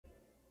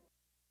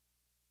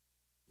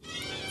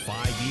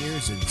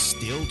years and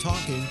still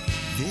talking.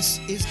 This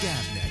is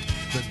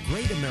GABNet, the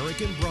Great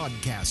American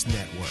Broadcast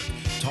Network.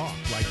 Talk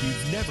like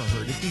you've never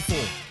heard it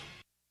before.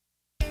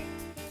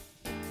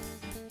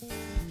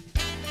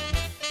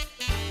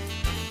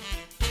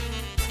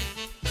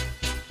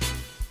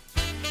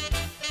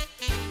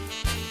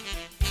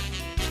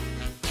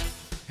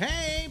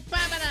 Hey,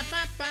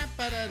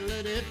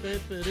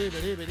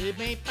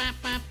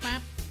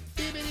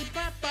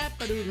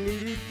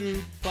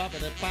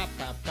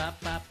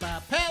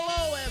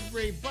 hello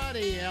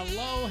everybody,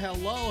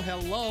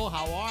 hello,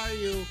 how are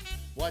you?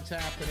 What's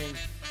happening?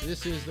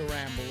 This is the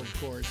Ramble,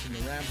 of course, and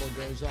the Ramble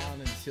goes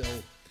on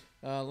until,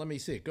 let me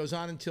see, it goes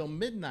on until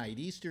midnight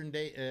Eastern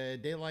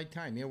Daylight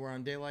Time. Yeah, we're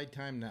on Daylight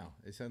Time now.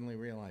 I suddenly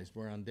realized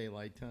we're on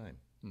Daylight Time.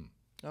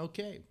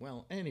 Okay,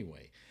 well,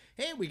 anyway.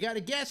 Hey, we got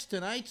a guest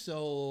tonight,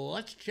 so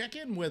let's check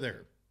in with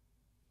her.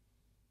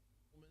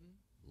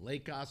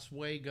 Lake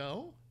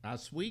Oswego,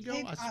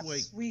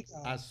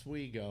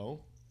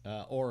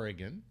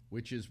 Oregon,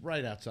 which is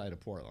right outside of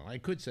Portland. I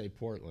could say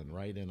Portland,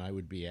 right? And I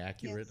would be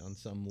accurate on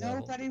some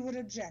level. Nobody would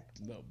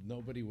object. No,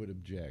 nobody would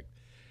object.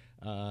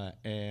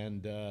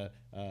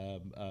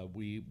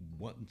 We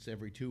once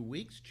every 2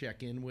 weeks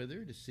check in with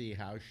her to see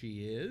how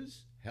she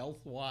is,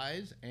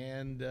 health-wise,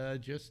 and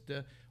just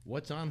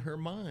what's on her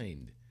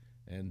mind.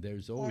 And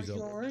there's always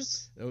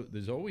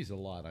there's always a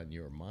lot on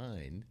your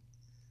mind.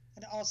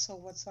 And also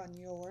what's on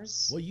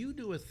yours. Well, you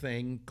do a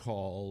thing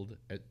called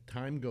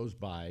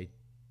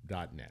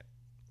timegoesby.net,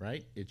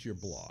 right? It's your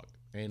blog,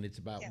 and it's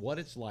about what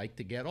it's like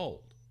to get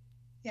old.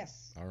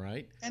 Yes. All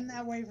right? And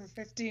that way for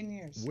 15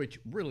 years. Which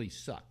really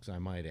sucks, I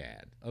might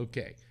add.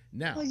 Okay.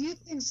 Now. Well, you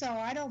think so.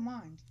 I don't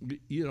mind.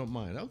 You don't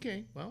mind.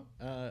 Okay. Well,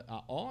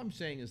 all I'm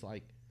saying is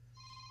like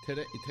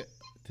today.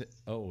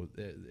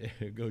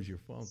 There goes your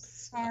phone.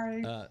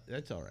 Sorry.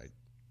 That's all right.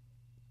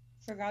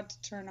 Forgot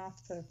to turn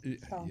off the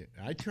phone. Yeah,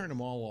 I turn them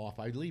all off.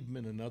 I leave them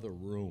in another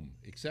room,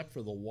 except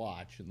for the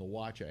watch, and the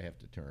watch I have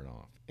to turn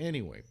off.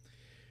 Anyway,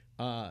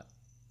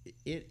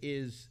 it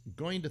is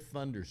going to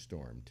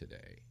thunderstorm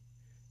today,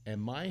 and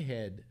my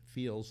head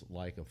feels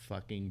like a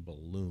fucking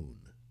balloon,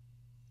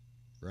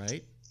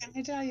 right? Can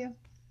I tell you?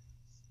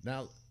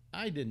 Now,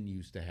 I didn't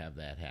used to have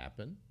that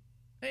happen.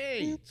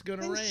 Hey, it's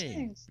going to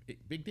rain.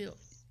 Big deal.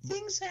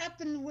 Things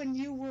happened when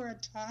you were a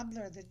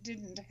toddler that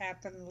didn't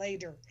happen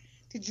later.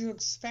 Did you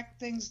expect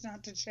things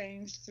not to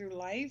change through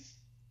life?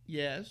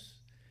 Yes.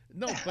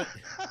 No, but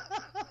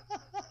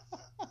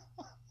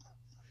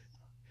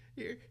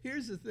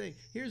here's the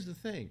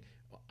thing.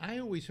 I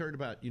always heard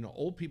about,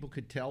 old people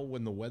could tell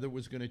when the weather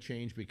was going to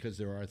change because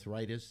their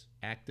arthritis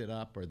acted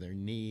up, or their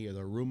knee, or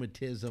their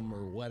rheumatism,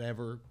 or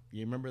whatever.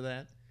 You remember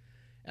that?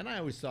 And I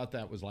always thought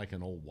that was like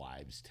an old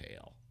wives'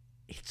 tale.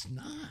 It's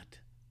not.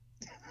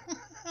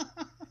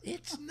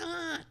 It's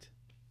not.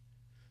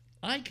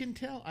 I can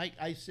tell.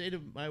 I say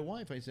to my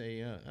wife, I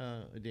say,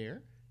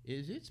 dear,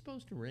 is it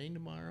supposed to rain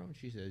tomorrow? And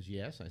she says,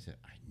 yes. I said,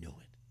 I knew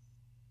it.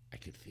 I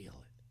could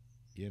feel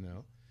it,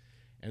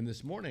 And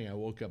this morning I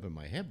woke up and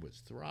my head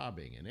was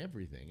throbbing and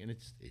everything, and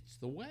it's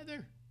the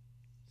weather.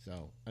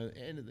 So,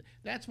 and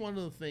that's one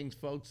of the things,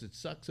 folks, that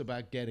sucks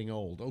about getting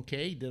old.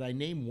 Okay, did I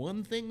name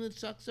one thing that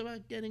sucks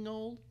about getting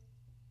old?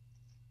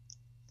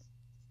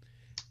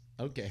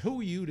 Okay,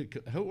 who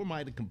am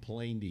I to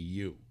complain to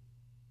you?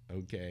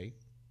 Okay.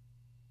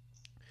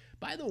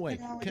 By the way,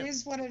 it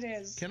is what it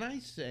is. Can I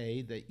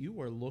say that you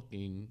are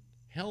looking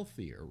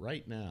healthier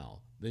right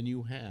now than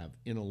you have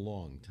in a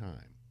long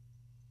time?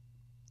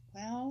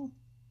 Well,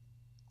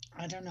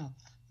 I don't know.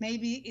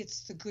 Maybe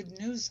it's the good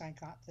news I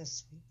got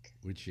this week.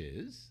 Which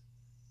is?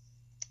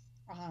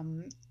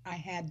 I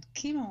had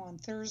chemo on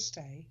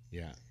Thursday.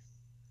 Yeah.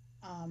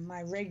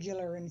 My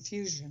regular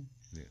infusion.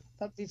 Yeah.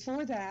 But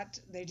before that,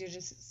 they did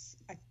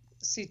a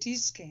CT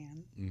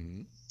scan.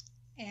 Mm-hmm.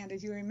 And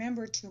if you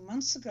remember, 2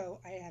 months ago,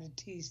 I had a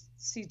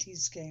CT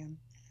scan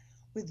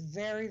with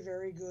very,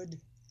 very good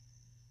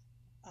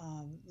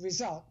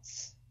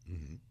results.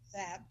 Mm-hmm.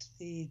 That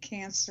the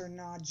cancer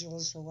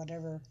nodules, or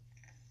whatever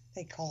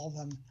they call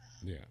them,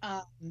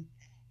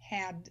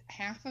 had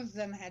half of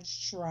them had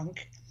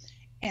shrunk,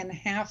 and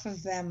half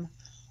of them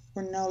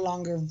were no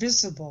longer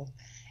visible.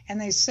 And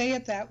they say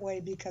it that way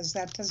because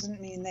that doesn't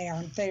mean they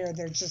aren't there.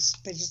 They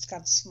just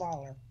got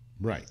smaller.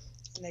 Right.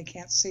 And they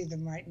can't see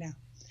them right now.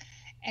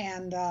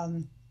 And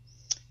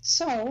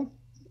so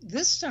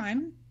this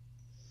time,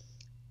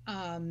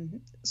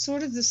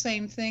 sort of the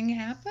same thing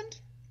happened.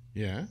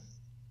 Yeah.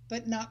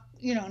 But not,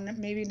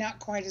 maybe not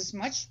quite as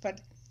much,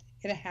 but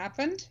it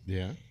happened.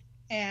 Yeah.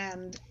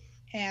 And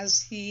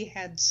as he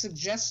had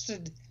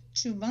suggested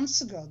 2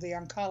 months ago, the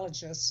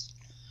oncologist,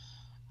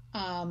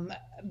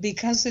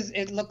 because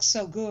it looks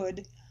so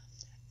good,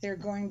 they're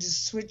going to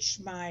switch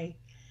my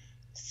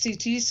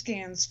CT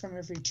scans from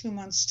every 2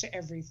 months to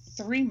every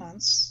 3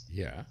 months.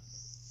 Yeah.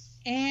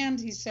 And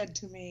he said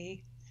to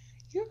me,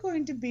 you're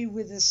going to be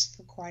with us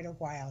for quite a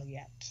while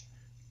yet.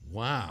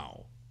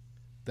 Wow.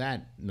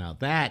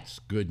 That's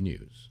good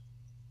news.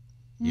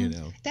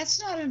 That's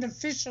not an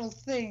official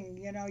thing,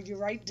 you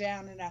write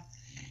down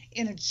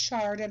in a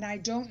chart, and I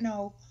don't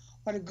know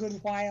what a good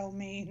while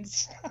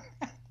means.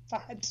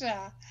 but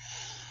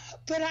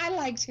but I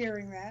liked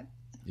hearing that.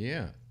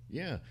 Yeah,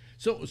 yeah.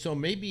 So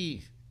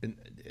maybe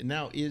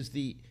now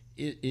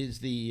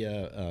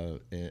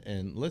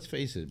and let's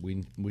face it,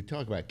 we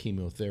talk about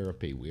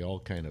chemotherapy, we all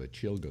kind of a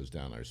chill goes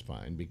down our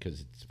spine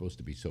because it's supposed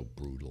to be so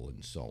brutal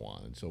and so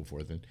on and so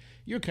forth. And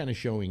you're kind of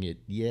showing it,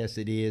 yes,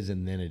 it is,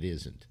 and then it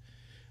isn't.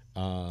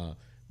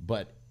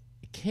 But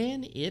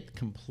can it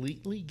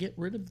completely get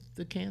rid of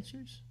the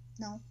cancers?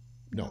 No,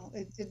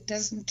 it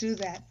doesn't do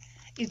that.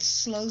 It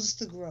slows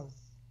the growth.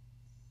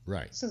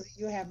 Right. So that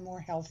you have more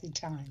healthy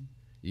time.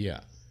 Yeah.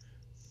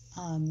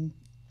 And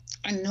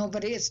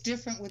it's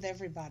different with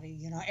everybody.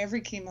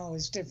 Every chemo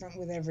is different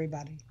with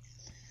everybody.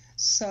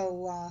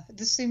 So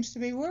this seems to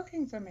be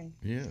working for me.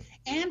 Yeah.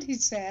 And he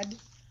said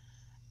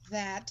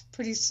that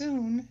pretty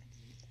soon,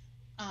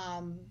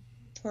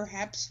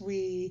 perhaps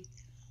we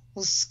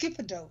will skip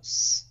a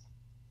dose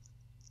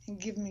and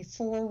give me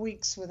 4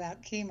 weeks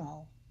without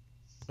chemo.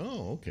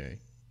 Oh, okay.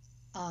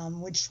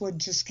 Which would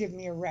just give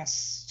me a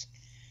rest.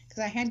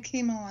 Because I had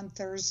chemo on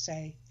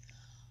Thursday.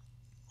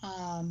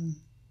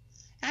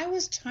 I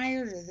was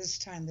tireder this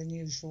time than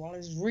usual. I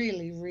was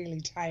really, really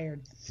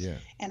tired. Yeah.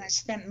 And I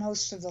spent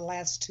most of the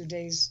last 2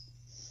 days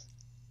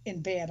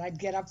in bed. I'd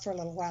get up for a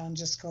little while and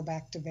just go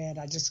back to bed.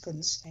 I just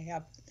couldn't stay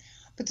up.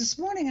 But this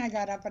morning I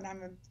got up and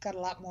I've got a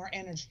lot more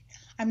energy.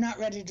 I'm not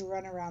ready to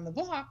run around the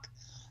block,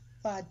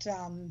 but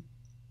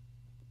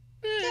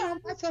yeah,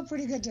 I feel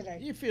pretty good today.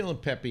 You're feeling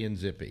peppy and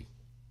zippy.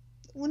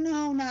 Well,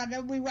 no, not. I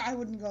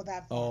wouldn't go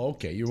that far. Oh,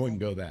 okay. You wouldn't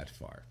go that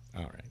far.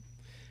 All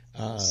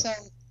right.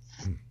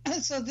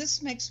 So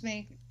this makes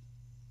me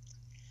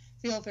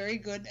feel very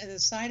good. And the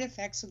side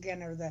effects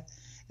again are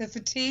the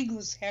fatigue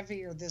was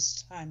heavier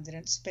this time than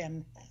it's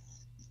been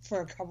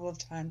for a couple of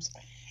times,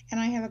 and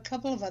I have a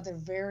couple of other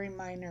very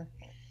minor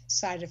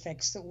side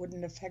effects that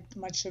wouldn't affect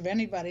much of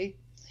anybody.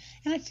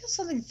 And I feel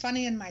something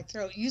funny in my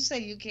throat. You say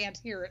you can't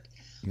hear it,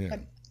 Yeah.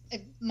 but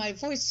my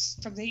voice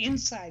from the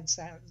inside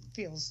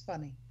feels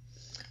funny.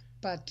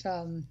 But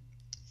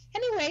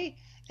anyway,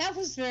 that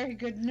was very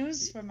good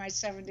news for my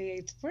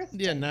 78th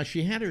birthday. Yeah, now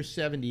she had her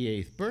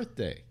 78th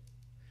birthday.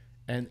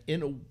 And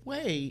in a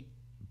way,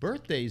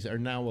 birthdays are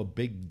now a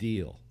big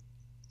deal.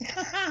 Yes.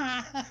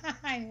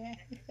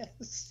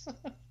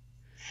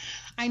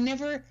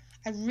 I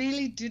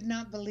really did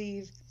not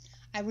believe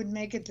I would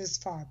make it this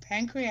far.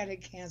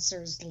 Pancreatic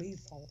cancer is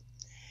lethal.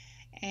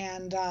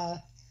 And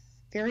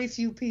very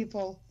few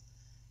people,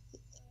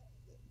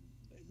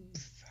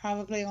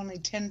 probably only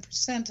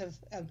 10%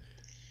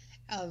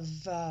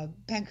 of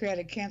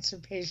pancreatic cancer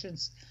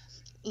patients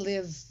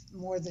live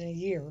more than a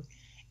year,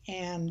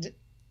 and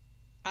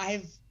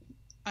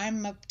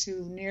I'm up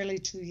to nearly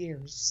 2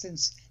 years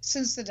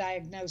since the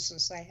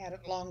diagnosis. I had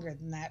it longer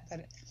than that,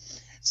 but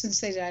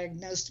since they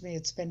diagnosed me,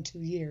 it's been 2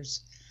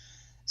 years.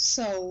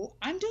 So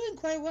I'm doing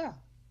quite well.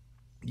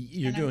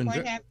 I'm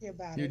quite happy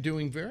about it. You're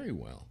doing very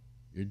well.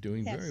 You're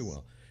doing Yes. very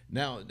well.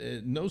 Now,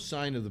 no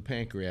sign of the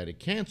pancreatic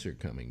cancer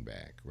coming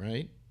back,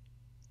 right?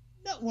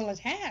 No, well, it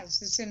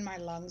has. It's in my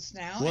lungs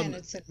now, and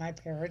it's in my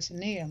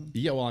peritoneum.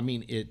 Yeah, well, I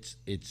mean, it's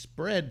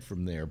spread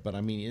from there, but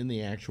I mean, in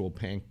the actual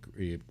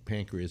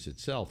pancreas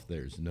itself,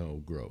 there's no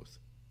growth.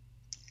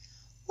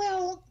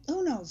 Well,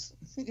 who knows?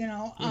 Who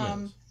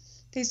knows?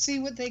 They see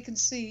what they can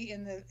see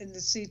in the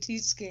CT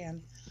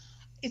scan.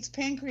 It's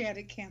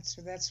pancreatic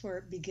cancer. That's where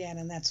it began,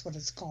 and that's what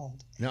it's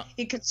called. Now,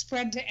 It could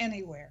spread to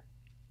anywhere.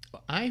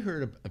 I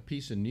heard a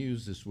piece of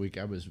news this week.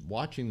 I was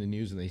watching the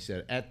news, and they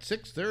said at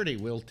 6:30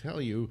 we'll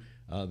tell you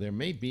there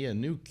may be a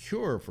new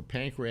cure for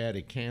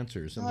pancreatic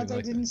cancer. Something They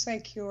like didn't that. say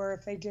cure.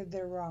 If they did,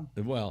 they're wrong.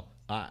 Well,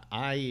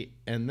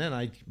 and then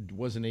I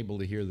wasn't able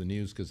to hear the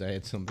news because I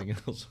had something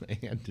else I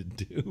had to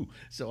do,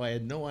 so I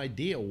had no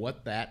idea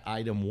what that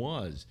item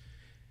was.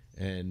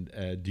 And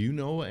do you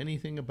know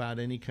anything about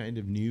any kind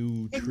of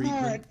new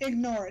treatment?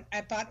 Ignore it.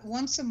 About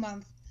once a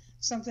month,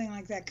 something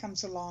like that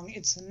comes along.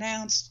 It's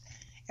announced.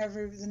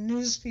 The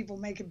news people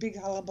make a big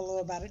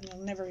hullabaloo about it, and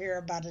you'll never hear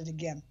about it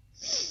again.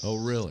 Oh,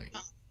 really?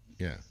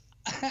 Yeah.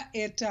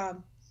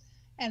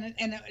 And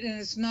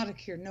it's not a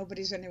cure.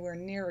 Nobody's anywhere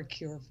near a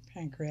cure for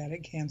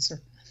pancreatic cancer.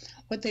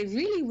 What they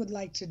really would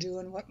like to do,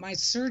 and what my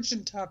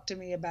surgeon talked to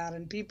me about,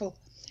 and people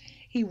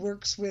he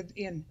works with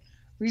in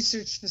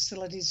research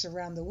facilities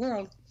around the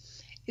world,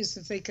 is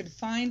that they could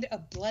find a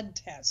blood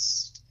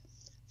test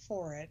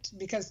for it.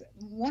 Because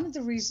one of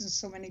the reasons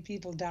so many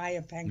people die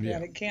of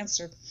pancreatic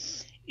cancer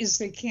is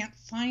they can't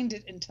find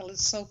it until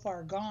it's so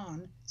far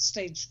gone,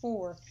 stage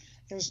 4,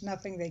 there's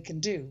nothing they can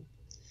do.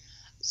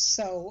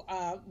 So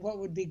what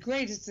would be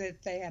great is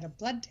that they had a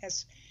blood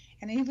test,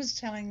 and he was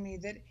telling me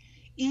that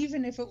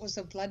even if it was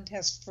a blood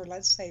test for,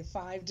 let's say,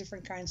 5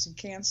 different kinds of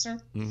cancer,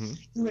 Mm-hmm.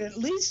 you would at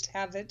least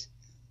have it,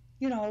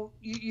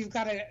 you've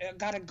got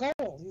a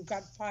goal. You've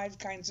got 5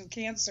 kinds of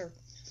cancer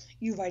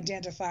you've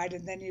identified,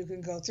 and then you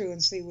can go through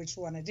and see which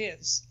one it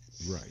is.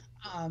 Right.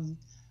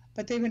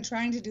 But they've been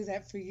trying to do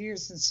that for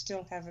years and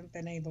still haven't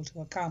been able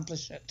to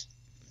accomplish it.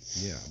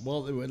 Yeah.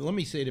 Well, let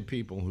me say to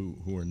people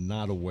who are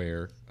not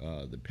aware,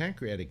 the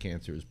pancreatic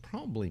cancer is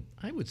probably,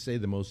 I would say,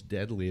 the most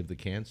deadly of the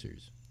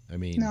cancers. I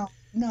mean,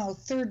 No,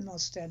 third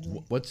most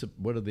deadly.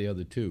 what are the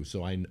other two?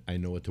 So I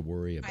know what to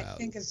worry about. I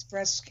think it's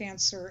breast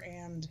cancer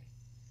and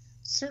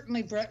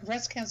certainly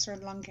breast cancer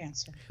and lung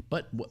cancer.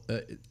 But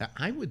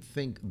I would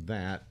think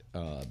that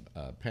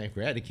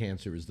pancreatic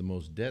cancer is the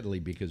most deadly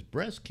because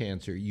breast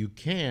cancer, you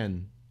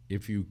can,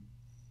 if you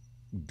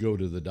go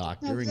to the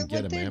doctor and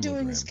get a mammogram. What they're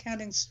doing is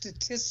counting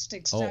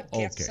statistics, not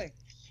guessing.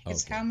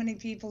 It's how many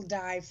people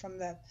die from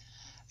the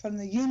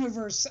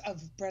universe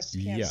of breast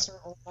cancer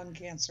or lung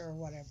cancer or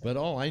whatever. But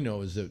all I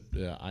know is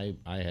that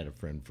I had a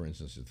friend, for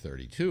instance, at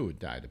 32 who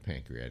died of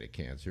pancreatic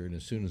cancer, and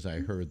as soon as I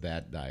heard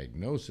that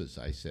diagnosis,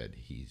 I said,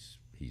 he's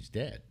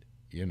dead.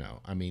 You know,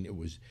 I mean,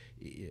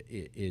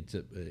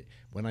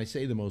 when I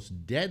say the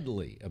most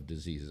deadly of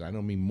diseases, I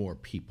don't mean more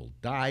people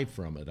die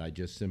from it. I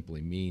just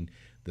simply mean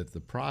that the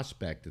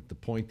prospect at the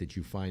point that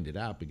you find it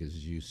out, because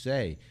as you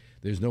say,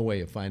 there's no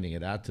way of finding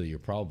it out till you're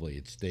probably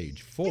at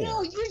stage 4. You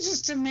know, you're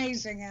just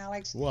amazing,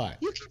 Alex. What?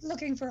 You keep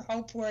looking for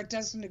hope where it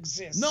doesn't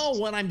exist. No,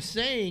 what I'm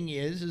saying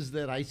is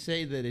that I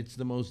say that it's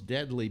the most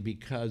deadly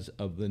because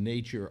of the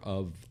nature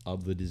of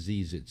the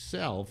disease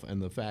itself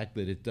and the fact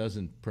that it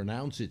doesn't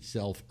pronounce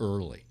itself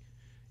early.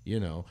 You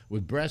know,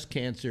 with breast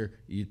cancer,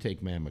 you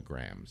take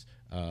mammograms.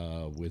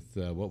 With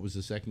what was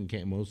the second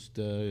most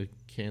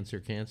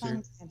cancer?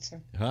 Lung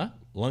cancer. Huh?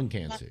 Lung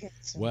cancer.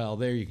 Well,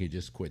 there you could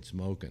just quit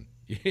smoking.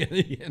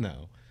 You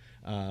know,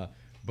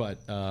 but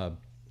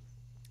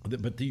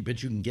you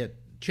can get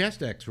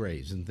chest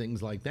X-rays and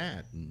things like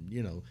that, and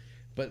you know.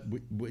 But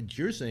what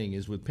you're saying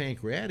is with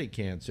pancreatic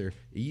cancer,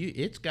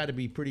 it's got to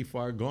be pretty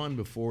far gone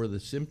before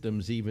the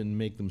symptoms even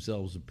make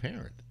themselves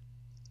apparent.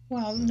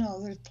 Well,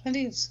 no, there's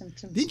plenty of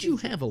symptoms. Did you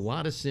have a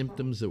lot of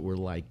symptoms that were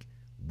like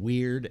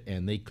weird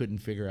and they couldn't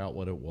figure out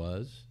what it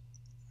was?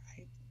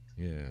 Right.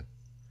 Yeah.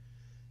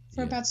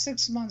 For about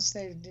 6 months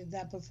they did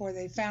that before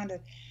they found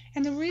it.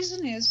 And the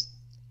reason is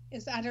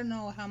I don't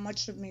know how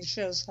much of me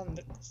shows on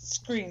the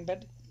screen,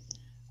 but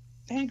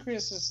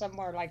pancreas is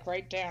somewhere like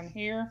right down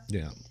here.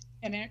 Yeah.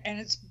 And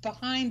it's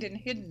behind and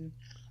hidden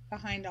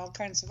behind all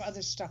kinds of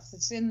other stuff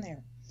that's in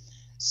there.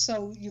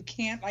 So you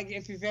can't, like,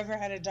 if you've ever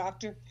had a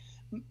doctor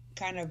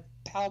kind of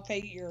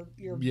palpate your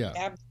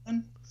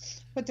abdomen,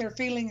 what they're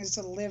feeling is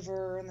the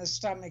liver and the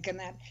stomach and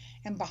that,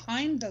 and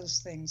behind those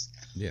things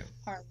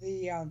are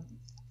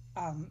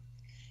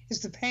is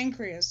the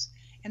pancreas,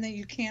 and then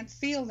you can't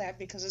feel that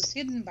because it's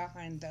hidden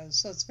behind those,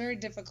 so it's very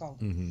difficult.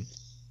 Mm-hmm.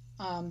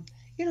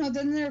 You know,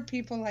 then there are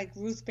people like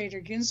Ruth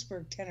Bader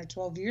Ginsburg 10 or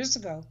 12 years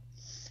ago.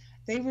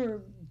 They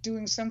were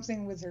doing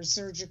something with her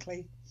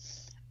surgically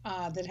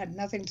that had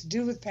nothing to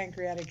do with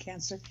pancreatic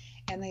cancer,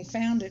 and they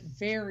found it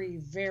very,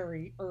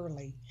 very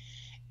early.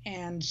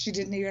 And she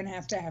didn't even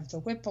have to have the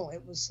Whipple.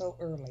 It was so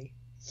early.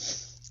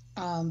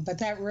 But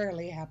that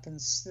rarely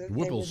happens.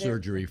 Whipple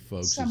surgery,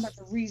 folks. Some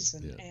other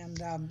reason,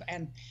 and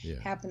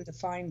happened to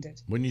find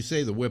it. When you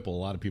say the Whipple, a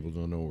lot of people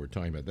don't know what we're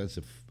talking about. That's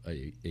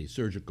a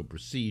surgical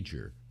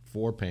procedure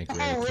for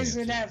pancreatic cancer. Oh, is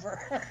it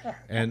ever?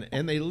 and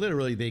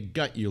they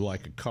gut you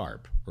like a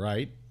carp,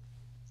 right?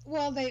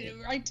 Well, they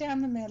right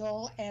down the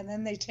middle, and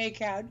then they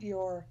take out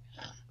your,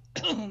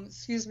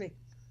 excuse me,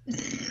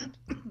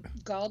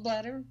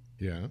 gallbladder.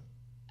 Yeah.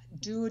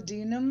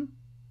 Duodenum.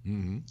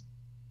 Mm-hmm.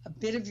 A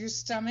bit of your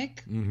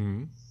stomach.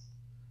 Mm-hmm.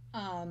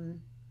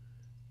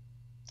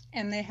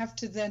 And they have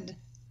to then,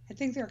 I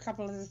think there are a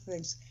couple other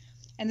things,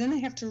 and then they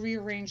have to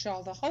rearrange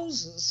all the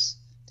hoses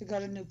to go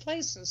to new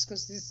places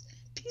because these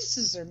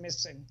pieces are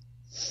missing.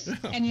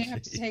 And you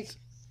have to take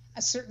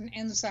a certain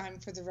enzyme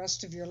for the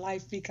rest of your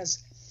life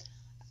because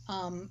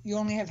you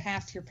only have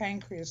half your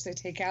pancreas. They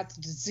take out the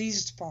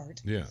diseased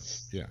part. Yeah,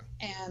 yeah.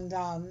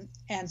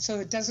 And so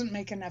it doesn't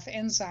make enough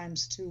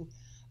enzymes to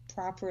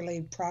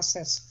properly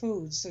process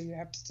food, so you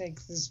have to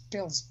take these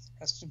pills for the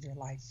rest of your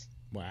life.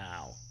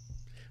 Wow.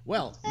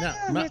 Well,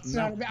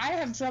 now I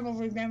have trouble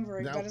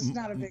remembering, but it's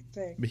not a big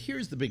thing. But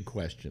here's the big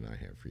question I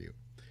have for you.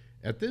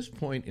 At this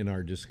point in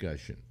our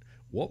discussion,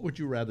 what would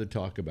you rather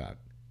talk about,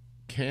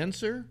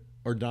 cancer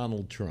or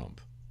Donald Trump?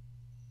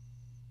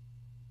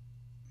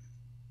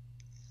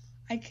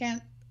 I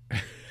can't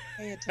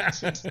pay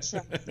attention to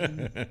Trump.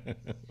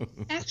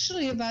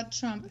 Actually, about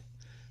Trump,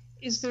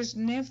 there's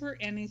never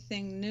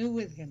anything new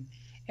with him.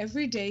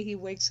 Every day he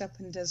wakes up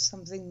and does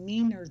something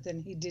meaner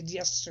than he did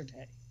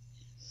yesterday.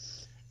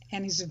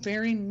 And he's a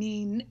very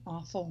mean,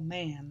 awful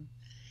man.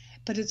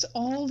 But it's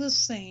all the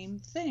same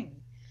thing.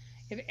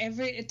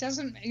 It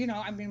doesn't,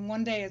 I mean,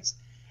 one day it's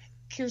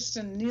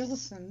Kirsten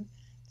Nielsen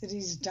that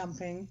he's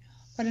dumping,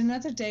 but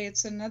another day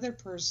it's another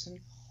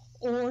person,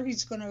 or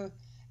he's going to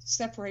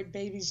separate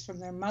babies from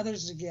their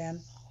mothers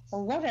again,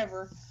 or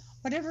whatever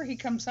he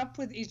comes up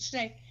with each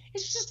day.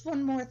 It's just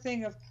one more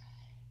thing of,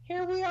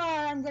 here we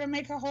are, I'm going to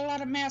make a whole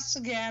lot of mess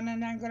again,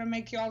 and I'm going to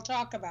make you all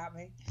talk about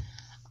me.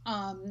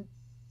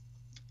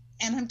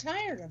 And I'm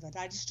tired of it.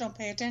 I just don't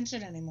pay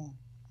attention anymore.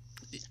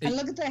 I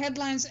look at the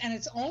headlines, and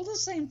it's all the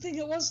same thing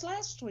it was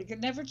last week. It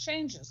never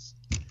changes.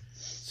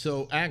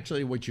 So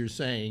actually, what you're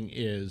saying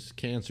is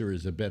cancer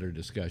is a better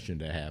discussion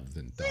to have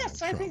than Donald Yes,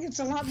 Trump. I think it's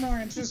a lot more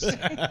interesting.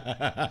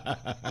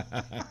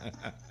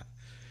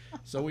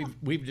 So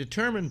we've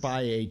determined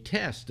by a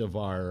test of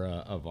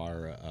our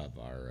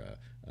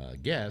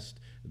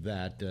guest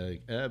that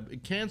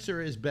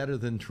cancer is better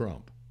than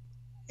Trump.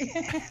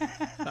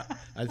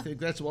 I think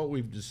that's what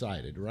we've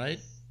decided, right?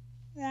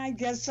 I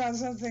guess so,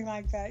 something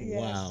like that. Yes.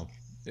 Wow.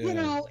 You Yeah.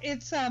 know,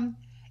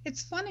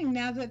 it's funny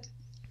now that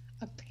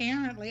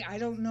apparently I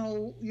don't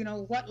know,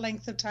 what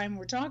length of time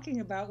we're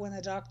talking about when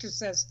the doctor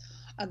says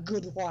a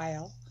good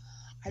while.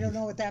 I don't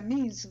know what that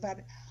means, but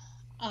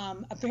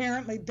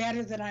apparently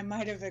better than I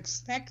might have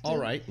expected. All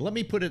right, let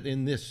me put it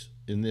in this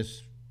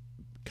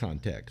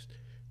context.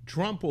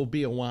 Trump will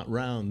be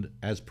around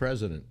as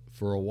president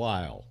for a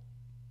while.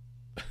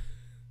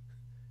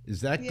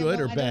 Is that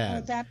good or I bad? don't know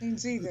what that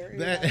means either.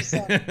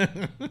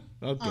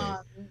 Okay.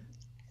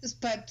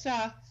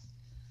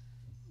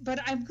 But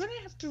I'm going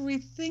to have to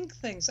rethink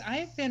things.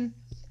 I've been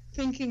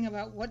thinking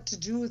about what to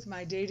do with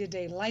my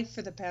day-to-day life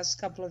for the past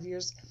couple of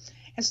years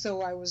as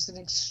though I was an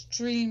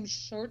extreme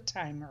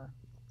short-timer.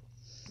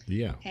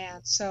 Yeah. And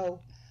so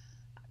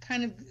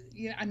kind of,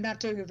 I'm not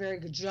doing a very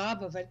good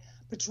job of it,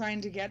 but trying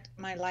to get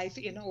my life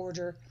in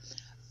order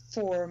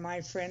for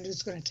my friend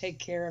who's going to take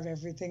care of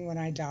everything when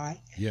I die.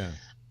 Yeah.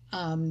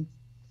 And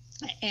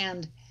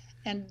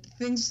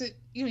things that,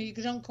 you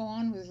don't go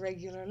on with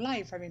regular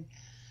life. I mean,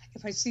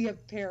 if I see a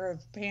pair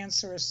of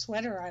pants or a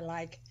sweater I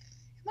like,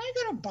 am I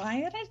going to buy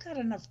it? I've got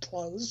enough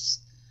clothes.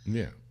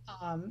 Yeah.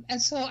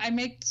 And so I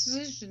make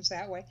decisions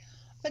that way.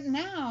 But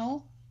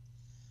now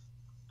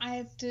I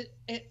have to,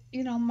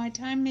 my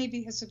time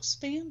maybe has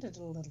expanded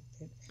a little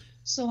bit.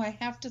 So I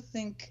have to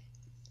think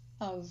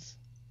of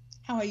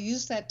how I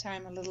use that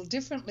time a little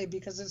differently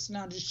because it's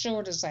not as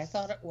short as I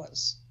thought it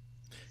was.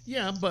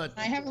 Yeah, but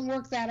I haven't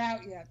worked that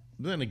out yet.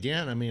 then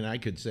again, I mean, I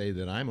could say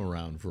that I'm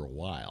around for a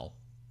while.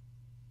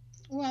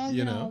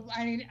 Well,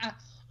 I mean,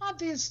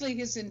 obviously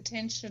his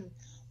intention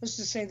was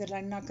to say that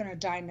I'm not going to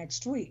die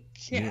next week.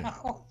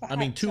 I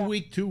mean, 2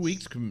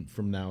 weeks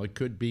from now, it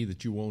could be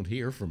that you won't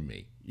hear from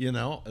me.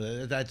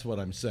 That's what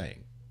I'm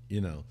saying.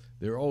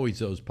 There are always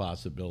those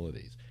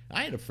possibilities.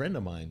 I had a friend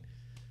of mine.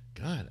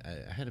 God,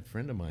 I had a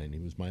friend of mine. He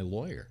was my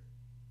lawyer,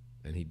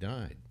 and he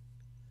died.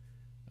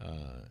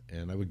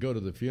 And I would go to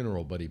the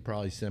funeral, but he'd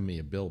probably send me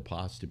a bill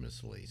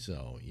posthumously.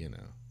 So,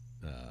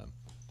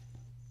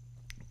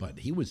 but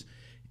he was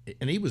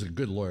a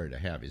good lawyer to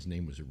have. His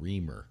name was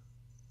Reamer.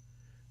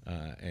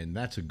 And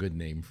that's a good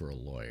name for a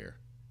lawyer,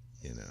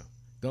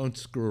 Don't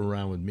screw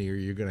around with me or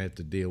you're going to have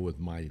to deal with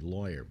my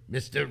lawyer,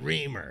 Mr.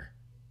 Reamer.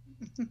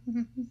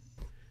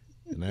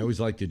 And I always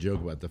like to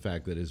joke about the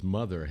fact that his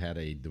mother had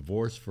a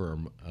divorce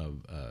firm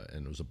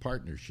and it was a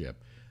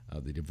partnership,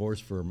 the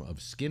divorce firm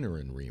of Skinner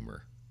and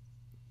Reamer.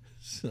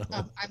 So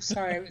I'm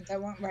sorry,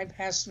 that went right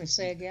past me.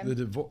 Say again.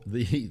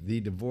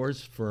 The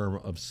divorce firm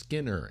of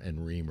Skinner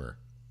and Reamer.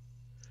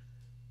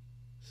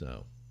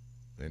 So,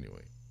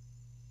 anyway.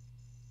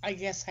 I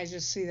guess I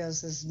just see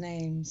those as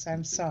names.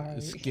 I'm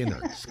sorry.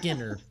 Skinner.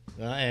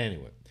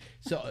 Anyway,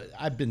 so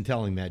I've been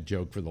telling that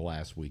joke for the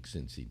last week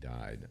since he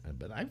died,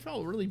 but I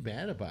felt really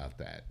bad about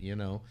that,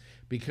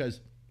 because,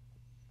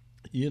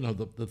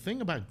 the thing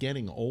about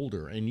getting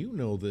older, and you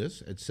know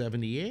this at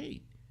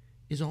 78,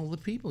 is all the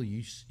people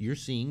you're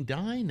seeing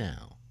die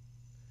now,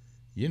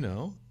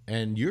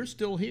 and you're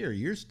still here.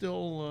 You're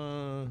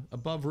still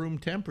above room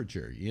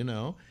temperature,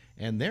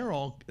 and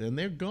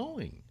they're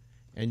going.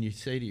 And you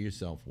say to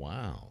yourself,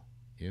 wow,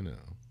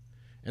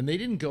 And they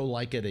didn't go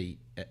like at a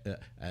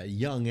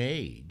young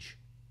age.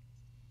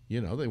 They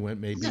went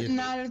maybe...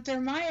 Not if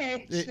they're my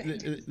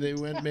age. They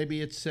went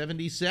maybe at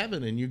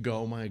 77, and you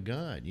go, oh, my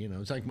God.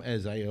 It's like,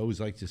 as I always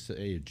like to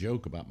say a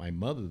joke about my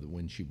mother, that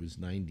when she was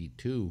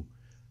 92,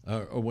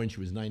 or when she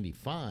was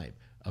 95,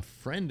 a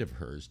friend of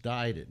hers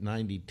died at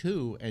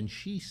 92, and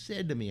she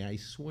said to me, I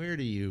swear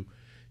to you,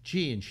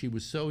 gee, and she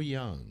was so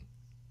young.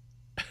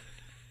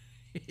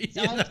 It's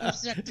all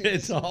perception.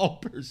 It's all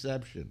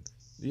perception.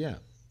 Yeah.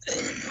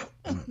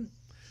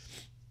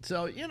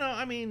 So,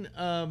 I mean,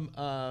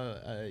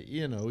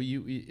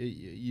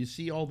 you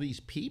see all these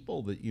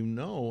people that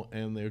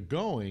and they're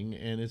going,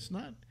 and it's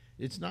not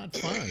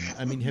fun.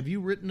 I mean, have you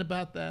written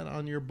about that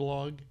on your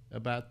blog,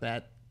 about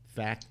that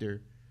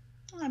factor?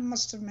 I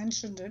must have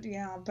mentioned it,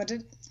 yeah, but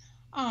it,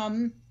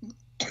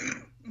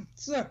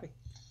 sorry.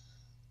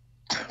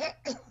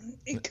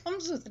 It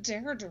comes with the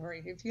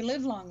territory. If you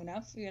live long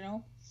enough,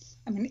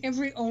 I mean,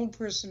 every old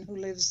person who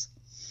lives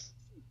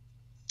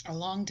a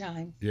long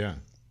time, yeah,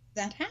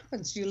 that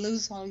happens. You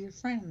lose all your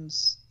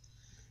friends,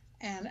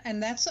 and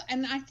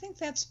I think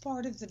that's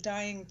part of the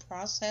dying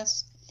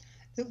process,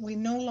 that we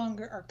no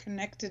longer are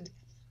connected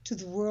to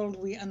the world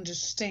we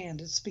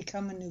understand. It's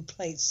become a new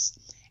place,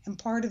 and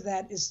part of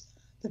that is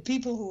the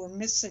people who are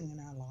missing in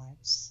our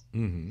lives,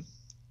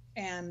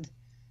 and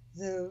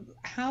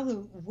how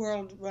the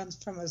world runs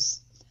from a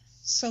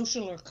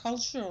social or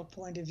cultural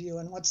point of view,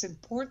 and what's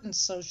important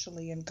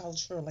socially and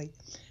culturally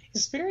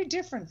is very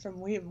different from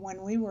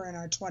when we were in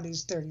our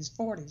 20s, 30s,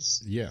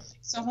 40s. Yeah.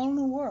 It's a whole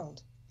new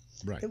world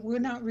Right. that we're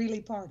not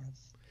really part of.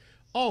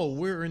 Oh,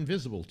 we're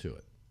invisible to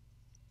it.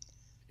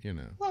 You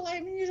know. Well,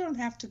 I mean, you don't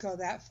have to go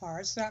that far.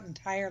 It's not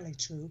entirely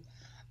true.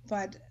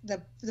 But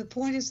the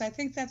point is, I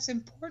think that's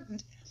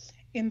important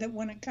in that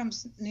when it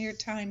comes near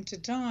time to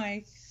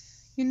die,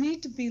 you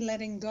need to be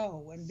letting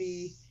go and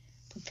be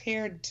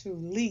prepared to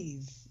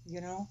leave,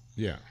 you know?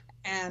 Yeah.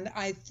 And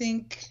I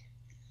think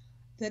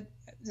that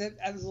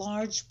a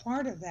large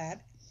part of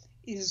that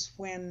is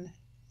when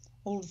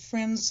old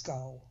friends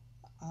go,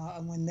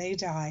 and when they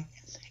die,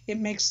 it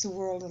makes the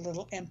world a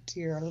little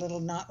emptier, a little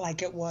not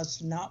like it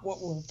was, not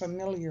what we're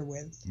familiar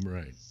with.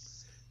 Right.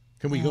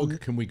 Can we go?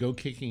 Can we go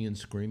kicking and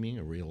screaming?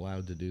 Are we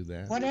allowed to do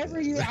that?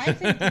 Whatever you, I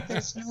think that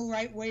there's no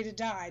right way to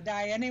die.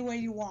 Die any way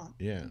you want.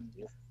 Yeah.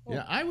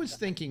 Yeah. I was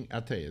thinking.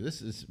 I'll tell you.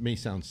 May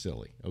sound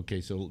silly.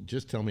 Okay, so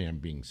just tell me I'm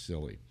being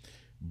silly.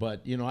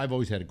 But you know, I've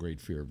always had a great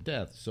fear of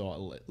death.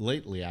 So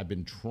lately, I've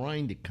been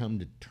trying to come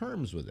to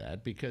terms with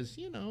that because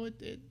you know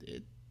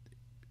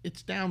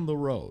it's down the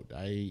road.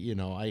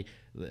 I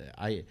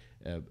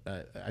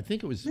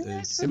think it was.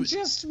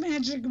 Just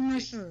magic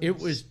mushrooms. It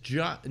was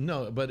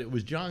but it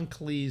was John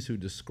Cleese who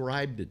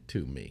described it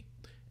to me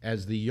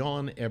as the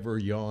yawn ever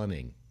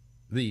yawning,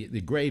 the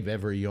grave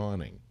ever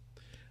yawning.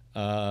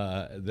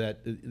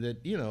 That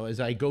you know, as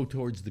I go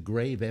towards the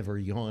grave ever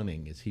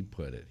yawning, as he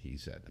put it, he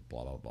said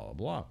blah blah blah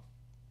blah.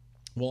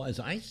 Well, as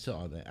I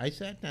saw that, I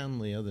sat down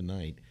the other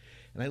night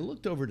and I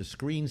looked over the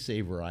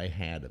screensaver I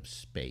had of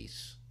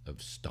space,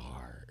 of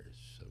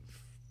stars,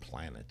 of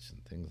planets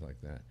and things like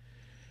that.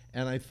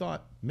 And I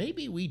thought,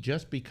 maybe we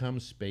just become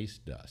space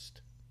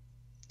dust.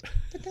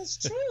 But that's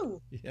true.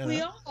 You know?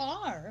 We all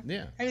are.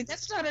 Yeah. I mean,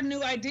 that's not a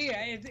new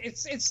idea.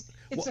 It's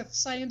a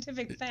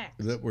scientific fact.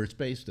 That we're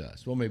space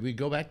dust. Well, maybe we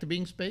go back to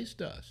being space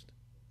dust.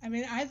 I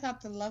mean, I thought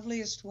the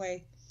loveliest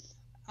way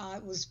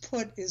it was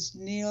put is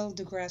Neil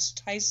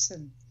deGrasse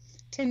Tyson.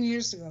 10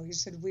 years ago, he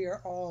said, we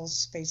are all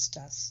space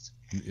dust.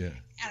 Yeah.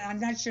 And I'm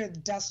not sure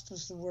dust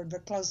was the word,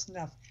 but close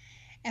enough.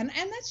 And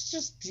that's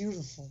just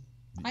beautiful.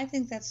 I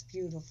think that's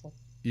beautiful.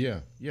 Yeah,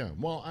 yeah.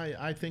 Well,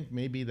 I think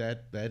maybe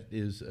that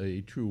is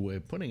a true way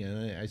of putting it.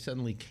 And I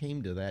suddenly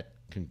came to that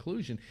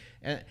conclusion.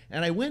 And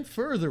I went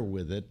further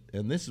with it,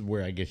 and this is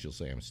where I guess you'll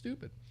say I'm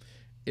stupid,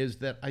 is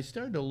that I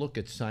started to look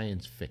at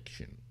science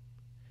fiction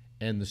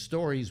and the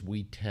stories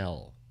we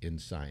tell in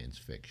science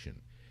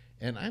fiction.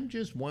 And I'm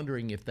just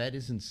wondering if that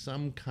isn't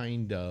some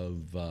kind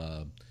of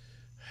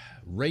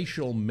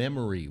racial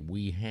memory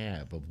we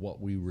have of what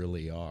we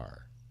really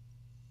are.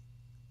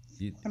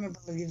 You want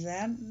to believe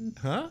that?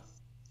 Huh?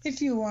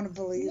 If you want to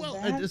believe that.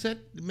 Well, does that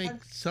make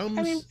some...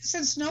 I mean,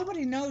 since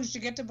nobody knows,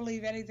 you get to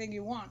believe anything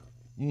you want.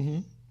 Mm-hmm.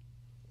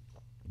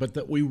 But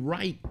that we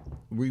write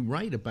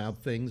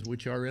about things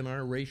which are in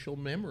our racial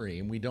memory,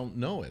 and we don't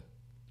know it.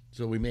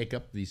 So we make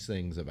up these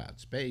things about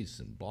space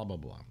and blah, blah,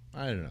 blah.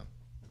 I don't know.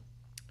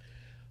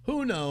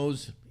 Who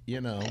knows?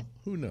 You know,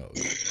 who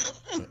knows?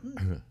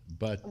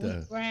 But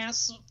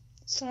grass.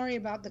 Sorry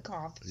about the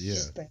cough. Yeah.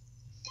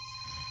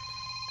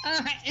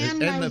 And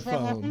my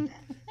phone.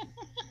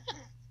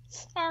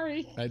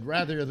 Sorry. I'd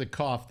rather the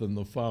cough than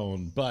the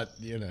phone, but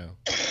you know.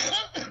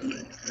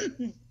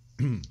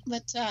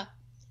 But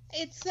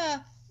it's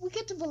we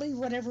get to believe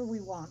whatever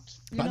we want,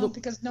 you know,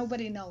 because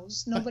nobody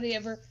knows. Nobody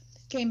ever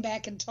came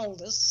back and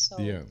told us. So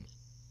yeah.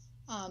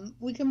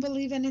 We can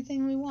believe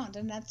anything we want,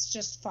 and that's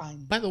just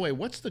fine. By the way,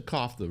 what's the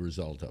cough the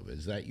result of?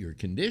 Is that your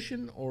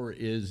condition, or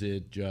is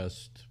it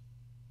just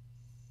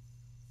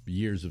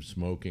years of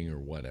smoking or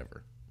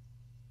whatever?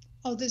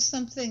 Oh, there's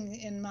something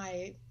in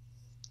my...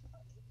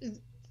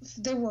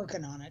 They're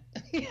working on it.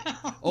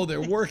 Yeah. Oh, they're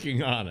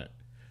working on it.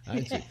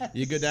 Yes.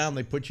 You go down,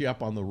 they put you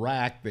up on the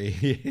rack,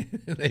 they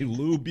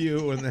lube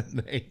you, and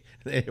then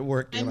they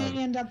work on it. I may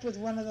end up with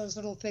one of those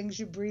little things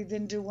you breathe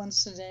into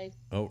once a day.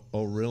 Oh,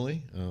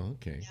 really? Oh,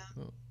 okay.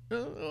 Yeah.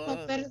 Oh.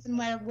 Well, better than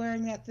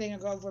wearing that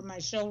thing over my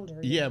shoulder.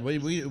 Yeah,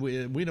 but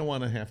we don't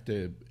want to have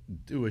to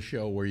do a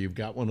show where you've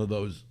got one of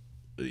those,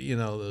 you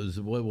know, those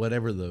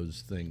whatever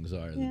those things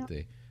are that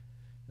they.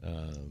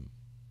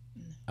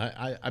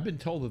 I've been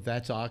told that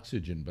that's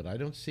oxygen, but I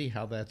don't see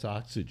how that's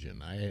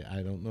oxygen.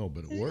 I don't know,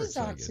 but it works. It is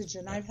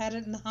oxygen. I've had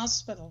it in the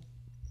hospital.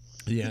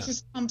 Yeah. It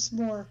just pumps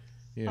more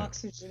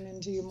oxygen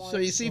into you more. So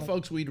you see,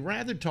 folks, we'd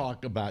rather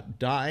talk about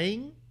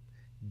dying,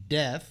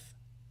 death,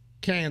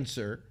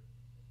 cancer,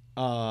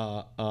 wait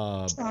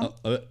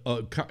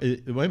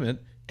a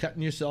minute,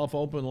 cutting yourself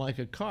open like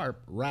a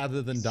carp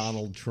rather than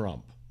Donald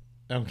Trump.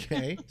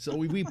 Okay? So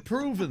we've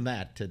proven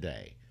that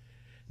today.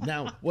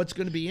 Now, what's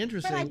going to be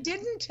interesting... What I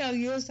didn't tell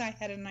you is I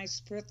had a nice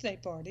birthday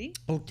party.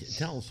 Oh,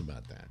 tell us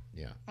about that,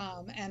 yeah.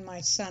 And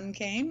my son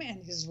came,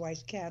 and his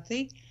wife,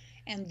 Kathy,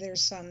 and their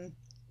son,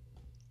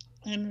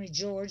 Henry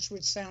George,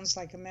 which sounds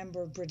like a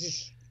member of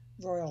British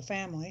royal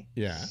family.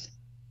 Yeah.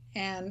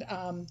 And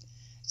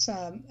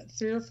some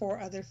 3 or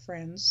 4 other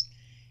friends,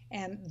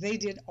 and they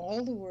did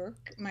all the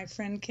work. My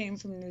friend came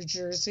from New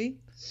Jersey.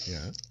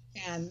 Yeah.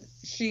 And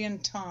she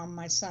and Tom,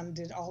 my son,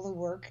 did all the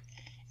work,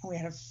 and we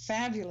had a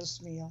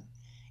fabulous meal.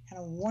 and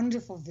a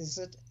wonderful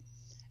visit.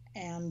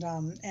 And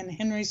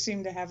Henry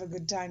seemed to have a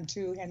good time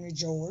too, Henry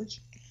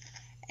George.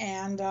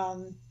 And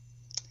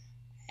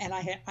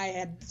I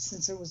had,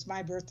 since it was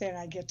my birthday and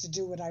I get to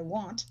do what I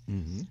want,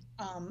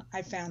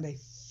 I found a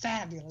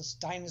fabulous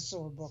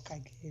dinosaur book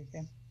I gave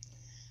him.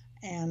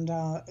 And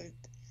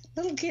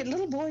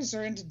little boys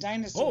are into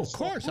dinosaurs. Oh, of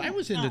course. I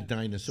was into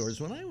dinosaurs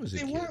when I was a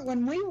kid. They weren't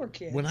when we were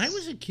kids. When I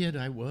was a kid,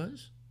 I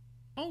was.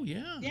 Oh,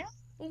 yeah. Yeah.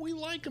 Well, we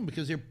like them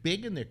because they're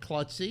big and they're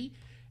klutzy,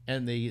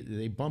 and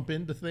they bump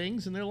into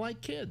things, and they're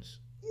like kids.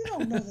 You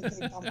don't know that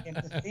they bump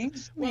into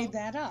things. You made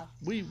that up.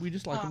 We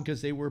just like them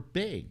because they were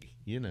big,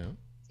 you know.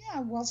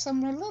 Yeah, well,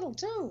 some were little,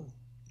 too.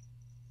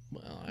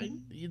 Well,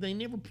 they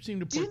never seem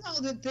to put... Do you know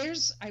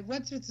that I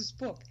went through this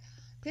book,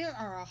 there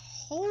are a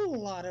whole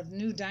lot of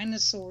new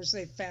dinosaurs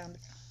they found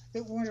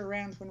that weren't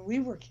around when we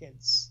were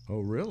kids.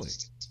 Oh, really?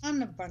 Just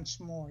a bunch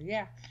more,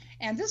 yeah.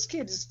 And this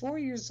kid is 4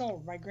 years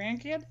old, my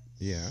grandkid.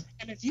 Yeah.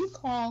 And if you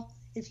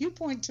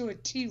point to a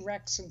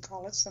T-Rex and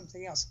call it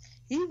something else,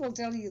 he will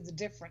tell you the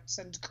difference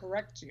and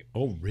correct you.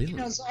 Oh, really? He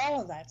knows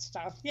all of that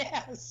stuff,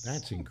 yes.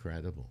 That's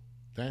incredible.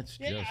 That's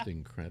just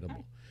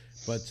incredible.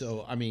 But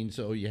so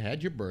you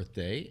had your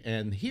birthday,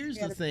 and here's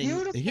the thing.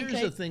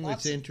 Here's the thing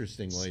that's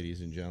interesting,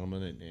 ladies and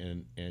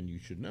gentlemen, and you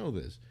should know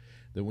this,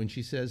 that when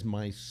she says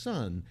 "my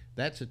son,"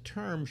 that's a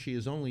term she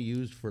has only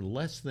used for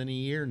less than a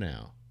year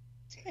now.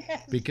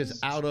 Yes, because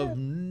out of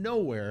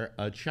nowhere,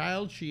 a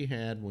child she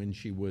had when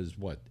she was,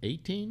 what,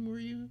 18 were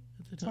you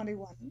at the time?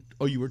 21.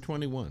 Oh, you were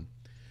 21.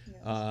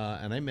 Yes.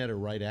 And I met her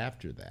right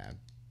after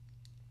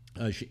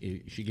that.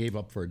 She gave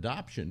up for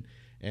adoption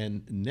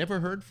and never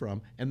heard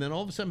from. And then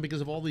all of a sudden,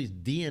 because of all these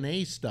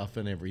DNA stuff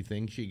and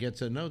everything, she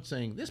gets a note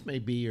saying, this may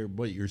be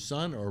your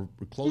son or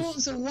close. Well, it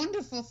was a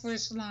wonderful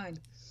first line.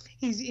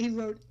 He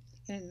wrote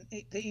in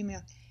the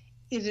email,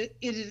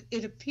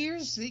 It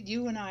appears that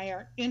you and I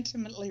are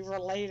intimately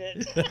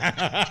related.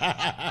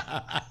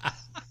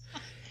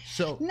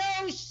 So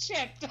no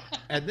shit.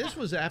 And this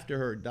was after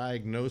her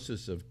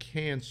diagnosis of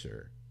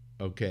cancer,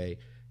 okay?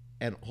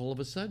 And all of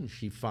a sudden,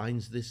 she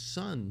finds this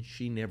son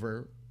she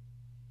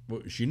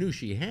knew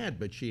she had,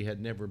 but she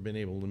had never been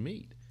able to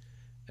meet.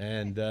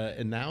 And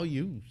now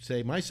you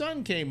say, my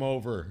son came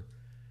over.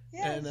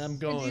 Yes, and I'm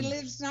going. And he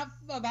lives not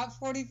about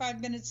 45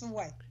 minutes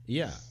away.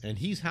 Yeah, and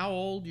he's how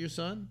old, your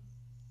son?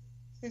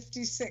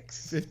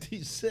 56.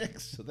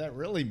 56. So that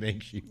really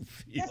makes you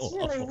feel That's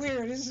really old.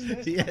 weird, isn't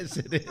it? Yes,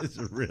 it is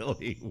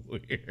really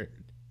weird.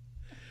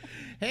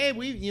 Hey,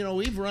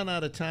 we've run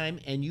out of time,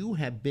 and you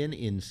have been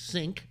in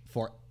sync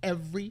for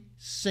every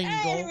single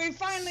Hey, we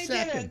finally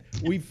second.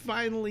 did it. We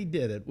finally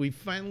did it. We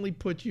finally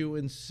put you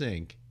in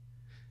sync.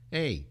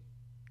 Hey,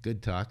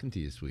 good talking to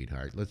you,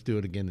 sweetheart. Let's do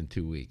it again in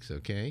 2 weeks,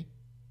 okay?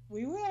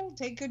 We will.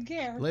 Take good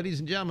care. Ladies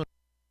and gentlemen.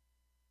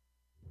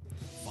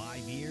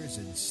 5 years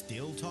and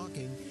still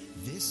talking.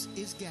 This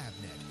is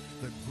GABNet,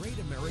 the Great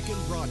American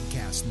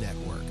Broadcast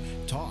Network.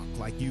 Talk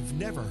like you've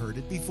never heard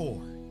it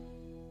before.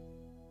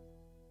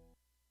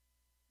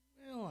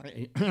 Well,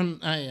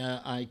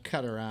 I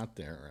cut her out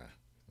there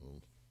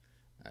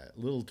a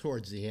little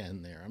towards the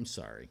end there. I'm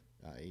sorry.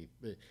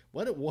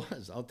 What it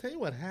was, I'll tell you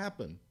what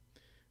happened.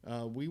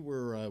 We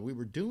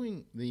were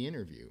doing the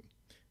interview,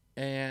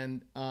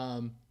 and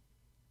I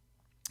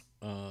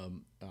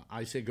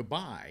said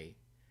goodbye.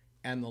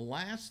 And the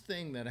last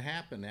thing that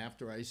happened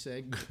after I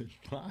said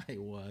goodbye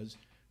was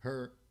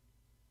her,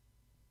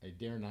 I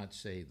dare not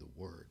say the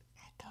word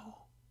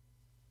echo,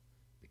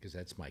 because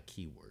that's my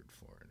keyword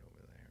for it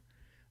over there.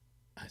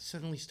 I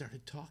suddenly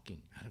started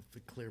talking out of the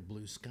clear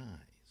blue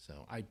sky.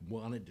 So I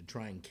wanted to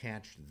try and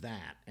catch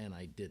that, and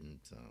I didn't.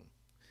 So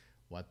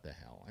what the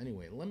hell?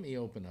 Anyway, let me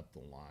open up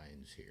the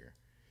lines here.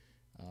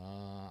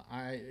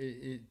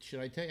 Should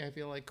I tell you I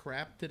feel like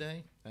crap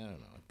today? I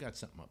don't know. I've got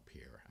something up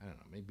here. I don't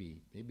know.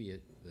 Maybe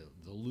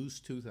the loose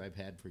tooth I've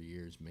had for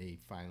years may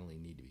finally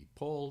need to be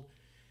pulled.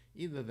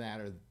 Either that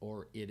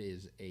or it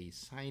is a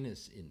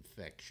sinus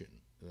infection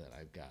that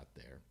I've got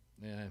there.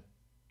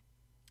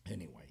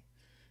 Anyway,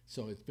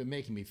 so it's been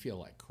making me feel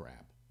like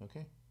crap.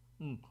 Okay?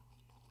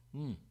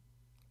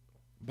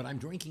 But I'm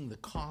drinking the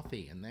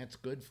coffee, and that's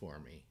good for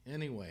me.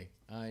 Anyway,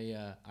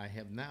 I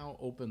have now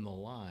opened the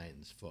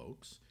lines,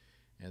 folks.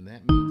 And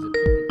that means that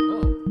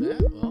here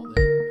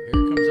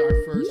comes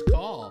our first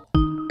call.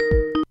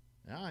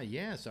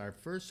 Yes, our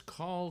first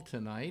call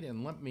tonight,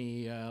 and let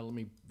me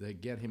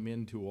get him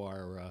into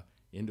our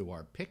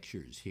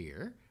pictures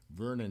here.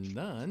 Vernon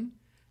Nunn,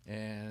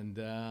 and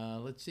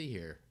let's see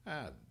here.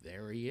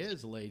 There he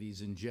is,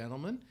 ladies and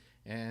gentlemen,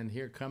 and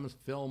here comes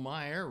Phil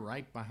Meyer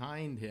right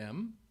behind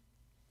him.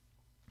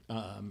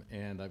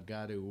 And I've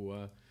got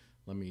to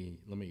let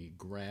me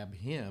grab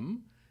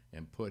him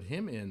and put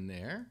him in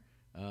there.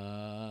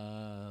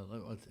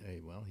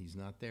 Well, he's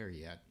not there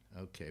yet.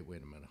 Okay,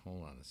 wait a minute.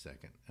 Hold on a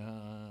second.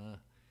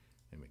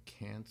 Let me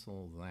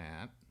cancel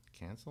that,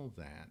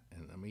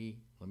 and let me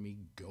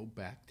go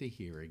back to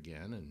here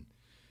again and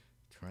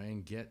try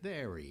and get.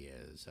 There he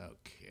is.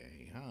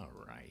 Okay, all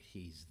right,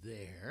 he's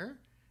there.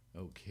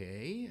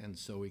 Okay, and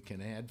so we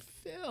can add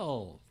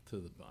Phil to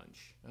the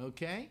bunch.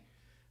 Okay,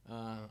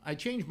 I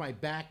changed my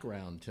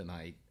background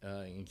tonight,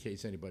 in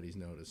case anybody's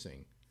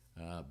noticing,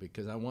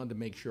 because I wanted to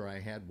make sure I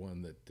had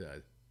one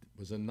that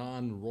was a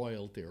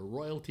non-royalty or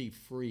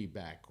royalty-free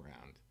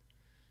background.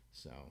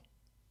 So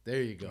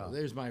there you go.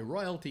 There's my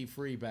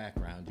royalty-free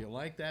background. You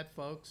like that,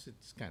 folks?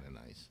 It's kind of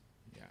nice.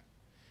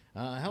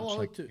 Yeah. Hello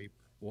like to paper.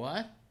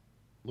 What?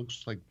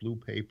 Looks like blue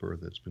paper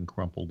that's been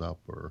crumpled up,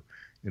 or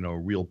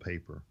real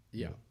paper.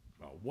 Yeah.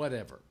 Well,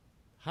 whatever.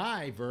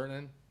 Hi,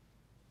 Vernon.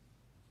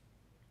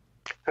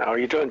 How are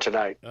you doing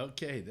tonight?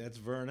 Okay, that's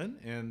Vernon,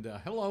 and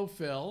hello,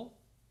 Phil.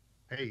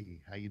 Hey,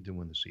 how you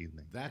doing this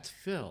evening? That's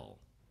Phil.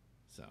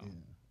 So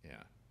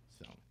yeah.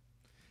 So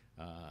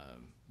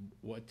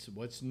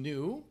what's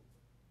new?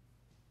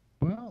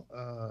 Well,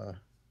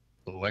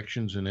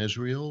 elections in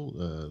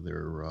Israel.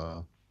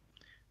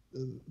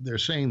 They're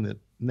saying that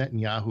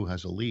Netanyahu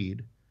has a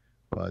lead,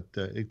 but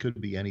it could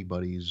be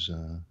anybody's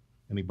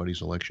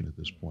election at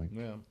this point.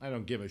 Well, I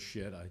don't give a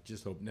shit. I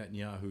just hope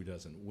Netanyahu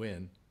doesn't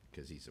win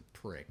because he's a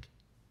prick.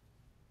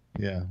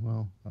 Yeah,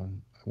 well, I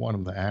want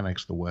him to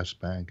annex the West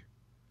Bank.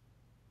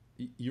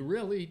 You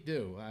really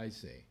do? I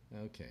see.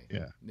 Okay.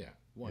 Yeah. Yeah.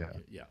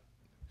 Yeah.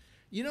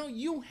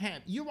 You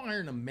are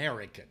an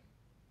American.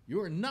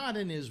 You are not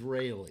an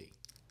Israeli.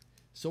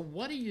 So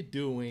what are you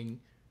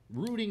doing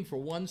rooting for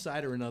one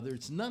side or another?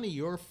 It's none of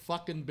your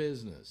fucking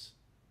business.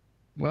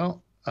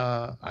 Well,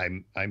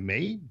 I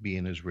may be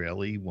an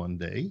Israeli one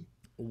day.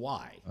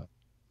 Why?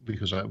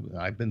 Because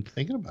I've been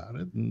thinking about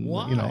it. And,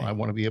 Why? I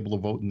want to be able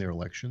to vote in their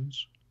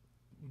elections.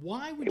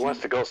 Why would He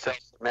wants to go sell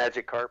some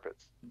magic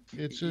carpets.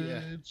 It's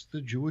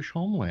the Jewish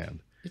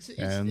homeland. It's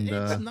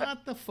it's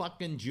not the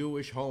fucking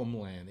Jewish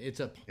homeland.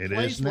 It's a It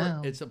place is where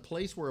now. it's a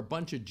place where a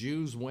bunch of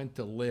Jews went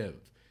to live.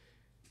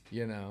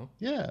 Yeah,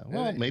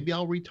 well, maybe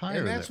I'll retire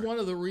And that's there. one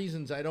of the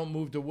reasons I don't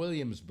move to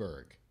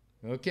Williamsburg.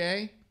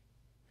 Okay?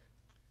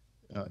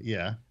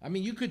 Yeah. I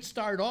mean, you could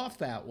start off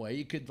that way.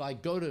 You could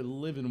go to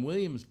live in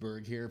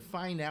Williamsburg here,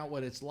 find out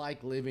what it's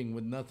like living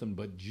with nothing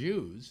but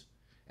Jews,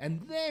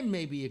 and then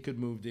maybe you could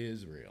move to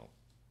Israel.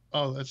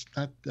 Oh, that's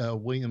not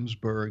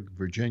Williamsburg,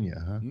 Virginia,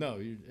 huh?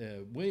 No,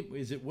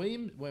 is it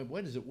William?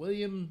 What is it,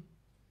 William?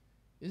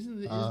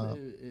 Isn't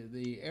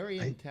the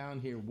area in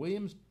town here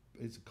Williams?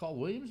 Is it called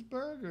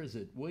Williamsburg or is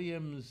it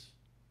Williams?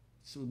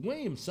 It's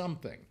William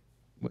something.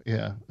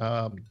 Yeah.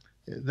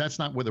 That's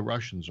not where the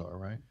Russians are,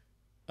 right?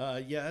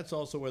 Yeah, that's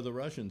also where the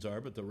Russians are,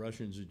 but the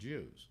Russians are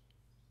Jews.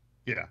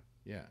 Yeah.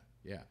 Yeah.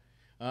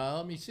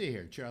 Let me see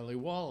here. Charlie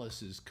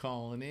Wallace is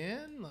calling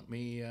in. Let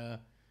me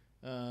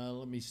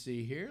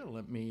see here.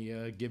 Let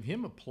me give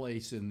him a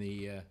place in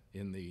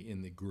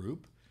the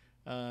group.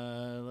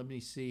 Let me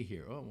see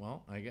here. Oh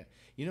well,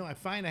 I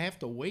find I have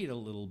to wait a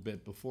little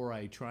bit before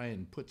I try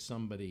and put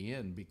somebody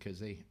in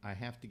because I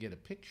have to get a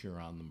picture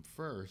on them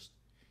first.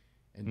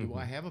 And do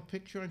I have a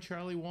picture on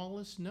Charlie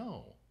Wallace?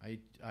 No,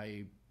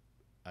 I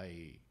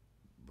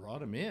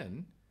brought him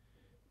in,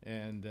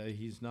 and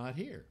he's not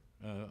here.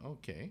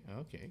 Okay.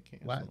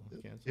 Cancel.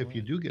 If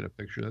you do get a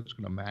picture, that's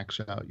going to max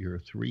out your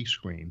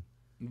 3-screen.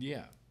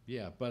 Yeah.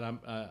 But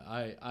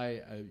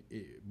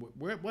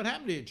what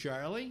happened to you,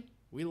 Charlie?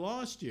 We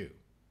lost you.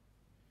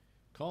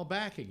 Call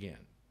back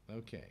again.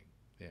 Okay.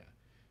 Yeah.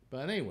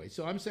 But anyway,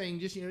 so I'm saying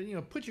just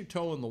put your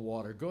toe in the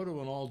water. Go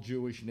to an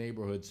all-Jewish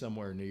neighborhood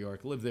somewhere in New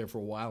York. Live there for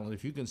a while, and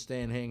if you can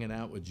stand hanging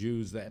out with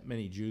Jews, that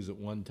many Jews at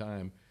one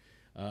time.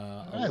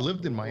 I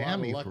lived in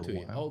Miami for a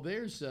while. Oh,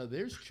 there's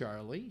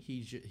Charlie.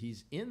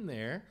 He's in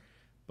there,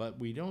 but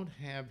we don't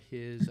have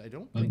his. I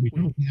don't think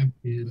we have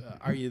his.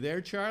 Are you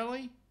there,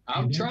 Charlie?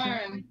 I'm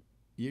trying.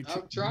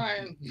 I'm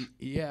trying.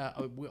 Yeah,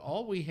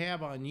 all we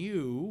have on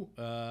you,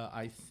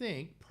 I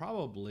think,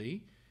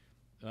 probably,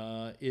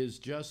 is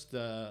just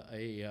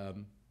a.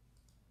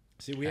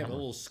 See, we have a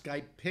little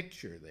Skype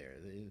picture there.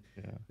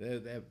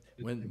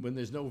 When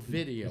there's no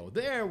video,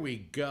 there we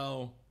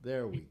go.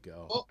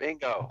 Oh,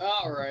 bingo!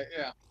 All right,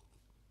 yeah.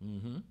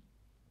 Mm-hmm.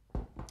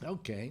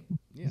 Okay.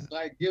 Yeah. It's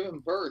like giving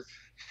birth.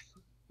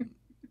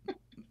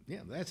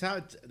 Yeah, that's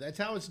how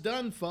it's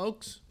done,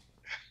 folks.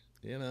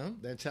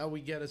 That's how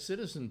we get a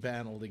citizen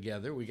panel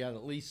together. We got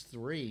at least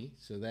 3,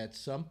 so that's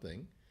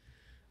something.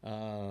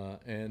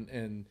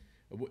 And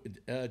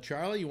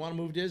Charlie, you want to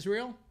move to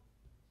Israel?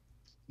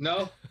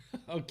 No.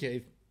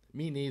 Okay,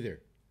 me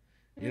neither.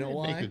 You know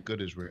why? Make a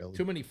good Israeli.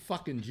 Too many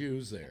fucking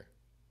Jews there.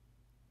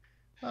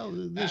 Well,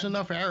 there's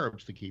enough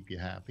Arabs to keep you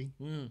happy.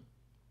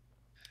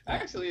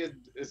 Actually,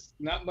 it's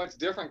not much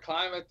different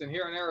climate than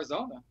here in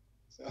Arizona.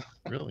 So.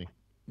 Really?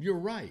 You're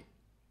right.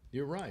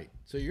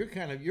 So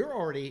you're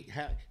already.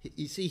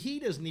 You see, he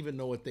doesn't even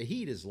know what the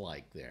heat is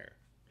like there.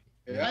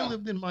 Yeah. I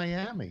lived in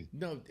Miami.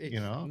 No,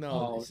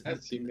 no.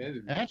 That's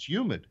humidity. That's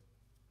humid.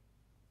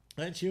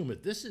 That's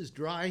humid. This is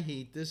dry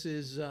heat. This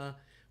is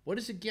what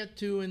does it get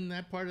to in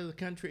that part of the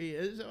country?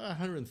 It's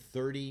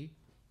 130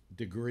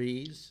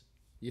 degrees.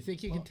 You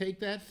think you can take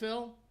that,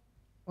 Phil?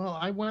 Well,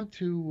 I went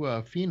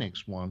to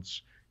Phoenix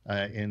once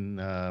in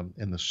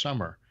the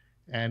summer,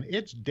 and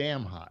it's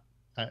damn hot.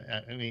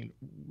 I mean,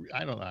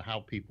 I don't know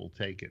how people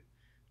take it.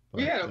 But,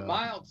 we had a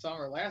mild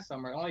summer last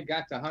summer. It only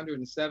got to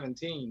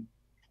 117.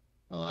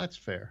 Well, that's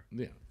fair.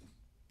 Yeah.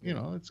 You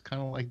know, it's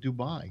kind of like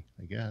Dubai,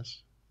 I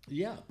guess.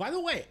 Yeah. By the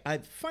way,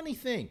 funny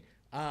thing,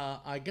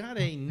 I got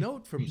a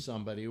note from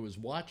somebody who was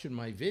watching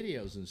my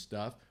videos and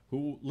stuff,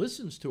 who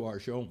listens to our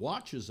show and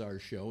watches our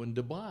show in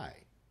Dubai.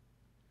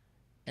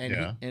 And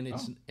Yeah.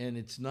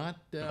 it's not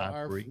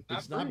Not Bree.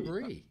 it's not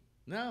Bree.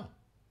 No.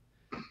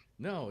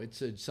 No,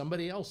 it's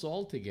somebody else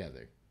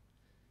altogether.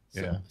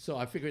 So, Yeah. So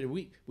I figured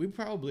we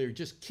probably are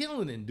just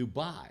killing in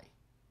Dubai.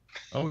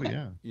 Oh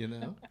yeah. You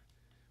know.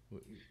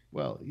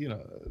 Well, you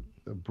know,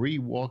 Bree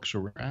walks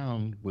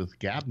around with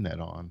Gabnet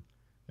on,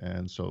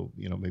 and so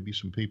you know maybe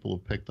some people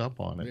have picked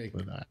up on it.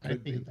 But I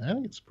think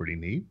it's pretty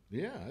neat.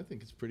 Yeah, I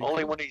think it's pretty.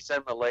 Only cool. when he's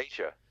in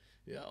Malaysia.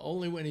 Yeah,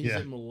 only when he's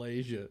in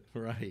Malaysia.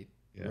 Right.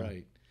 Yeah.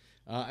 Right.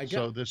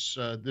 So this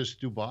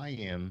Dubai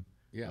in.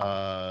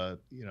 Yeah.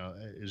 You know,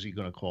 is he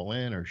going to call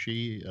in or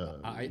she?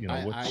 I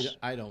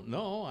don't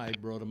know. I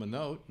wrote him a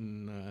note,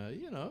 and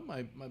you know,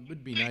 it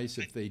would be nice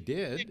if they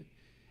did.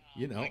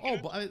 You know.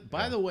 Oh,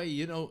 by the way,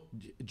 you know,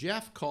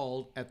 Jeff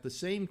called at the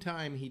same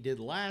time he did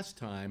last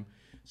time,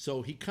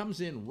 so he comes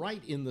in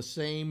right in the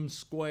same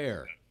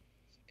square.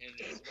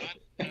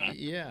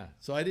 Yeah.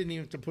 So I didn't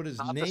even have to put his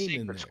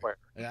name in there. Square.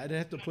 I didn't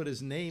have to put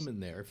his name in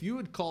there. If you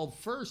had called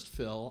first,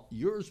 Phil,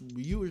 yours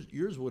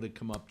would have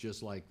come up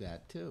just like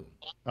that too.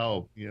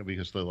 Oh, yeah,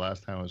 because the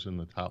last time I was in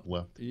the top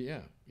left.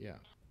 Yeah. Yeah.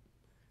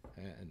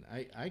 And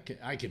I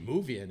can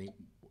move you any.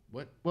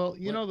 What? Well,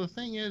 you know, the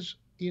thing is,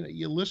 you know,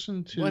 you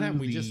listen to what happened?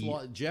 We just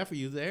lost Jeff. Are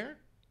you there?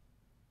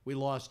 We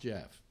lost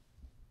Jeff.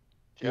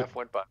 Jeff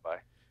went bye-bye.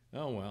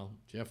 Oh well,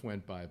 Jeff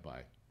went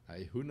bye-bye.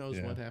 Who knows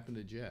what happened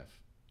to Jeff?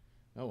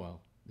 Oh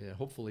well. Yeah.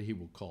 Hopefully he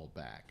will call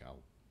back.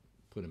 I'll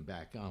put him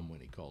back on when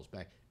he calls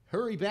back.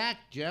 Hurry back,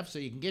 Jeff, so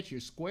you can get your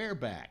square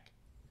back.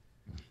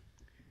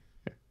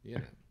 Yeah.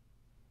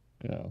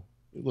 Yeah.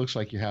 It looks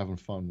like you're having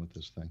fun with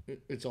this thing.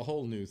 It's a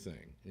whole new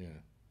thing. Yeah.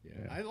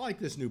 Yeah. I like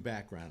this new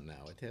background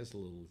now. It's a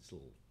little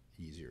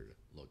easier to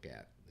look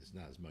at. There's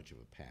not as much of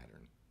a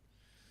pattern.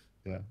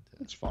 Yeah.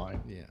 It's fine.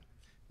 Yeah.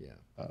 Yeah.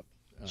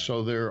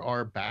 So there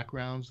are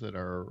backgrounds that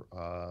are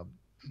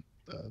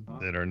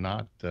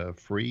not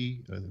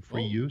free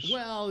use.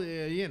 Well,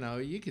 you know,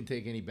 you can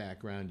take any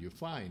background you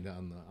find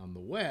on the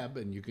web,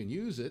 and you can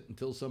use it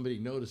until somebody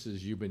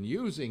notices you've been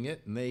using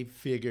it, and they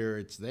figure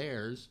it's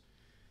theirs,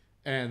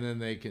 and then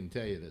they can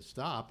tell you to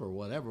stop or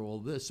whatever.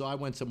 Well, so I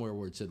went somewhere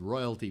where it said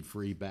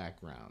royalty-free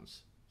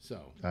backgrounds.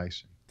 So I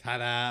see.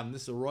 Ta-da!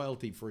 This is a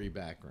royalty-free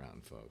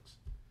background, folks.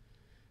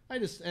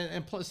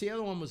 And plus the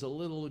other one was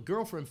the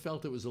girlfriend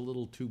felt it was a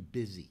little too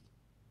busy.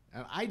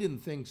 And I didn't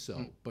think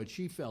so, but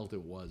she felt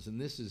it was,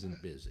 and this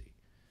isn't busy.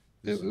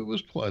 It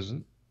was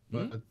pleasant,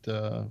 but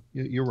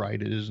you're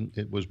right. It isn't.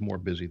 It was more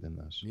busy than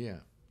this. Yeah,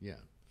 yeah.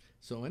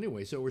 So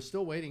anyway, we're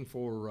still waiting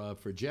for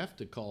Jeff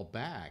to call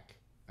back.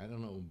 I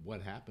don't know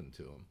what happened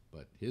to him,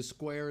 but his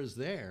square is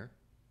there,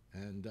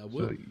 and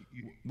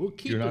we'll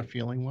keep. You're not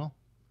feeling well?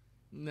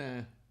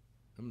 Nah,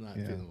 I'm not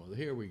feeling well.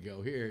 Here we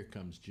go. Here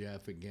comes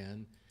Jeff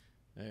again.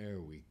 There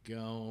we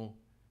go.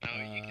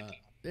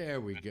 There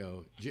we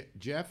go.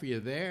 Jeff, are you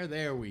there?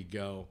 There we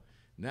go.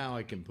 Now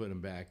I can put him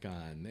back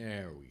on.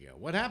 There we go.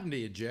 What happened to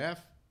you,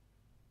 Jeff?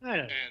 I don't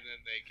know. And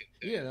then they can.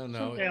 You don't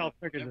know. Someday I'll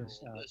figure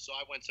this out. So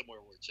I went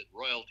somewhere where it said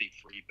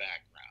royalty-free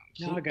background.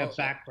 Now I got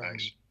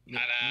background.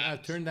 Now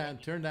turn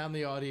down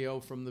the audio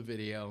from the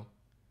video.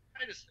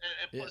 And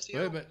plus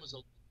the other was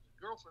a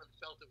girlfriend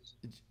felt it was.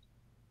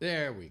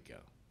 There we go.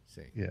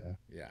 See. Yeah.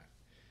 Yeah.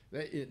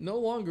 No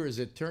longer is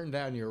it turn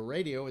down your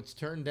radio; it's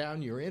turn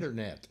down your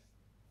internet.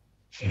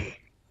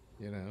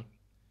 You know,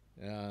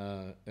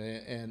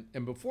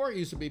 and before it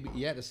used to be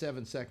you had a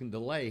 7-second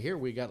delay. Here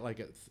we got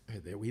like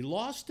we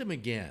lost him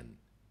again.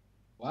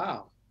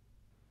 Wow.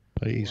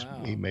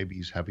 Maybe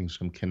he's having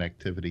some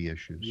connectivity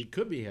issues. He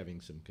could be having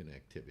some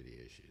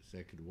connectivity issues.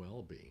 That could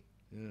well be.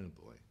 Oh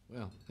boy.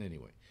 Well,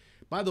 anyway.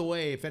 By the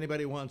way, if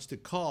anybody wants to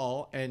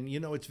call, and you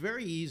know, it's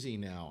very easy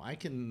now.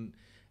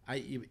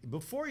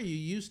 Before you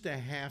used to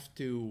have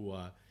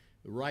to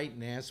write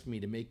and ask me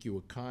to make you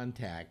a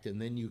contact,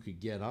 and then you could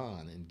get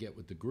on and get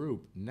with the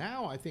group.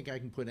 Now I think I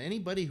can put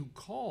anybody who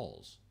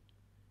calls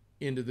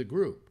into the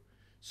group.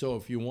 So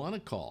if you want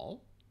to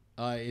call,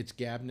 it's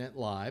Gabnet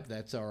Live.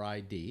 That's our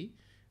ID.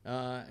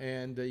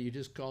 And you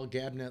just call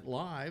Gabnet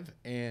Live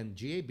and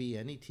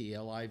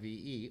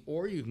GABNETLIVE,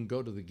 or you can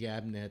go to the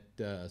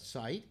Gabnet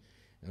site,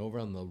 and over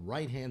on the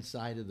right-hand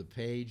side of the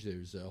page,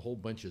 there's a whole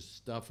bunch of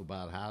stuff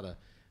about how to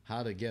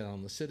get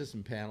on the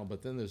citizen panel,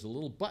 but then there's a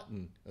little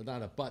button, or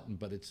not a button,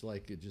 but it's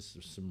like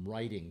just some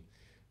writing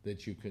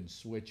that you can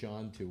switch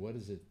on to. What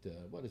does it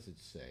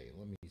say?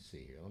 Let me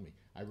see here.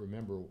 I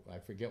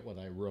forget what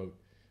I wrote.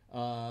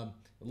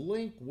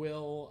 Link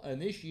will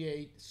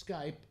initiate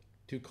Skype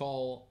to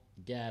call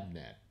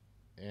Gabnet,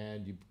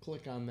 and you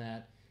click on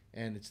that,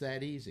 and it's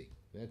that easy.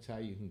 That's how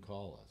you can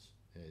call us.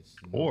 It's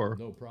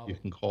no problem. You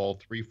can call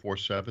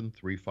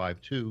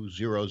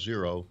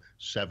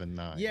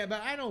 347-352-0079. Yeah,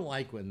 but I don't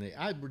like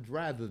I would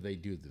rather they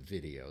do the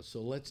video, so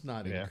let's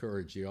not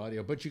encourage the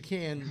audio. But you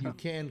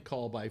can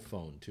call by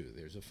phone too.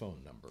 There's a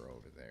phone number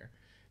over there.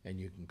 and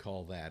you can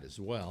call that as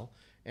well.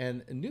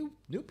 And new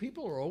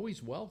people are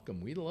always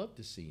welcome. We love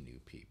to see new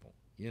people,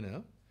 you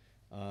know.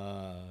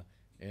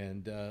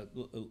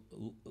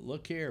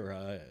 Look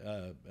here,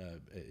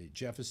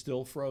 Jeff is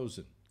still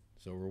frozen,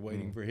 so we're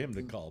waiting for him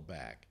to call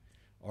back,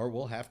 or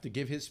we'll have to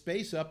give his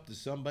space up to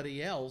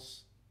somebody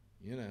else,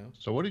 you know.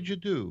 So what did you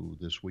do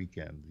this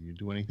weekend? Did you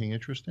do anything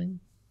interesting?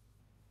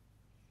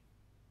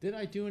 Did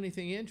I do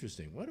anything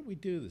interesting? What did we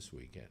do this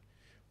weekend?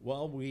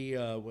 Well,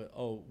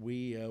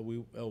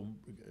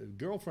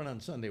 girlfriend on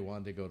Sunday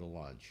wanted to go to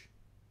lunch.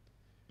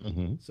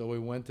 Mm-hmm. So we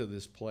went to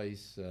this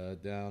place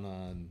down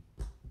on,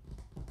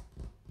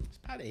 it's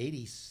about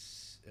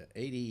 80th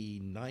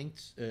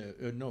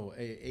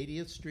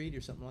Street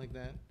or something like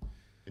that.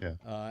 Yeah.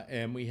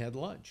 And we had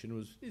lunch,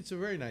 and it's a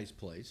very nice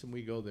place, and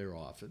we go there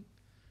often.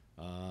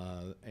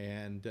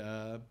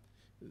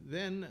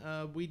 Then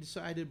we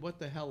decided, what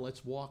the hell,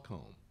 let's walk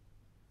home.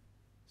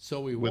 So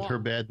we with walked, her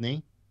bad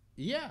knee?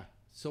 Yeah.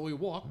 So we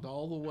walked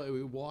all the way.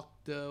 We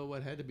walked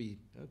what had to be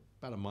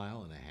about a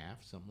mile and a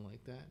half, something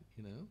like that,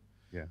 you know.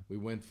 Yeah. We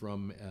went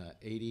from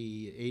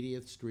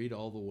 80th Street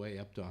all the way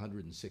up to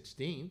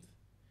 116th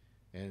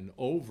and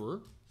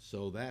over.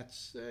 So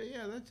that's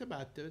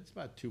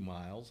about 2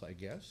 miles, I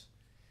guess.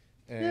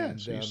 And,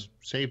 so you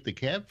saved the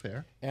cab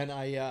fare. And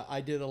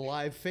I did a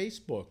live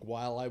Facebook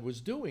while I was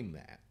doing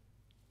that.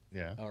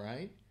 Yeah. All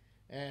right.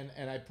 And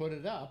I put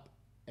it up.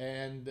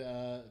 And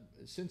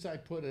since I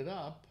put it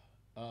up,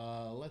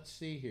 let's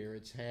see here,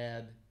 it's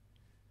had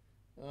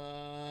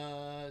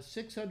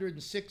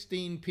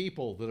 616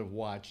 people that have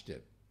watched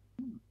it.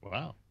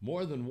 Wow.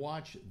 More than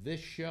watch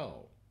this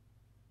show.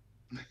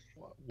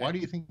 Why do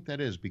you think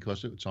that is?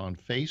 Because it's on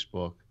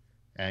Facebook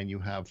and you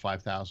have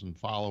 5,000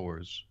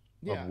 followers,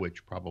 of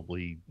which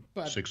probably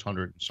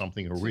 600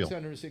 something are real.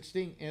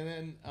 616. And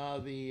then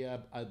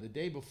the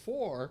day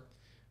before,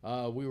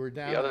 we were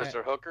down. The others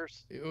are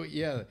hookers.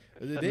 Yeah,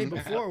 the day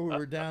before we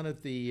were down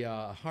at the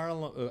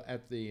Harlem,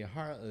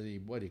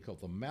 what do you call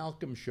it, the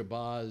Malcolm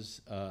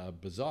Shabazz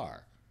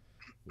Bazaar,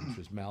 which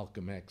was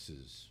Malcolm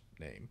X's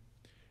name,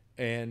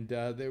 and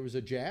there was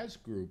a jazz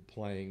group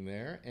playing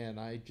there, and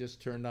I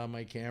just turned on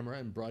my camera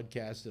and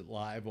broadcast it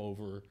live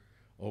over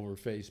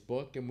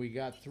Facebook, and we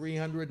got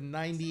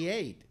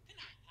 398.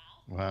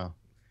 Wow.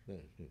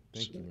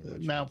 Thank you very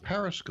much. Now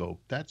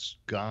Periscope, that's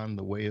gone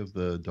the way of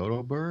the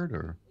dodo bird,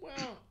 or?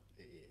 Well,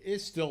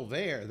 it's still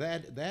there.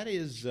 That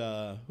is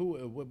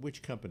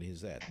which company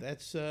is that?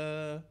 That's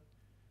I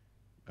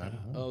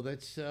don't know.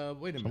 that's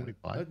wait a minute.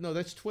 No,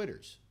 that's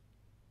Twitter's.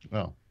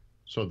 Oh,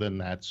 so then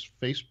that's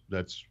that's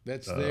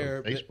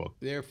their Facebook.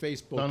 Their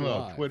Facebook. No,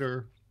 Live.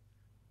 Twitter.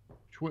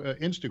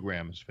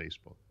 Instagram is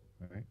Facebook,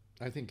 right?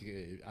 I think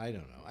I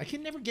don't know. I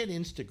can never get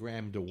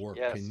Instagram to work.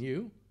 Yes. Can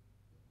you?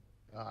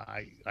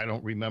 I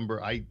don't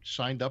remember. I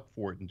signed up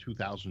for it in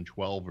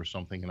 2012 or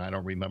something, and I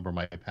don't remember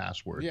my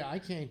password. Yeah, I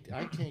can't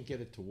get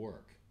it to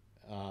work.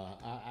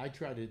 I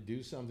try to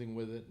do something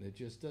with it, and it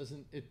just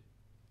doesn't.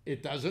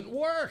 It doesn't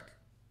work.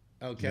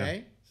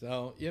 Okay, yeah.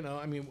 So you know,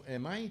 I mean,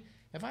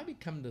 have I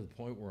become to the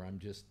point where I'm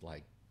just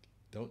like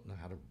don't know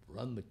how to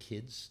run the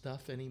kids'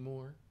 stuff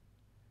anymore?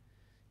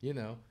 You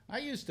know, I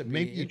used to be.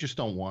 Maybe you just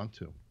don't want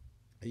to.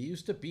 I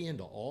used to be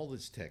into all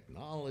this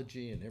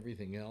technology and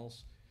everything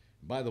else.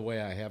 By the way,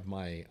 I have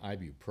my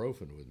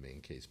ibuprofen with me in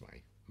case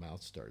my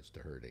mouth starts to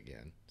hurt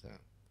again. So,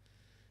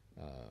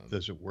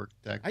 does it work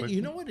that quickly?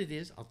 You know what it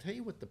is? I'll tell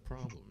you what the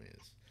problem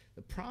is.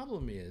 The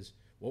problem is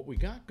what we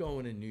got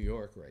going in New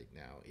York right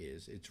now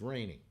is it's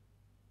raining,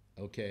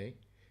 okay?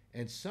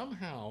 And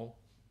somehow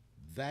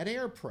that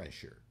air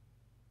pressure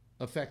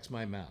affects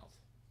my mouth.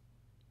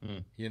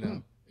 You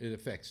know, it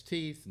affects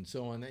teeth and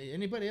so on.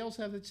 Anybody else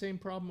have that same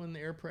problem when the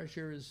air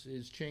pressure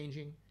is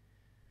changing?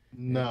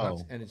 No.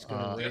 And it's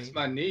going to rain. That's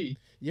my knee.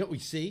 Yeah, we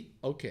see.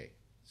 Okay.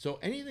 So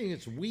anything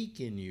that's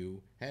weak in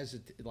you has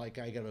like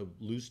I got a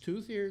loose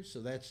tooth here, so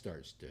that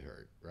starts to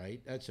hurt,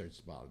 right? That starts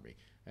to bother me.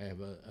 I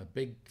have a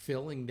big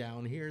filling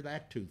down here.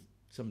 That tooth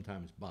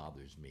sometimes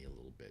bothers me a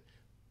little bit.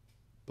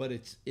 But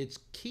it's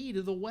key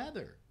to the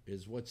weather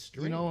is what's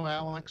strange. You know,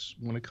 Alex,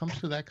 when it comes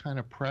to that kind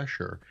of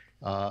pressure,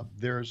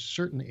 there's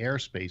certain air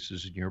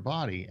spaces in your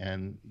body,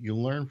 and you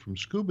learn from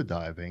scuba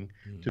diving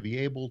to be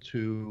able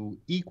to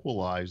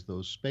equalize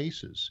those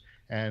spaces.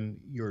 And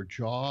your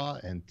jaw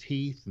and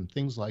teeth and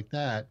things like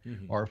that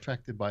are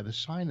affected by the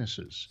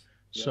sinuses.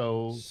 Yep.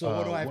 So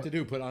what do I have to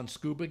do? Put on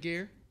scuba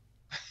gear?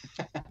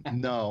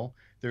 No,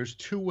 there's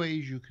two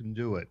ways you can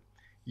do it.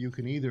 You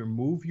can either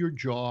move your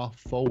jaw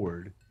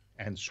forward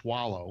and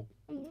swallow,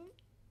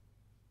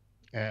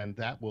 and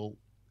that will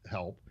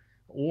help.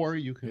 Or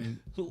you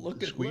can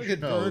squeeze your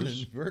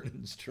nose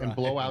Vernon's and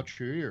blow out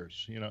your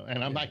ears. You know,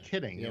 and I'm not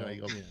kidding. You know,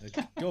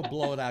 go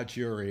blow it out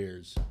your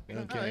ears.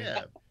 Okay.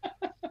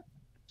 Yeah.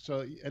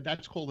 So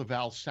that's called a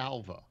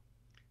Valsalva.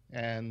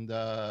 And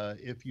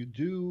if you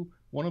do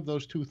one of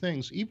those two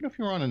things, even if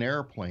you're on an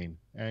airplane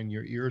and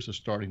your ears are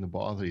starting to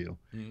bother you,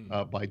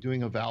 by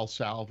doing a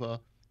Valsalva,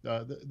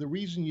 the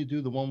reason you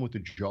do the one with the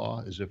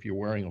jaw is if you're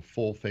wearing a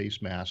full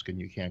face mask and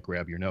you can't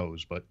grab your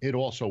nose, but it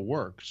also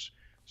works.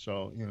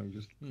 So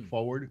just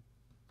forward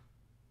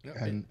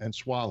Okay. and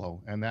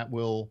swallow, and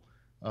that'll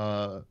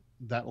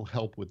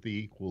help with the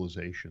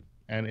equalization,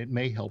 and it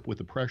may help with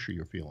the pressure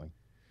you're feeling.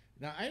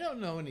 Now, I don't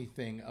know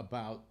anything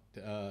about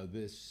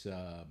this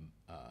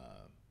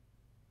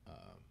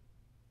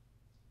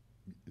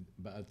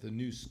about the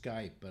new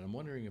Skype, but I'm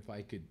wondering if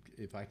I could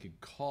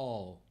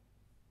call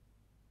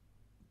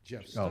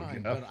Jeff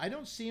Stein, Jeff? but I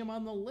don't see him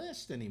on the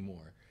list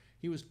anymore.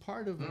 He was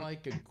part of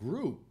like a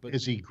group, but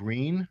Is he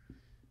green?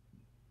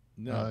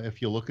 no.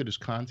 If you look at his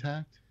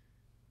contact,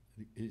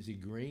 Is he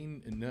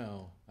green?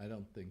 No, I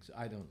don't think so.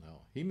 I don't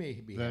know. He may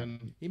be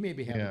Then,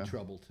 having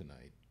trouble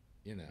tonight.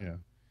 yeah.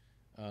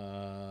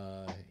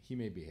 He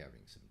may be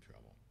having some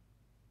trouble.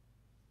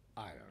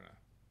 I don't know.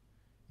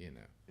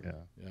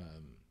 Yeah.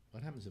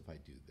 What happens if I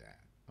do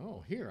that?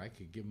 Oh, here I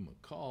could give him a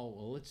call.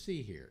 Well, let's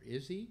see here.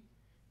 Is he?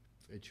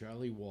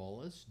 Charlie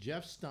Wallace,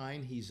 Jeff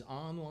Stein. He's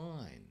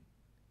online,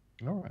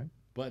 All right.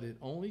 but it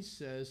only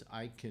says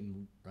I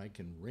can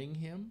ring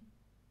him.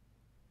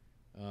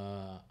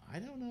 I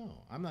don't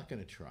know. I'm not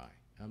going to try.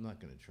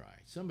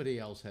 Somebody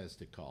else has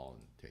to call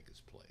and take his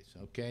place.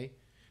 Okay,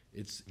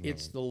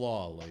 it's the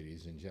law,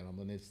 ladies and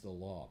gentlemen. It's the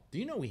law. Do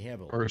you know we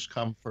have a First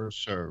come,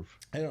 first serve.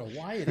 I don't know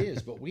why it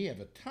is, but we have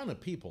a ton of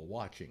people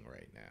watching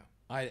right now.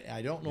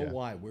 I don't know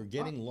why. We're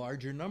getting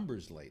larger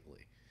numbers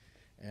lately.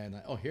 And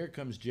here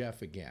comes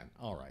Jeff again.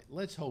 All right,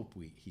 let's hope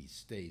he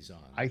stays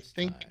on. I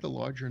think the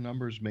larger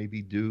numbers may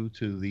be due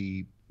to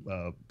the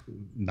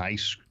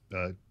nice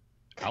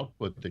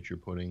output that you're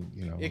putting.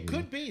 It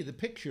could be. The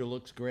picture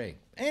looks great.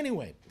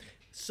 Anyway,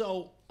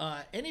 so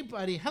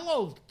anybody?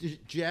 Hello,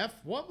 Jeff.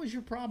 What was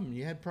your problem?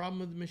 You had a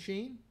problem with the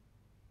machine?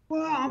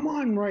 Well, I'm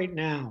on right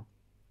now,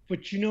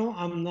 but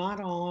I'm not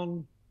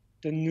on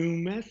the new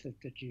method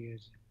that you're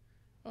using.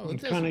 Oh, I'm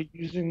kind of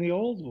using the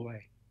old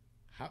way.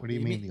 What do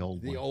you mean the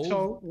old one?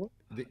 So,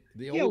 the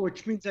yeah, old.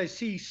 which means I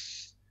see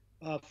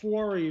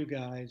 4 of you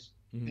guys,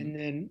 and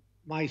then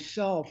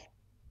myself,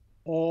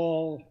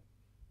 all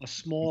a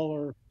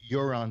smaller.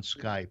 You're on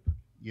Skype.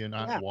 You're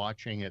not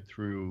watching it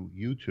through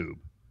YouTube.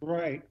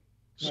 Right.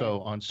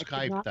 So on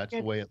Skype, that's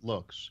the way it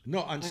looks.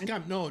 No, on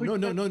Skype,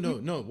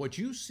 no. What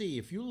you see,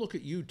 if you look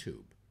at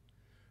YouTube,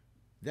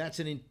 that's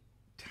an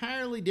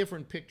entirely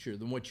different picture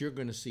than what you're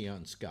going to see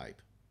on Skype.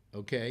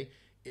 Okay?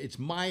 It's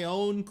my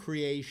own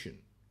creation.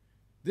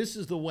 This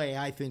is the way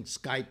I think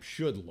Skype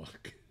should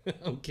look.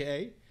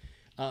 Okay?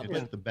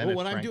 But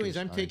what I'm doing is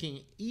I'm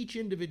taking each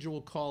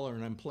individual caller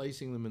and I'm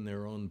placing them in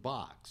their own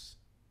box.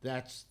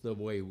 That's the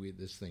way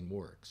this thing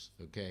works.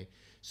 Okay?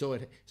 So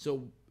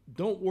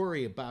don't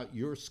worry about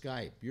your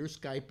Skype. Your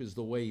Skype is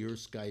the way your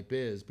Skype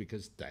is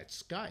because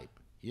that's Skype.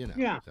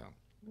 Yeah. So,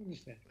 I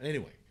understand.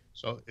 anyway.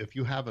 So if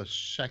you have a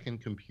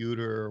second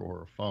computer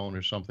or a phone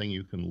or something,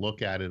 you can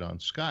look at it on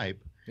Skype.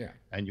 Yeah.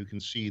 And you can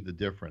see the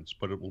difference,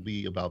 but it will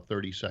be about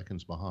 30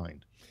 seconds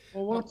behind.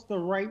 Well, what's the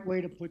right way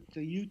to put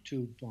the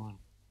YouTube on?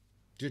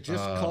 Just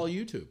call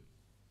YouTube.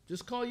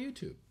 Just call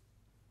YouTube.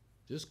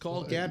 Just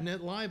call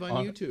Gabnet Live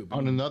on YouTube.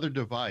 On another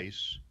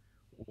device,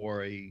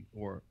 or you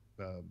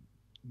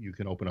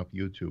can open up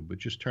YouTube, but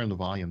just turn the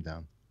volume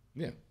down.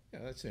 Yeah,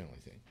 that's the only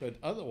thing. But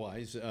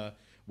otherwise,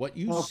 what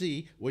you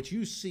see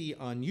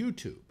on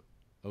YouTube,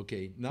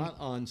 okay, not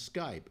on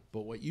Skype,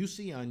 but what you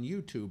see on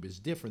YouTube is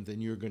different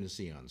than you're going to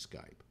see on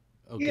Skype.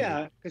 Okay?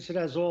 Yeah, because it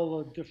has all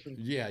the different.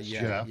 Yeah.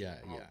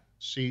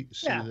 See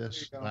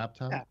this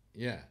laptop?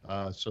 Yeah.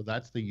 So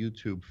that's the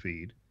YouTube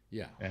feed.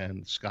 Yeah.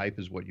 And Skype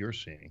is what you're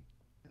seeing.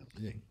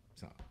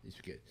 So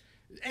it's good.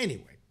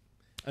 Anyway,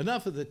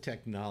 enough of the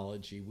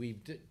technology. We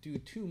do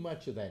too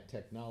much of that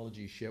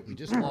technology shit. We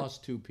just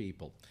lost 2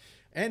 people.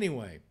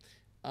 Anyway,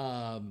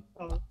 yeah.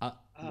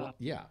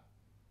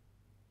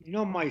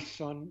 My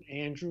son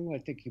Andrew. I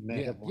think you met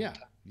him one time.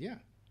 Yeah.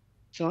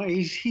 So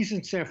he's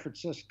in San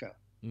Francisco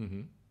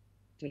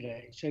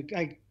today. So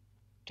I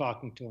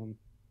talking to him.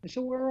 I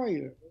said, "Where are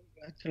you?"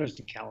 I said, "I was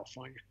in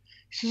California."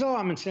 He says, "Oh,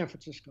 I'm in San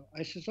Francisco."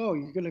 I says, "Oh,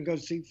 you're gonna go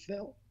see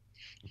Phil?"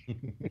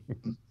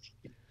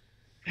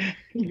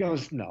 He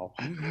goes, "No."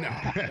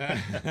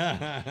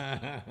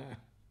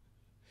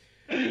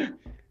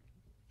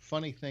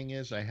 Funny thing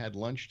is, I had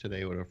lunch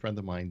today with a friend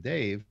of mine,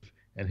 Dave,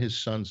 and his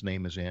son's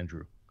name is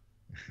Andrew.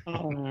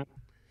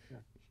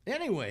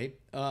 Anyway,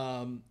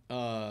 so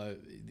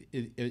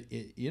if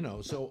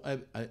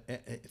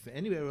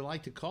anybody would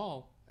like to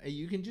call,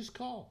 you can just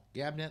call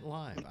Gabnet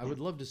Live. I would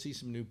love to see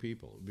some new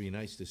people. It'd be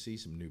nice to see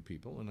some new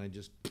people, and I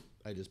just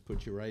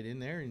put you right in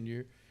there, and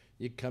you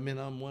come in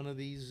on one of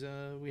these.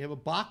 We have a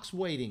box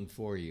waiting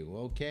for you.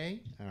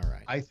 Okay, all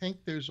right. I think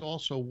there's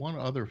also one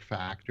other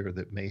factor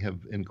that may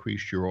have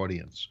increased your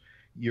audience.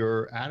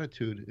 Your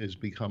attitude has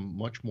become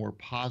much more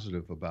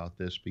positive about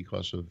this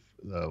because of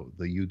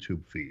the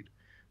YouTube feed.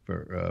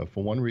 For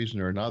one reason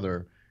or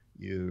another,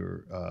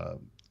 you're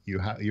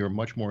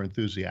much more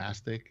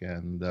enthusiastic,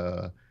 and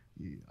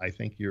I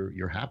think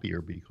you're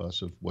happier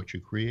because of what you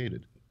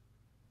created.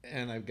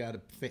 And I've got a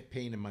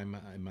pain in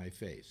my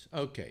face.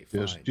 Okay,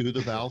 fine. Just do the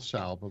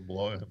Valsalva,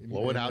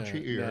 blow it out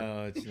your ear.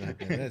 No, it's not.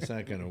 That's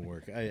not going to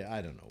work. I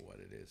don't know what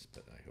it is,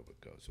 but I hope it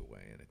goes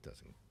away, and it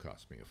doesn't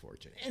cost me a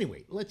fortune.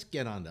 Anyway, let's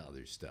get on to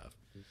other stuff.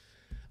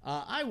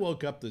 I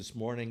woke up this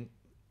morning,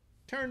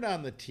 turned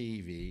on the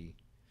TV,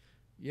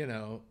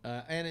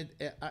 and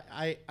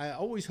I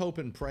always hope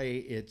and pray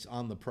it's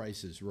on The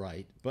Price is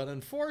Right. But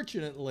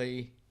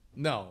unfortunately,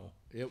 no.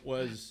 It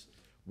was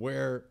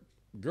where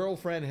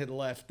girlfriend had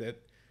left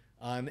it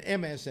on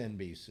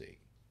MSNBC.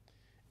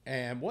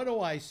 And what do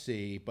I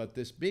see but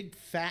this big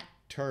fat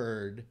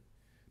turd,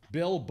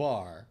 Bill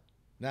Barr.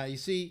 Now, you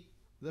see,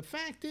 the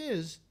fact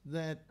is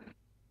that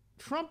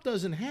Trump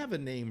doesn't have a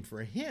name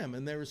for him,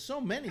 and there are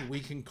so many we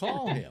can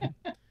call him.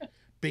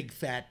 Big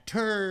fat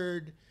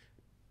turd,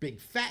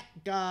 big fat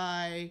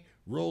guy,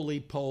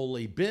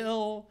 roly-poly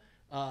Bill,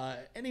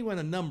 anyone,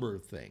 a number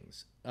of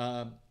things.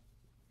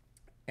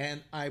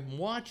 And I'm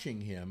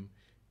watching him,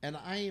 and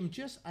I am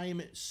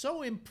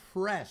so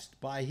impressed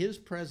by his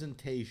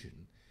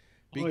presentation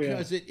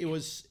because it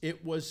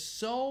was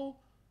so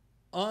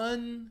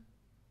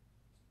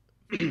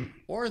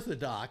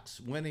unorthodox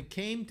when it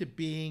came to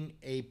being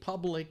a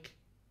public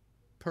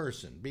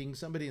person, being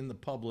somebody in the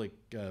public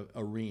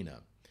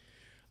arena.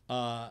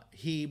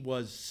 He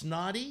was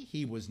snotty,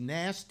 he was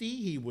nasty,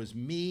 he was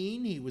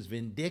mean, he was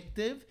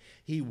vindictive,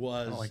 he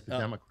was... Kind of like the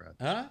Democrats.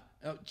 Huh?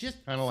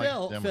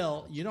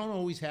 Phil, you don't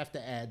always have to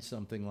add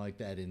something like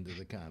that into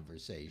the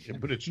conversation. Yeah,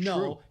 but it's no,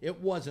 true.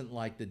 It wasn't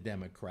like the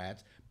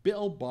Democrats.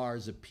 Bill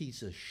Barr's a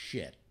piece of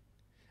shit.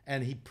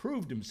 And he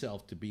proved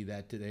himself to be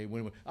that today.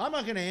 I'm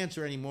not going to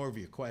answer any more of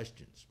your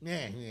questions.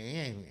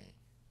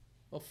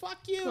 Well,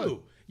 fuck you. Good.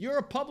 You're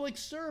a public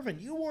servant.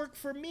 You work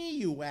for me,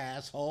 you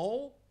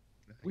asshole.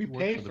 We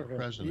pay for the him.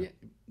 president.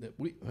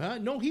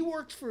 No, he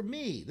works for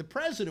me. The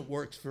president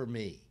works for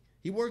me.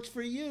 He works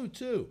for you,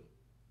 too.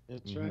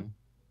 That's right.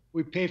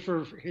 We pay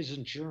for his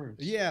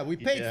insurance. Yeah, we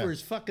paid for his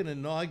fucking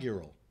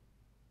inaugural.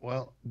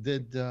 Well,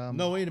 did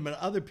no, wait a minute.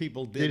 Other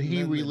people did. Did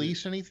he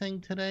release anything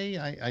today?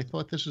 I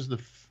thought this is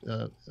it's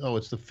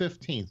the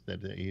 15th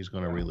that he's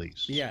going to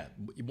release. Yeah,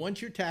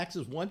 once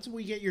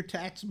we get your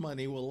tax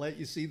money, we'll let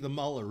you see the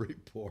Mueller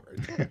report.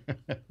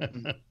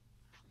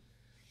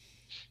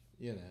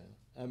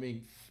 I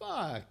mean,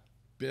 fuck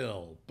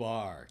Bill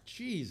Barr.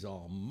 Jeez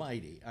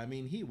almighty. I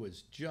mean, he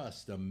was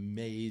just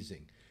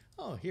amazing.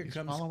 Oh, he's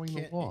following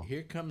the law.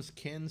 Here comes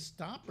Ken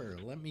Stopper.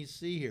 Let me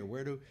see here.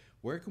 Where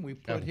can we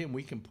put him?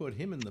 We can put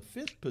him in the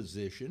 5th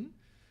position.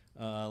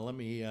 Let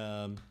me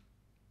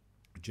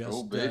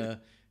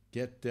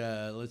get.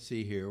 Let's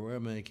see here. Where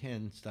am I?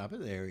 Ken Stopper.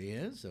 There he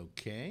is.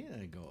 Okay.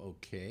 I go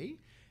okay,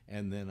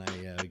 and then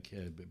I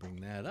bring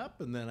that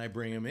up, and then I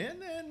bring him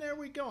in, and there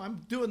we go.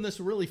 I'm doing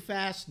this really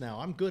fast now.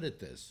 I'm good at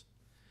this.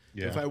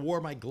 Yeah. If I wore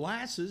my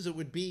glasses, it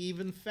would be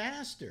even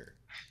faster.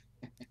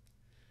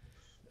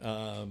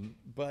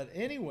 But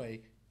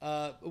anyway,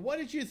 what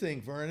did you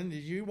think, Vernon?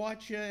 Did you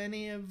watch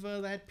any of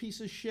that piece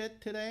of shit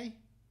today?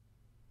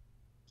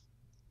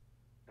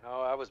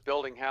 No, I was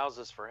building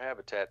houses for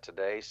Habitat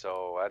today,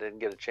 so I didn't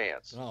get a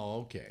chance. Oh,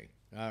 okay.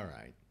 All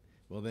right.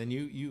 Well, then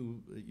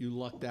you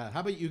lucked out.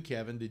 How about you,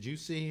 Kevin? Did you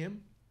see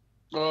him?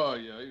 Oh,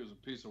 yeah. He was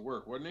a piece of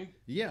work, wasn't he?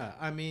 Yeah.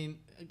 I mean,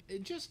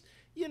 it just,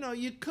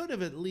 you could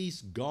have at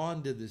least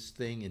gone to this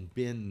thing and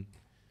been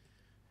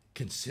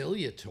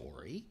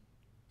conciliatory.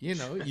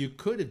 You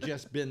could have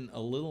just been a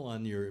little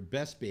on your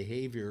best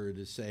behavior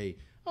to say,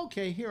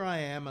 okay, here I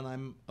am,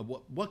 and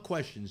what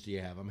questions do you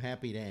have? I'm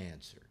happy to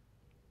answer.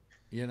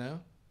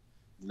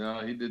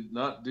 No, he did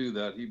not do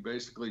that. He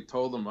basically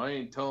told them, I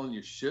ain't telling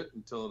you shit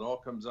until it all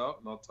comes out,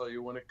 and I'll tell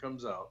you when it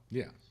comes out.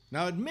 Yeah.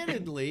 Now,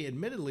 admittedly,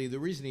 the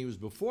reason he was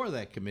before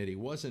that committee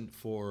wasn't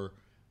for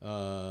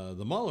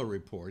the Mueller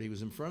report. He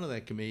was in front of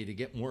that committee to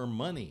get more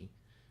money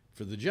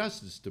for the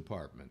Justice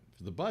Department,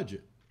 for the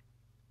budget.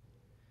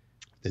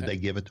 Did they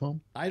give it to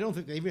him? I don't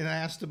think they even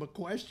asked him a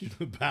question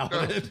about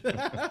it.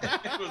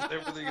 It was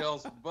everything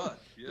else but.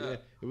 Yeah,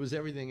 it was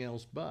everything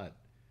else but.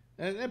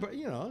 And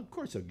of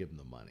course they'll give him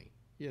the money.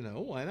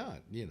 Why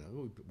not?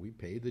 We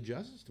pay the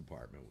Justice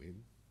Department.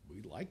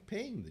 We like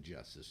paying the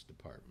Justice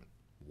Department.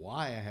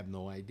 Why, I have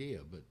no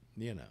idea, but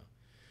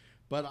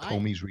But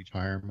Comey's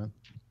retirement.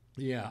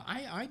 Yeah,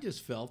 I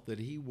just felt that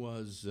he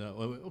was.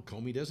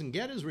 Comey doesn't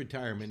get his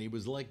retirement. He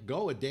was let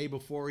go a day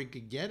before he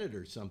could get it,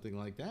 or something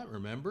like that.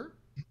 Remember?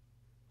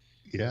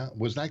 Yeah,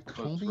 was that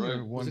Comey? Right.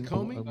 Or Was it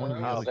Comey?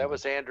 No, that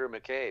was Andrew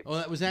McCabe. Oh,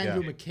 that was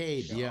Andrew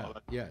McCabe.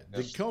 Yeah.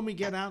 Did Comey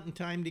get out in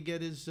time to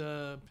get his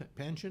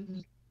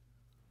pension?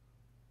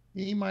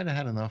 He might have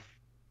had enough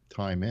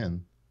time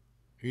in.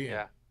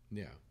 Yeah.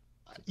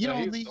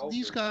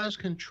 These guys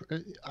can.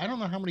 I don't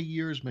know how many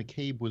years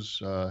McCabe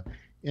was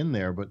in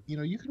there, but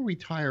you can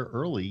retire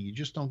early. You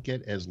just don't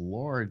get as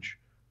large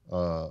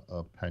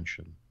a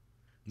pension.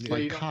 So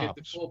you don't get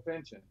the full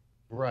pension.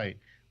 Right.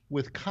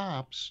 With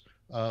cops,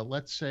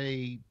 let's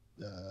say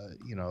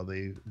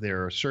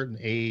they're a certain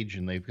age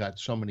and they've got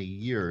so many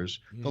years,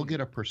 they'll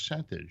get a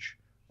percentage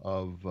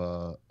of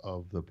the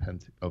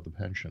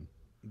pension.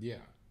 Yeah.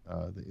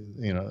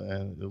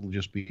 And it'll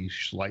just be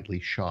slightly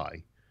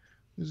shy.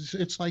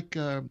 It's like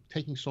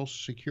taking Social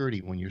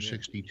Security when you're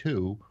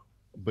 62,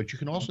 but you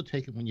can also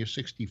take it when you're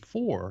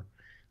 64.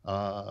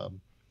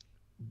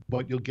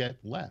 but you'll get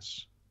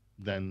less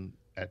than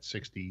at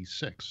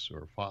 66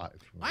 or 5.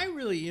 I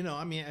really,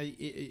 I mean,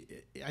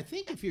 I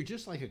think if you're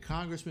just like a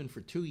congressman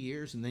for 2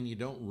 years and then you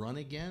don't run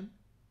again,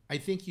 I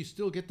think you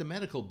still get the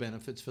medical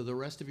benefits for the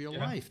rest of your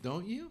life,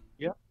 don't you?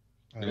 Yeah.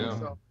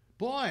 Yeah.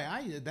 Boy,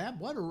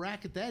 what a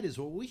racket that is.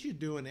 What we should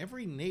do in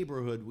every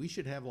neighborhood, we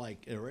should have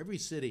or every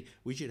city,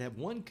 we should have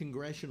one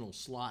congressional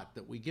slot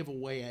that we give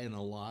away in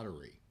a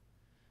lottery.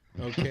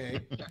 Okay,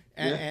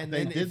 and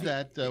they did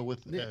that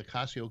with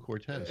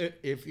Ocasio-Cortez.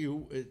 If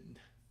you,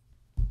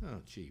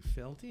 oh gee,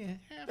 Phil, do you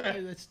have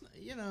that's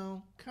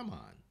come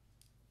on,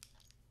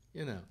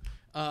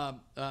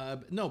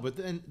 no, but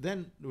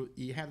then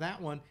you have that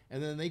one,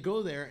 and then they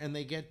go there and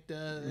they get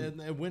and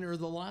the winner of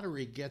the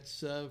lottery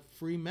gets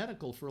free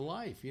medical for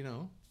life.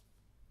 Good.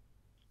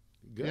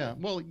 Yeah,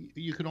 well,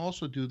 you can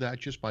also do that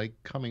just by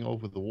coming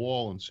over the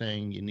wall and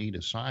saying you need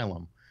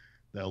asylum.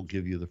 They'll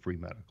give you the free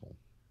medical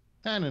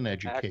and an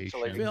education.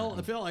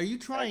 Actually, Phil, are you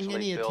trying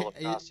any? Bill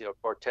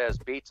Ocasio-Cortez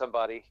beat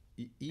somebody.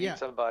 Yeah. Beat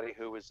somebody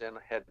who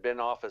had been in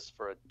office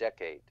for a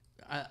decade.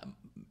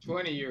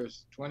 20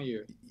 years. 20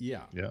 years.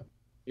 Yeah. Yeah.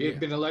 He had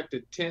been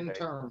elected 10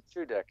 terms.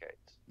 2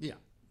 decades. Yeah.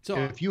 So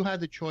if you had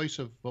the choice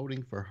of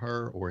voting for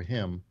her or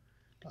him,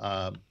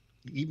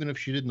 even if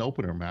she didn't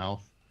open her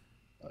mouth,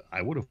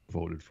 I would have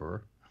voted for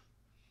her.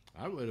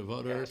 I would have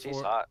voted her she's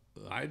for. hot.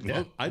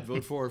 I'd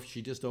vote for her if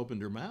she just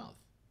opened her mouth.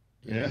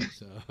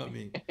 So I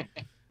mean,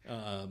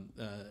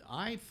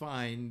 I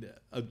find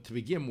to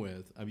begin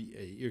with, I mean,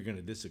 you're going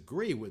to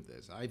disagree with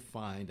this. I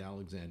find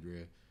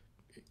Alexandria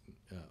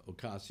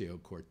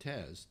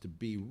Ocasio-Cortez to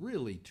be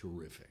really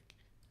terrific.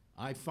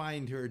 I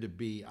find her to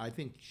be. I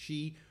think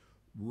she,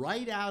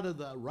 right out of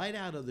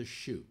the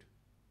chute,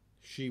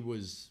 she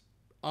was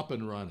up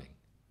and running.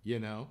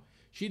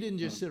 She didn't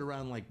just sit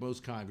around like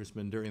most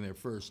congressmen during their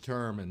first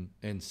term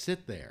and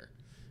sit there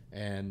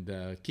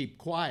and keep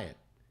quiet.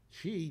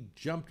 She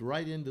jumped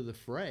right into the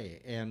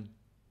fray, and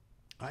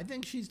I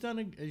think she's done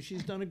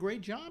a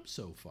great job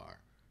so far.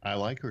 I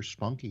like her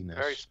spunkiness.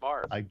 Very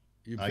smart. I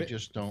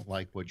just don't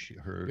like what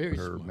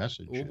her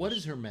message Well, is. what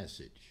is her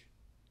message?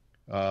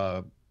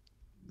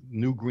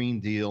 New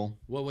Green Deal.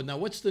 Well, now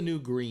what's the new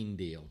Green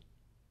Deal?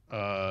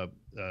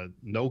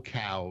 No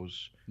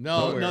cows.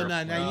 No.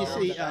 You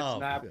see, That's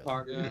not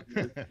part of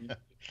it.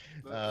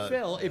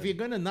 Phil, if you're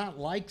going to not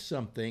like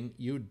something,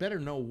 you'd better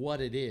know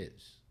what it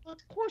is.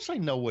 Of course I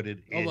know what it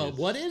is. Oh, well,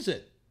 what is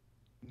it?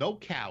 No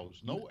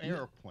cows, no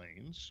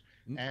airplanes,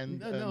 and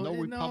no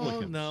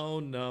Republicans.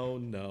 No.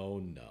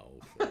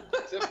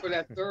 Except for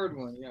that third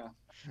one, yeah.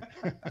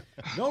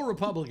 No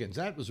Republicans.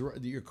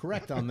 You're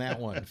correct on that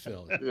one,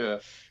 Phil. Yeah.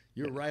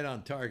 You're right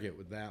on target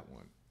with that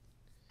one.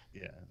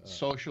 Yeah,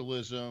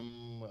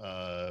 socialism.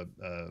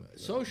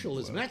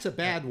 Socialism. That's a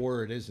bad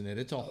word, isn't it?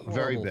 It's a horrible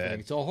very bad. thing.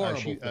 It's a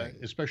horrible thing.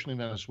 Especially in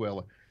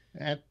Venezuela.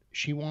 And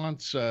she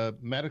wants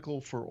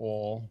medical for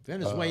all.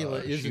 Venezuela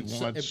isn't.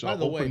 She wants by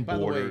the way,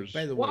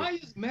 why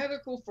is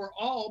medical for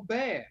all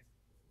bad?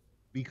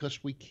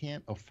 Because we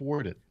can't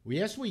afford it. Well,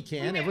 yes, we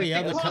can. Every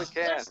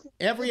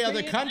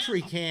other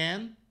country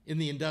can in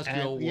the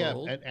industrial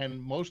world. Yeah,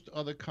 and most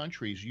other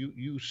countries,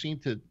 you seem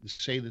to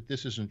say that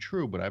this isn't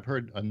true, but I've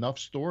heard enough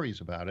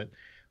stories about it.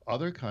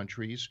 Other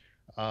countries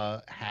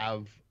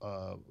have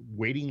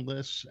waiting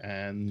lists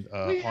and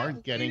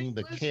aren't getting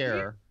the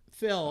care.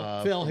 Phil,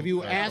 have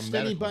you asked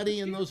anybody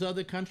in those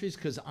other countries?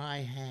 Because I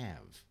have.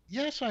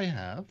 Yes, I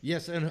have.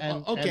 Yes, and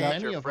okay.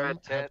 And many of them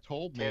have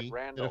told me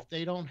that if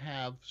they don't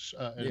have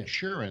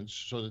insurance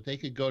so that they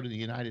could go to the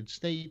United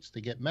States to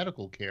get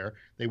medical care,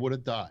 they would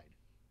have died.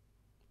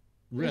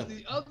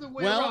 Really?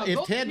 Well,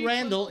 if Ted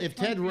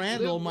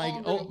Randall,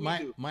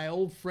 my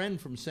old friend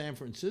from San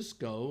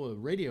Francisco, a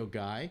radio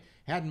guy,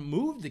 hadn't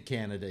moved to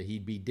Canada,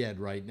 he'd be dead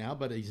right now.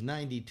 But he's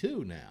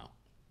 92 now.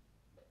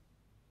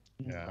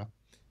 Yeah.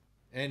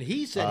 And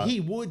he said he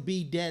would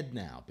be dead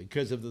now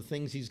because of the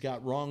things he's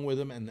got wrong with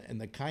him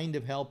and the kind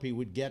of help he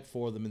would get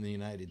for them in the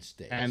United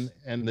States.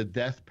 And the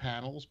death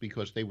panels,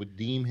 because they would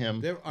deem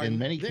him in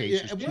many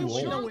cases too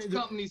old. Insurance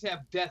companies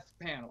have death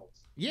panels.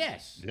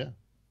 Yes. Yeah.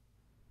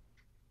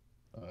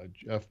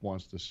 Jeff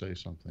wants to say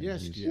something.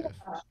 Yes, Jeff.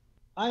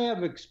 I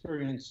have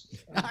experience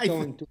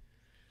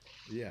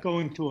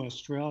going to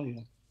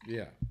Australia.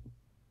 Yeah.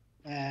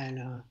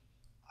 And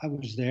I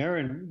was there,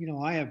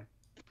 and I have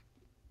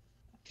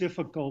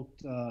difficult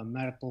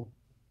medical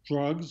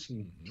drugs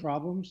and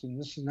problems and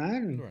this and that.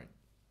 And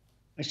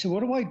I said, what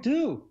do I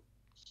do?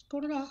 Just go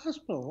to the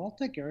hospital. I'll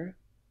take care of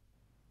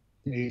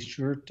you. They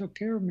sure took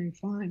care of me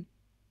fine.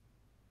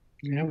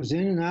 And I was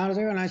in and out of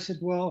there, and I said,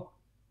 well,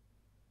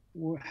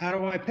 how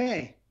do I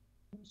pay?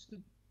 It's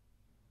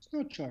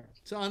no charge.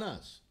 It's on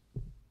us.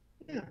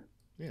 Yeah.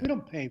 We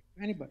don't pay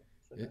anybody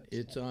for that.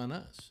 It's on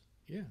us.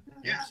 Yeah,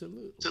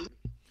 absolutely.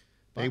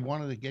 They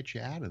wanted to get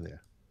you out of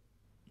there.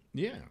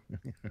 Yeah.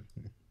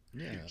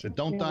 Yeah. So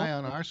don't die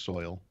on our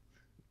soil.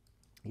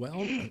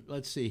 Well,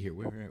 let's see here.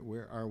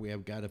 Where are we?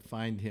 I've got to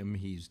find him.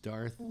 He's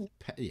Darth.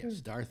 Yes,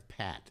 Darth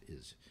Pat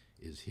is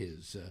is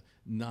his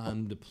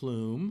nom de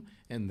plume,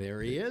 and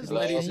there he is,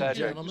 Hello, ladies and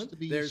Patrick. gentlemen.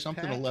 There's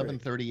something Patrick.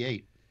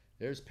 1138.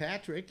 There's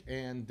Patrick,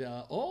 and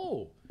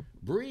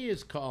Bree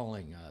is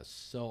calling us,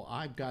 so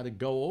I've got to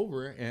go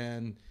over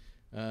and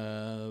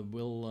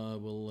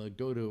we'll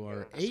go to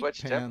our 8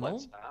 switch panel.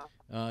 templates,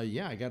 huh?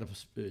 Yeah, I got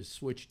to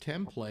switch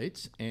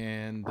templates,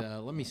 and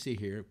let me see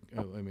here.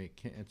 Wait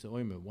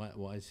a minute.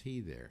 Why is he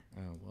there?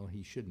 Well,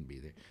 he shouldn't be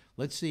there.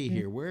 Let's see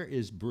here. Where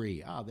is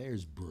Bree?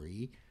 There's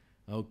Bree.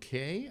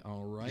 Okay,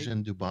 all right. He's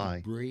in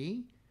Dubai.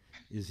 Bree,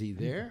 is he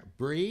there?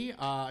 Bree,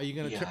 are you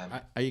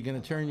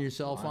gonna turn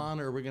yourself on,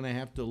 or are we gonna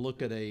have to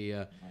look at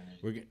a?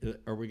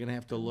 Are we gonna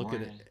have to look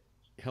at it?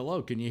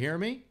 Hello, can you hear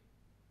me?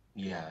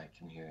 Yeah, I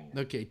can hear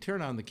you. Okay,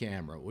 turn on the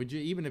camera, would you?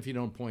 Even if you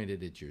don't point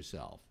it at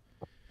yourself.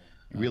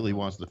 He really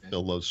wants to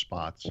fill those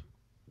spots.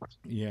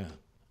 Yeah,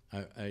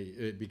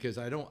 because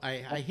I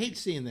hate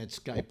seeing that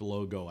Skype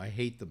logo. I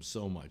hate them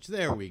so much.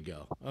 There we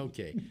go.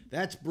 Okay,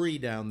 that's Bree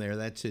down there.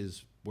 That's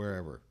his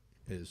wherever,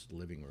 his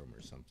living room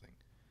or something.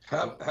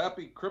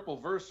 Happy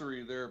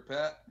crippleversary there,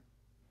 Pat.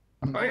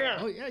 Oh yeah.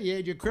 Oh yeah, you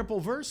had your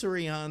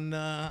crippleversary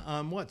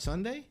on what,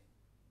 Sunday?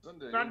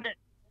 Sunday.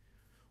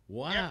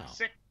 Wow. Yeah,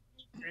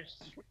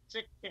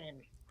 16.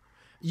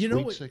 You know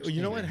what? 16.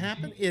 You know what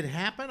happened? It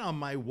happened on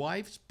my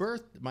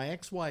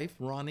ex-wife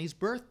Ronnie's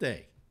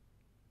birthday.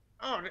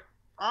 Oh,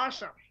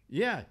 awesome.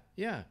 Yeah.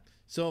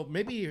 So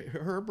maybe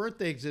her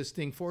birthday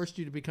existing forced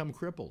you to become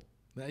crippled.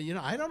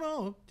 I don't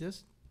know.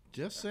 Just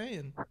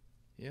saying.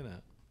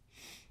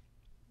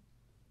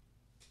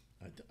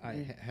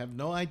 I have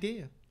no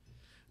idea.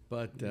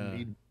 But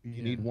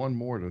you need one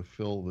more to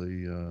fill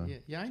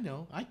the. Yeah, I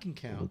know. I can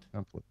count.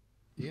 Template.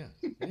 Yeah.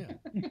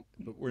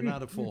 But we're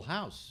not a full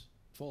house.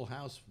 Full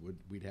house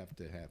we'd have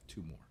to have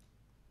 2 more.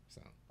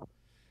 So,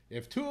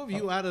 if 2 of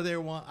you out there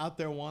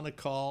want to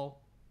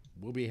call,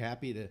 we'll be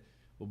happy to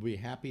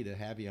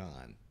have you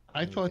on.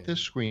 I thought this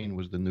screen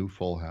was the new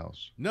Full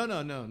House. No.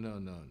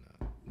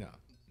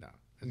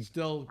 It's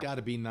still got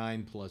to be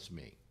 9 plus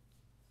me.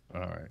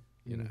 All right.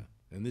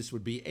 And this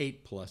would be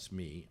 8 plus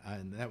me,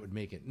 and that would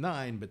make it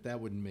 9, but that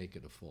wouldn't make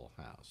it a full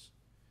house.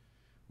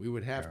 We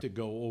would have to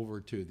go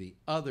over to the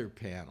other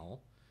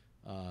panel,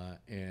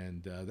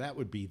 and that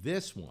would be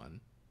this one,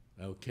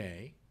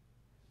 okay,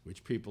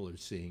 which people are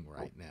seeing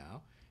right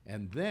now.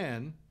 And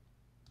then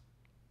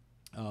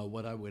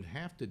what I would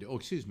have to do,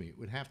 it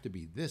would have to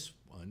be this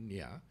one,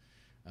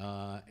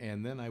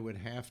 and then I would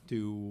have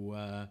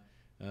to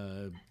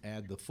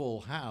add the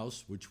full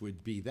house, which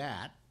would be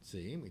that.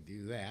 See, we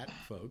do that,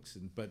 folks,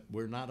 but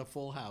we're not a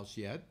full house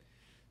yet,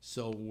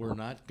 so we're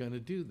not going to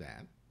do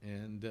that.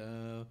 And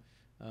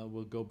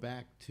we'll go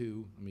back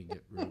to, let me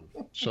get rid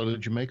of. So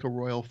did you make a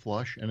royal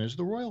flush? And is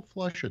the royal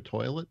flush a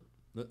toilet?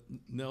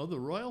 No, the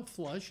royal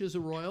flush is a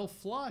royal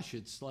flush.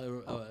 It's like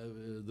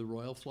the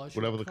royal flush.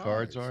 Whatever the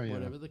cards are, yeah.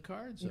 Whatever the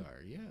cards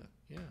are,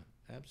 yeah,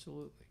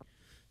 absolutely.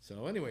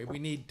 So anyway, we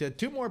need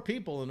 2 more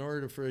people in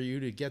order for you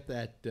to get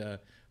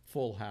that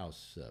full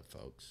house,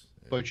 folks.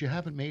 But you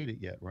haven't made it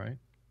yet, right?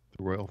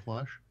 The royal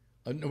flush?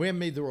 No, we haven't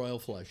made the royal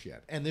flush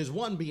yet. And there's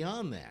one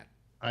beyond that.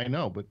 I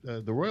know, but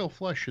the royal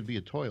flush should be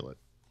a toilet.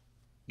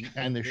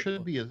 And there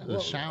should be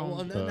a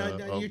sound.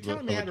 No, you're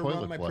telling me how to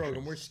run my flushing.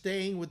 program. We're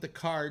staying with the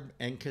card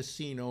and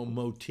casino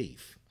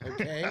motif.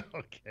 Okay?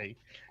 Okay.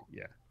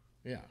 Yeah.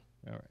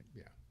 All right.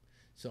 Yeah.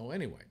 So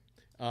anyway,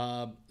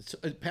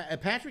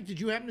 Patrick,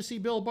 did you happen to see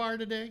Bill Barr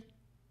today?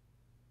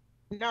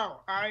 No,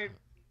 I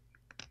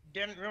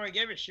didn't really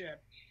give a shit.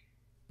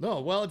 No,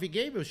 well, if you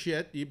gave a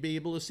shit, you'd be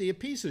able to see a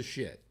piece of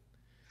shit,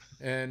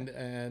 and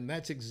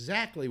that's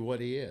exactly what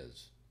he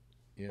is.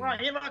 Well,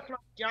 he looks like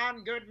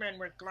John Goodman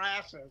with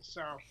glasses,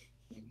 so.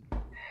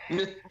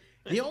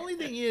 The only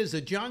thing is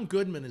that John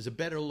Goodman is a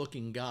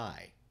better-looking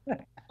guy.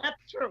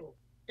 That's true.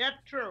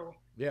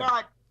 Yeah.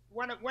 But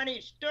when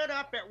he stood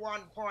up at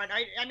one point,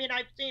 I mean,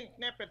 I've seen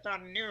snippets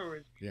on the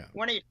news. Yeah.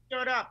 When he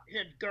stood up,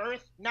 his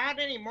girth, not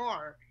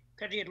anymore,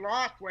 because he'd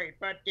lost weight,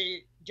 but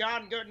the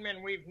John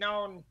Goodman we've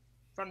known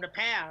from the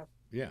past,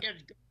 his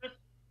girth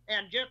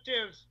and just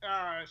his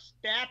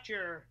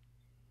stature,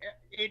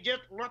 it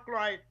just looked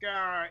like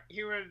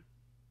he was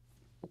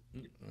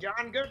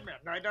John Goodman.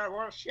 I thought,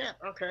 well, shit,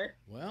 okay.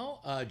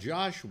 Well,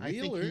 Josh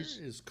Wheeler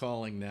is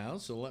calling now,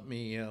 so let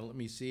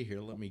me see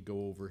here. Let me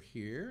go over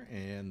here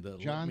and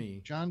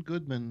John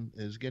Goodman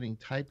is getting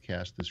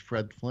typecast as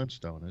Fred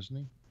Flintstone, isn't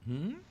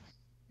he?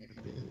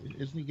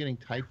 Isn't he getting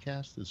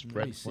typecast as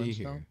Fred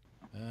Flintstone?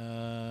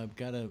 I've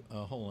got to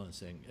hold on a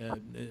second.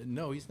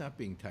 No, he's not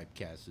being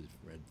typecast as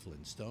Fred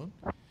Flintstone.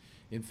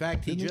 In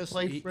fact, he just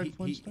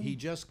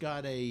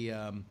got a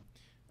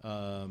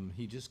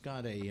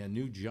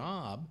new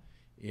job.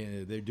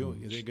 They're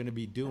going to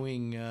be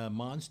doing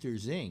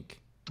Monsters Inc.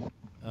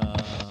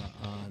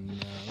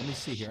 Let me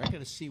see here. I got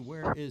to see,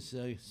 where is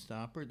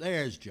Stopper.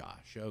 There's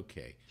Josh.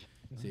 Okay.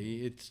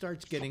 See, it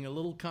starts getting a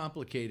little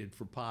complicated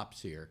for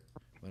Pops here.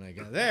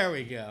 There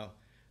we go.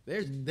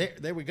 There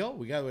we go.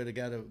 We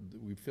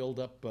filled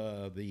up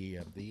the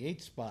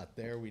 8th spot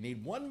there. We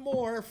need one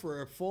more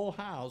for a full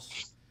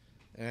house.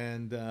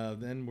 And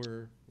then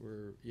we're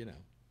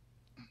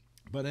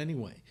But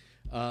anyway,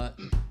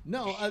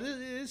 no,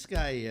 this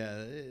guy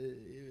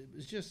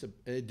was just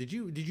a. Did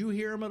you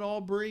hear him at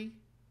all, Bree?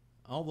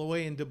 All the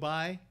way in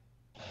Dubai.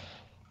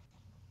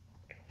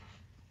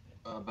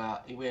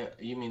 About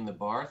you mean the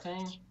bar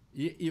thing?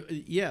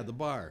 Yeah, the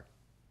bar.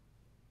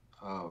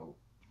 Oh,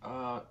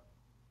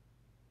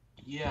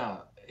 yeah.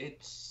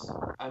 It's.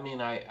 I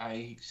mean,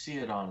 I see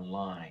it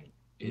online.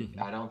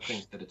 I don't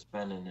think that it's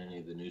been in any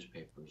of the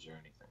newspapers or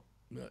anything.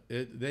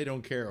 They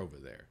don't care over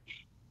there.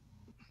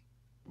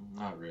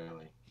 Not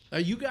really. Are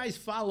you guys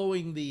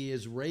following the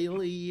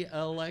Israeli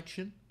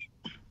election?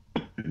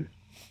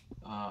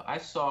 I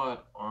saw it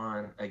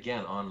online.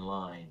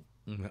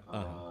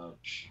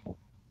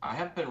 I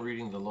haven't been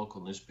reading the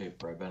local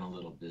newspaper. I've been a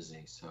little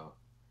busy, so.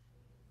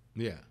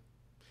 Yeah.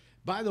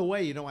 By the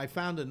way, I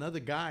found another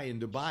guy in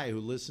Dubai who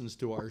listens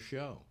to our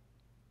show.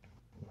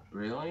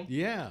 Really?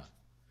 Yeah.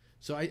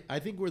 So I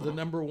think we're the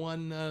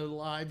 #1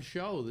 live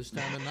show this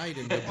time of night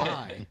in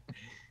Dubai.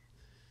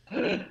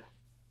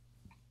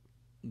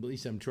 At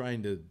least I'm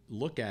trying to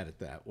look at it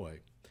that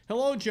way.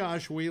 Hello,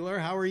 Josh Wheeler.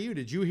 How are you?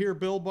 Did you hear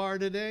Bill Barr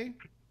today?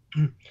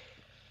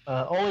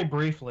 Only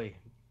briefly.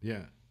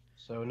 Yeah.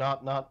 So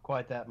not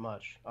quite that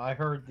much. I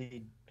heard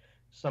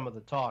some of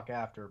the talk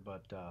after,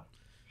 but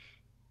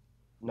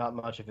not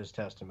much of his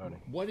testimony.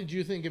 What did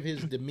you think of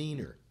his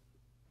demeanor?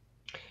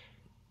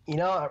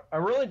 I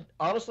really,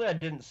 honestly, I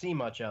didn't see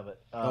much of it.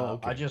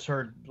 Okay. I just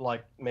heard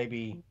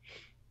literally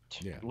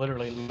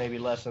maybe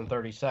less than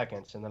 30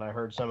 seconds, and then I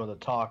heard some of the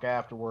talk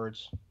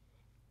afterwards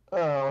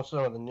on some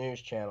of the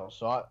news channels.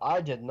 So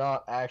I did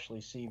not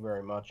actually see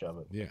very much of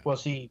it. Yeah.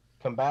 Was he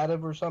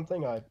combative or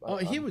something?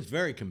 He was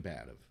very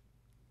combative.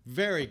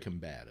 Very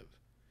combative.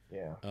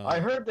 Yeah. I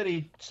heard that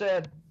he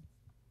said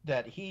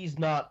that he's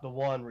not the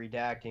one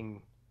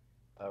redacting,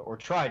 or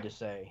tried to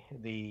say,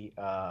 the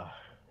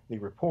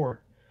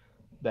report,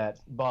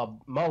 that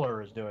Bob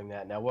Mueller is doing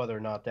that. Now, whether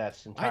or not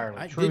that's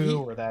entirely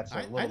true or that's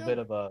a little bit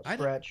of a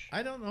stretch.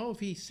 I don't know if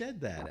he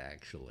said that,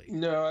 actually.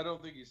 No, I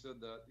don't think he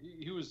said that.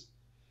 He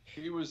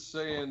was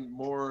saying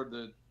more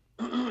that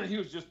he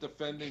was just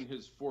defending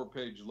his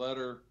 4-page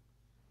letter,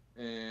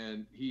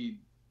 and he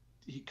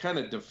kind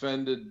of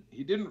defended.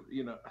 He didn't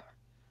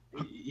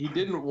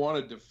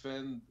want to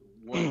defend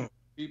what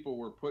people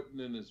were putting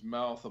in his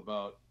mouth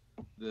about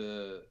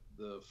the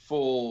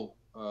full.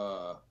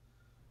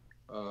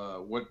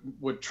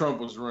 What Trump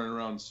was running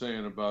around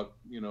saying about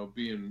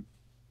being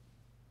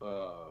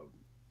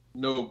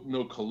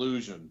no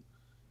collusion.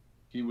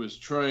 He was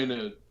trying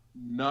to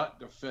not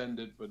defend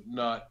it, but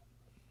not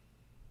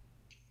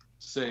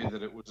say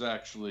that it was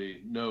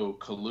actually no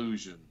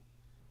collusion.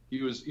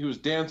 He was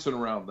dancing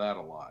around that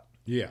a lot.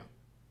 Yeah.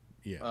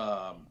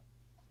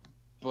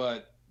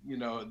 But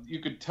you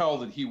could tell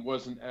that he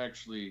wasn't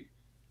actually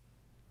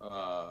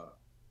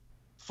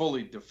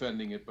fully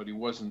defending it, but he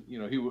wasn't.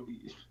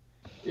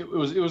 It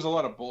was a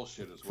lot of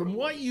bullshit as well. From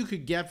what you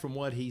could get from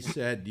what he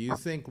said, do you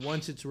think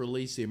once it's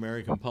released, the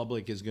American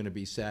public is going to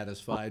be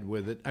satisfied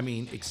with it? I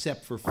mean,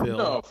 except for Phil.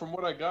 No, from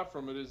what I got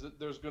from it is that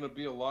there's going to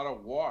be a lot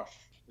of wash.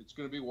 It's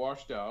going to be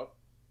washed out,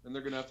 and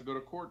they're going to have to go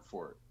to court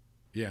for it.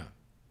 Yeah.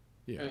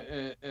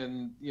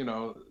 And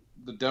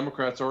the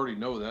Democrats already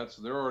know that,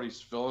 so they're already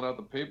filling out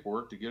the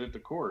paperwork to get it to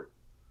court.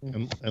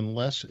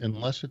 Unless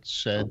it's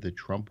said that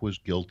Trump was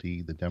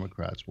guilty, the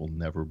Democrats will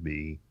never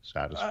be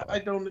satisfied. I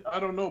don't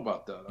know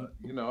about that.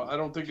 I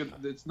don't think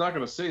it's not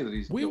going to say that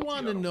he's guilty. We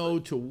want to know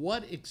to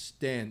what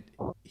extent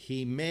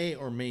he may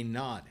or may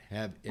not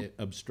have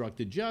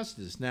obstructed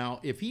justice. Now,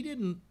 if he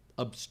didn't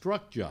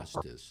obstruct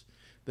justice,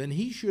 then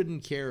he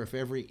shouldn't care if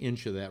every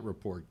inch of that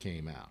report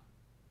came out.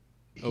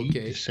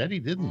 Okay. He said he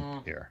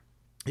didn't care.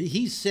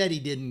 He said he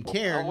didn't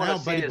care. I want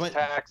to see his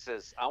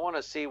taxes. I want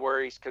to see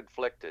where he's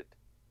conflicted.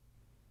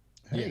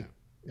 Hey,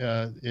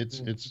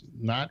 it's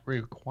not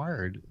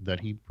required that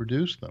he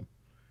produce them.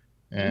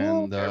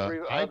 And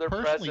every other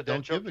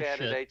presidential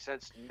candidate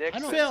since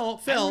Nixon. Phil,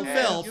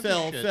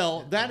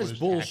 that is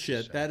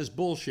bullshit. That is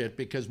bullshit,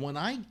 because when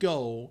I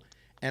go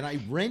and I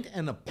rent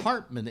an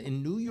apartment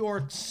in New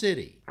York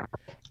City,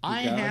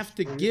 I have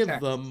to give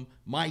them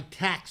my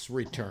tax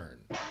return.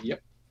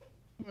 Yep.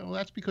 Well,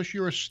 that's because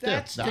you're a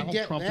stiff. Donald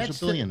Trump is a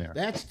billionaire.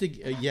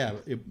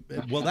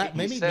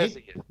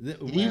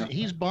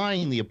 He's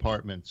buying the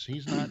apartments.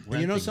 He's not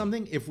renting. You know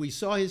something? If we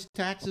saw his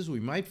taxes,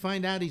 we might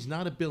find out he's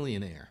not a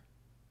billionaire.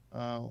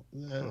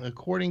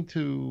 According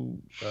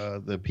to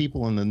the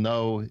people in the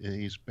know,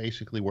 he's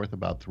basically worth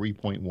about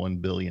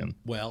 $3.1 billion.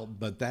 Well,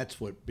 but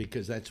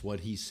because that's what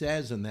he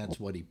says and that's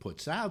what he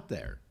puts out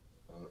there.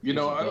 I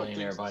don't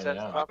think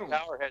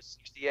Tower has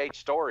 68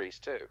 stories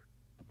too.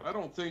 I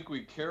don't think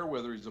we care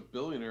whether he's a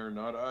billionaire or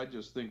not. I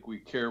just think we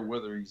care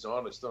whether he's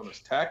honest on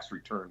his tax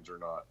returns or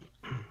not,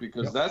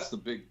 because that's the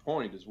big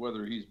point: is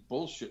whether he's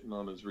bullshitting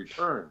on his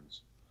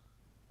returns.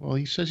 Well,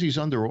 he says he's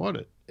under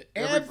audit.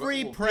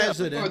 Every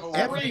president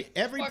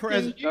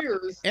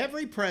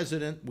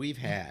we've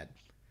had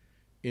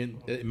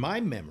in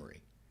my memory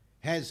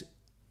has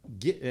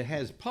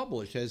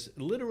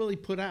literally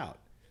put out.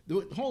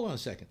 Hold on a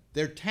second.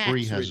 Their tax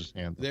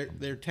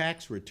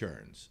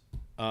returns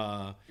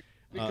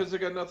because they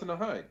got nothing to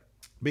hide.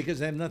 Because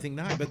they have nothing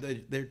to hide, but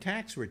their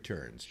tax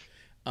returns.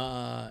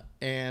 No,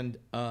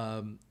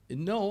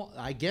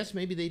 I guess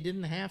maybe they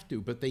didn't have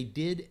to, but they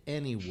did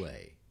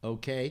anyway.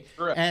 Okay.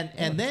 Correct.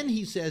 And then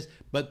he says,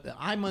 but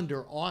I'm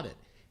under audit.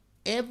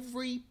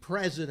 Every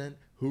president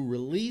who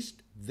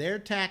released their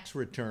tax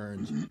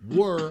returns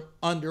were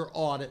under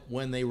audit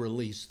when they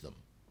released them.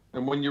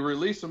 And when you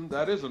release them,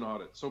 that is an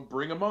audit. So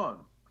bring them on.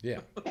 Yeah.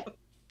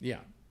 Yeah.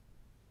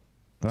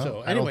 Well,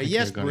 So I don't anyway, think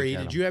yes, they're gonna Bree, get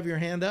did 'em. you have your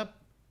hand up?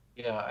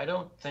 Yeah, I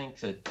don't think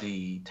that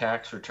the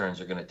tax returns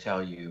are going to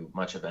tell you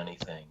much of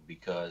anything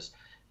because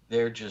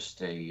they're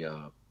just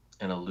an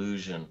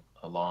illusion,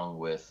 along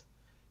with,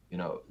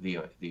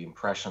 the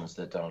impressions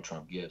that Donald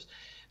Trump gives.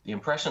 The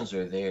impressions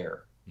are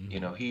there.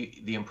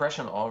 Mm-hmm. The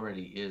impression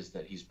already is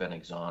that he's been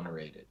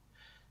exonerated.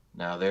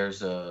 Now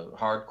there's a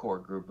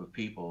hardcore group of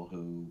people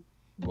who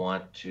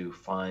want to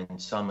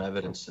find some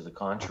evidence to the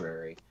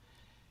contrary,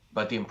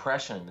 but the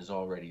impression is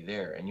already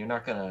there, and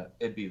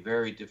it'd be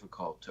very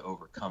difficult to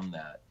overcome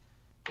that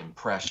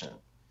impression.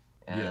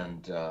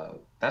 And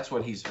that's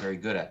what he's very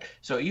good at.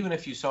 So even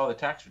if you saw the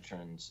tax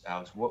returns,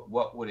 Alex,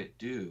 what would it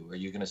do? Are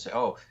you going to say,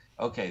 oh,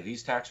 okay,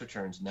 these tax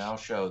returns now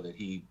show that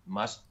he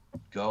must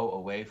go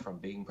away from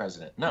being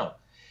president? No.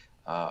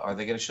 Are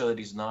they going to show that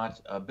he's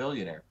not a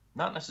billionaire?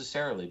 Not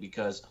necessarily,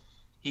 because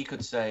he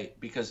could say,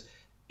 because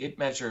it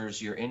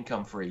measures your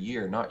income for a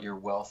year, not your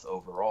wealth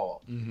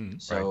overall. Mm-hmm.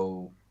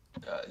 So,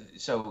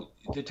 so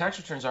the tax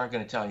returns aren't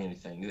going to tell you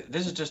anything.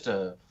 This is just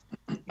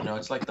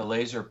it's like the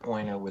laser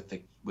pointer with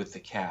the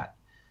cat.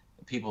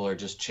 People are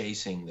just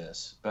chasing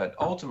this, but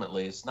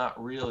ultimately, it's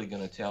not really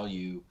going to tell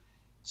you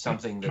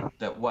something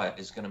that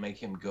is going to make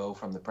him go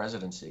from the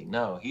presidency.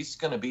 No, he's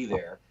going to be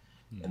there,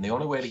 and the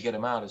only way to get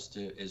him out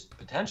is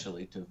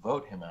potentially to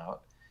vote him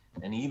out.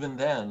 And even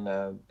then,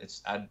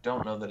 I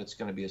don't know that it's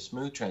going to be a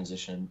smooth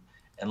transition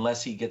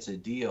unless he gets a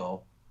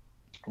deal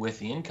with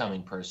the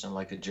incoming person,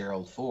 like a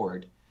Gerald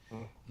Ford,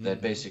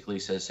 that basically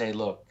says, "Hey,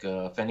 look,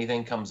 if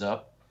anything comes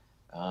up,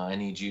 I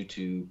need you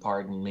to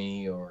pardon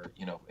me, or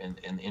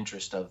in the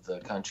interest of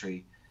the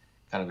country,"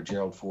 kind of a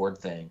Gerald Ford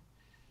thing.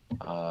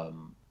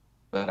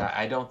 But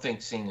I don't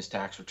think seeing his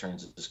tax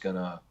returns is going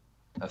to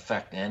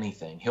affect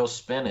anything. He'll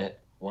spin it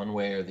one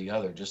way or the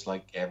other, just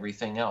like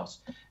everything else.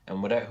 And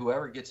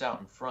whoever gets out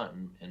in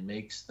front and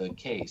makes the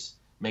case,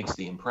 makes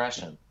the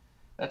impression,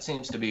 that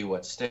seems to be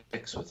what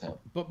sticks with him.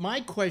 But my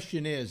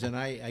question is, and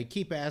I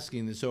keep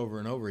asking this over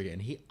and over again,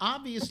 he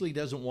obviously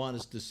doesn't want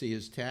us to see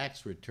his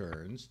tax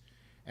returns.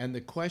 And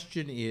the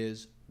question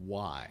is,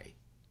 why?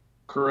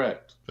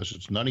 Correct. Because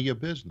it's none of your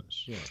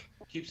business. Yeah.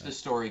 Keeps the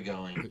story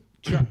going.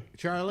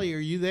 Charlie, are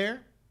you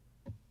there?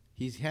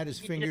 He's had his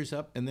fingers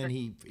up, and then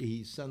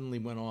he suddenly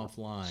went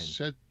offline.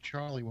 Said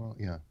Charlie, well,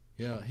 yeah.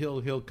 Yeah,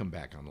 he'll come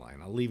back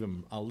online.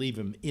 I'll leave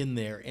him in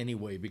there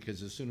anyway,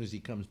 because as soon as he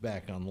comes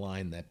back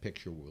online, that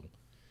picture will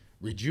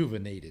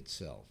rejuvenate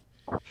itself.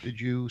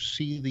 Did you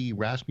see the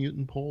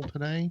Rasmussen poll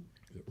today?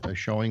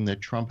 Showing that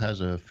Trump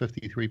has a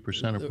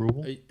 53%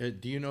 approval.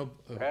 Do you know?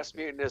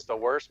 Rasmussen is the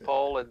worst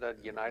poll in the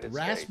United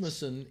States.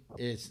 Rasmussen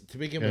is, to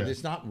begin with,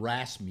 it's not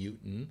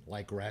Rasmussen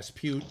like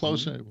Rasputin.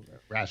 Close,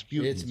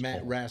 Rasputin. It's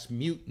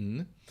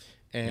Rasmussen,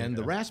 and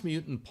the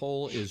Rasmussen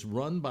poll is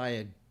run by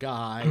a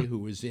guy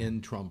who is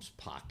in Trump's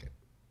pocket,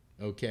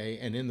 okay,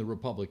 and in the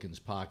Republicans'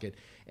 pocket.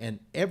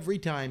 And every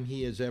time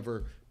he has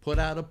ever put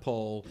out a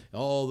poll,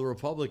 oh, the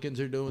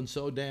Republicans are doing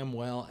so damn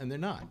well, and they're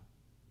not.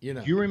 Do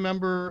you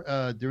remember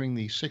during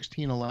the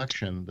 2016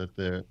 election that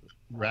the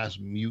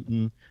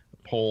Rasmussen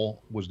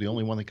poll was the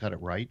only one that got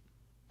it right?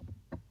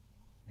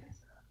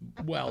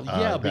 Well,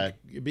 yeah,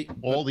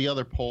 all the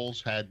other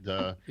polls had.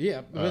 But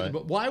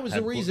why was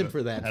the reason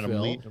for that,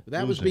 Phil?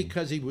 That was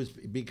because he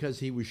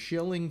was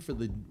shilling for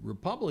the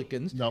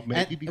Republicans. No,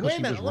 maybe because wait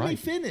a minute, he was right. Let me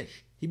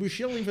finish. He was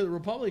shilling for the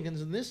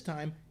Republicans, and this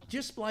time,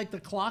 just like the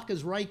clock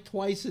is right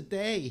twice a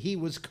day, he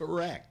was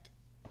correct.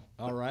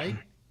 All right.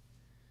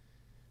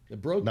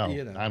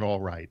 Not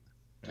all right.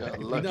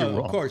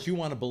 No, of course, you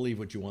want to believe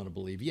what you want to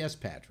believe. Yes,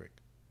 Patrick.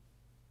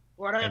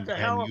 What and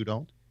you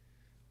don't?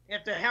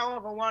 It's a hell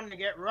of a one to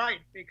get right,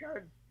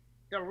 because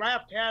the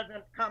left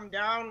hasn't come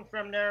down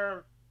from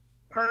their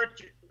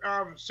perch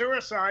of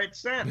suicide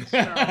since.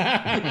 Right,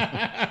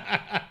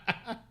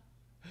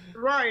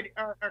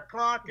 a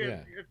clock is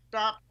a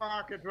stop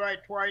clock is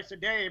right twice a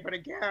day, but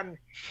again,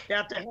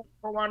 that's a hell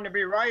of a one to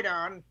be right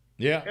on.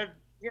 Yeah.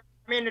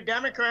 I mean, the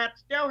Democrats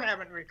still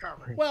haven't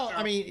recovered. Well, so.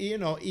 I mean,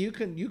 you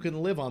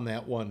can live on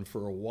that one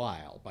for a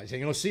while by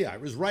saying, "Oh, see, I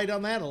was right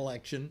on that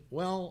election."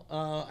 Well,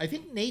 I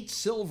think Nate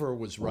Silver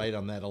was right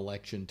on that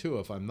election too,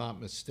 if I'm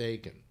not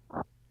mistaken.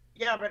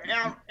 Yeah, but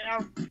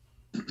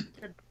the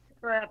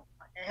Democrats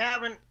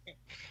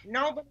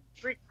nobody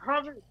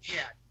recovered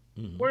yet.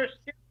 Mm-hmm. We're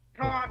still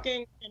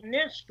talking in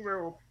this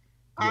group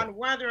on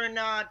whether or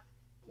not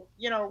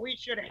we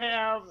should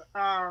have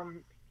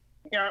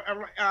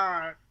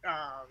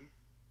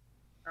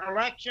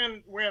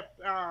election with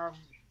I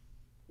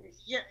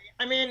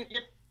mean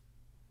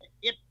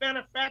it's been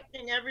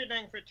affecting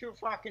everything for 2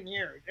 fucking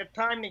years. It's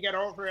time to get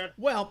over it.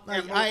 Well,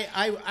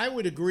 I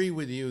would agree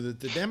with you that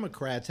the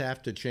Democrats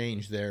have to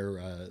change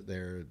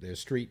their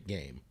street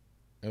game.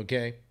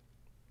 Okay,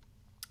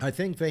 I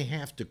think they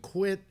have to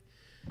quit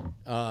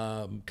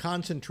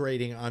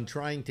concentrating on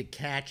trying to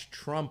catch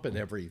Trump and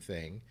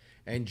everything,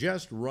 and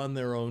just run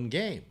their own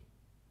game.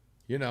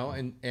 You know,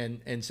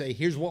 and say,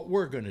 here's what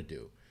we're going to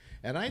do.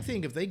 And I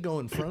think if they go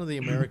in front of the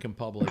American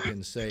public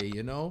and say,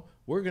 you know,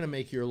 we're going to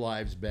make your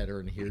lives better,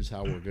 and here's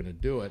how we're going to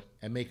do it,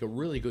 and make a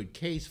really good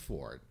case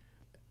for it,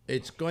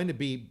 it's going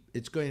to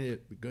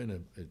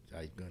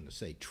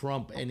say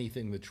Trump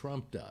anything that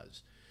Trump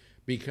does,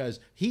 because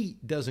he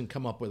doesn't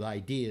come up with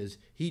ideas,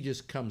 he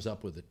just comes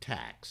up with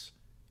attacks.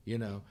 You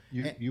know,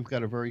 you've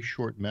got a very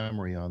short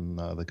memory on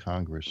the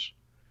Congress.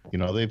 You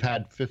know, they've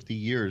had 50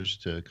 years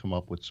to come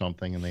up with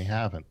something, and they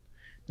haven't.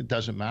 It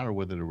doesn't matter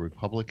whether the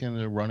Republicans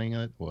are running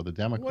it or the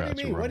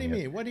Democrats are running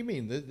it. What do you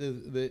mean?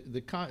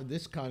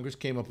 This Congress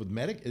came up with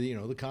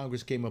the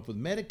Congress came up with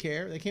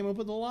Medicare. They came up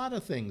with a lot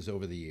of things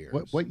over the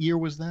years. What year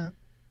was that?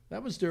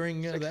 That was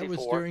during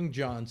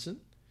Johnson.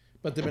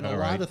 But there've been a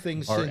lot of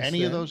things. Are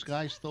any of those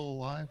guys still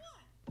alive?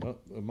 Oh,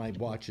 my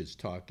watch is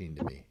talking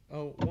to me.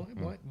 Oh,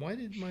 why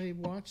did my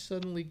watch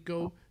suddenly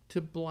go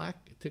to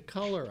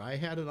color? I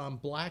had it on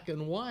black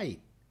and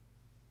white.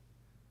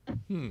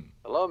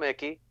 Hello,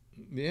 Mickey.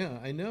 Yeah,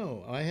 I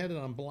know. I had it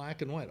on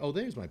black and white. Oh,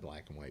 there's my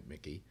black and white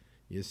Mickey.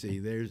 You see,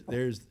 there's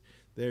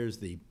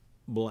the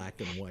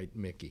black and white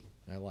Mickey.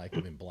 I like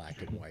him in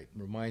black and white.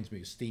 Reminds me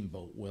of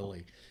Steamboat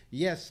Willie.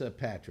 Yes,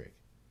 Patrick.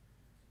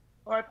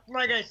 Well,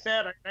 like I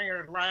said, I think it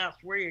was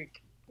last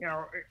week, you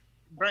know,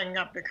 bringing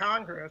up the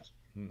Congress.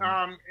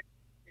 Mm-hmm.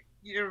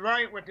 You're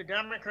right, with the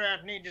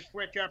Democrats need to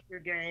switch up their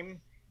game.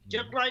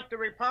 Just like the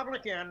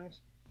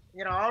Republicans,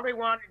 you know, all they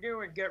want to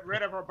do is get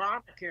rid of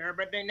Obamacare,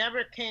 but they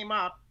never came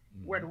up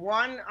with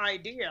one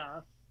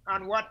idea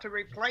on what to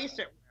replace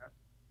it with.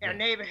 And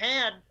they've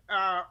had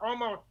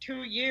almost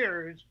 2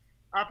 years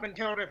up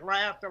until this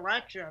last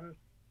election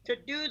to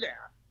do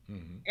that.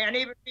 Mm-hmm. And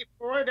even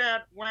before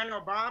that, when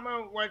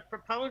Obama was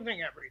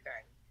proposing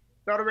everything.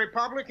 So the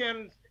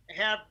Republicans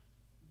have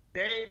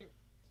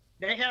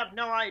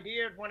no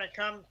ideas when it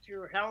comes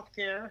to health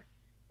care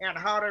and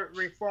how to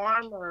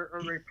reform or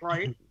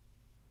replace.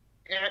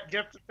 And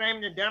just the same,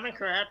 the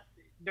Democrats,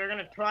 they're going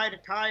to try to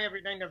tie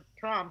everything to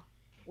Trump.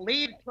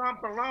 Leave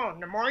Trump alone.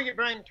 The more you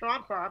bring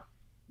Trump up,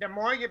 the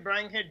more you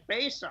bring his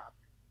base up.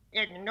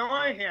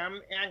 Ignore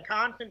him and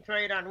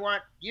concentrate on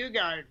what you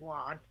guys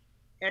want,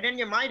 and then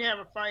you might have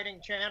a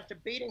fighting chance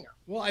of beating him.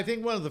 Well, I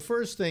think one of the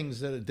first things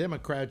that a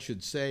Democrat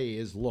should say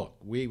is,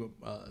 look,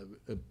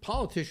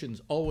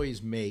 politicians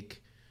always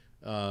make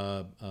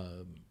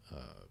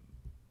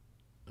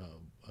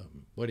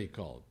what do you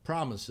call it?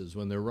 Promises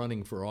when they're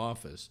running for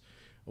office.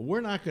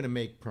 We're not going to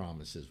make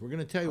promises. We're going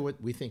to tell you what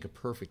we think a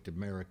perfect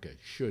America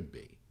should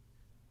be,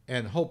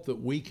 and hope that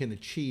we can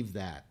achieve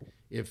that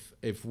if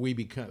we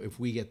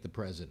get the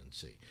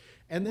presidency,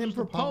 and then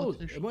propose.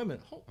 Wait a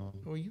minute.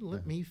 You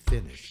let me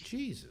finish.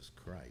 Jesus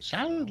Christ!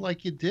 Sounded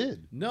like you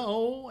did.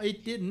 No,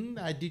 it didn't.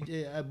 I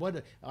did.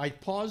 I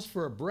paused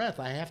for a breath.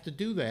 I have to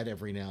do that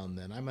every now and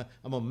then.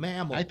 I'm a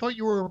mammal. I thought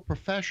you were a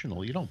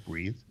professional. You don't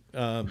breathe.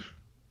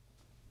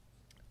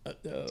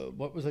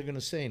 What was I going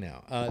to say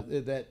now?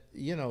 That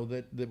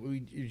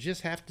you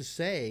just have to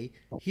say,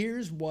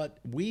 here's what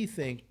we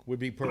think would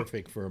be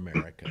perfect for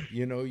America.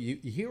 You know,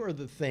 here are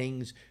the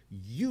things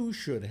you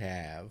should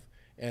have.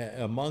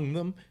 Among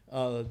them,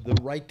 the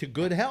right to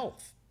good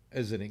health,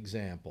 as an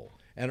example,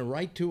 and a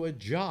right to a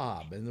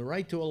job, and the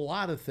right to a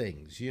lot of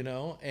things. You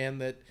know,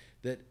 and that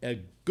a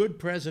good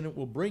president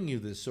will bring you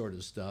this sort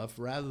of stuff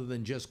rather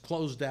than just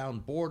close down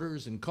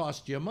borders and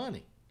cost you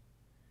money.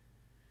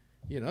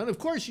 You know, and of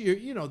course,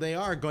 they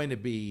are going to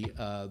be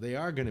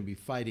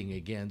fighting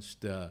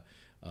against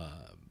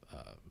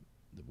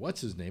what's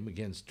his name,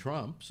 against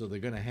Trump. So they're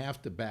going to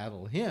have to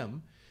battle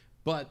him.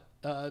 But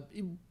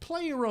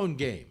play your own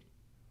game,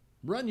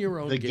 run your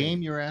own game. The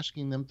game you're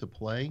asking them to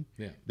play,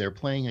 they're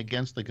playing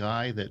against a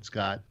guy that's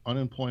got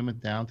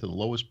unemployment down to the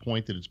lowest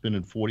point that it's been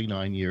in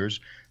 49 years.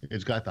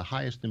 It's got the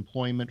highest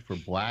employment for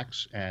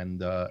blacks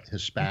and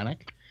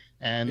Hispanic.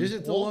 And is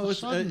it the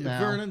lowest?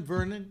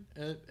 Vernon,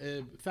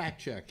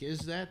 fact check. Is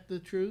that the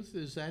truth?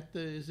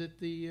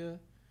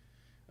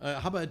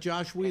 How about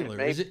Josh Wheeler?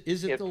 Is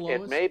it the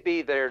lowest? It may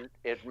be there.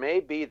 It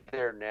may be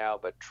there now,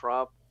 but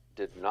Trump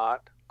did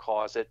not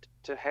cause it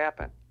to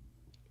happen.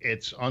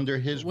 It's under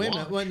his watch.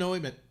 Wait a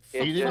minute.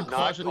 He didn't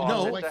cause it.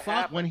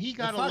 When he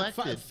got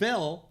elected.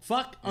 Phil,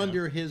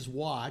 under his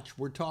watch.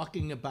 We're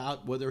talking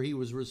about whether he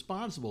was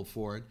responsible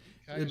for it.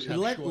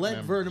 Let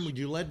Vernon. Would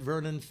you let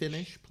Vernon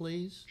finish,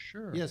 please?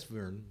 Sure. Yes,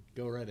 Vernon.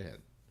 Go right ahead.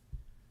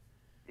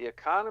 The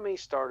economy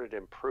started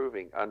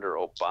improving under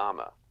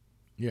Obama.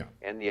 Yeah.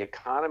 And the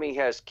economy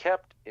has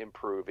kept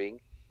improving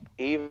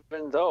even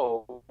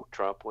though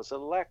Trump was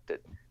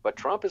elected. But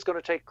Trump is going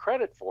to take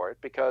credit for it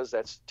because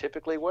that's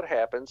typically what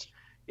happens.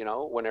 You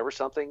know, whenever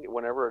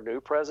a new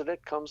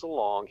president comes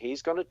along,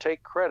 he's going to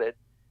take credit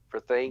for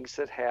things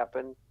that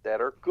happen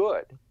that are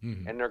good.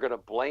 And they're going to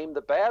blame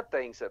the bad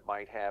things that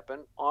might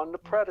happen on the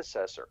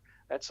predecessor.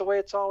 That's the way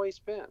it's always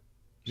been.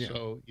 Yeah.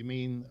 So you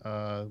mean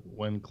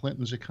when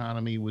Clinton's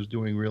economy was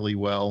doing really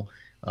well,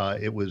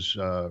 it was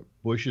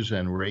Bush's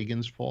and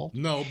Reagan's fault?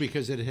 No,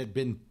 because it had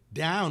been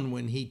down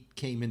when he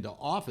came into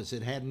office.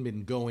 It hadn't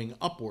been going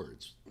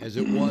upwards as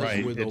it was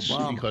with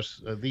Obama.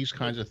 Because these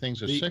kinds of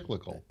things are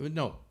cyclical.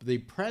 No, the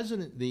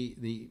president,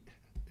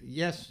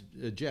 yes,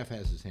 Jeff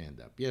has his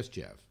hand up. Yes,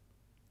 Jeff.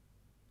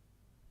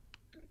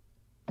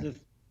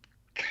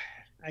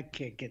 I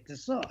can't get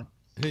this on.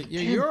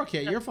 Yeah, you're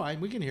okay. You're fine.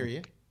 We can hear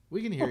you.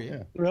 We can hear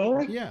you.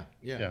 Really?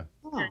 Yeah.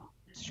 Oh,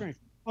 strange.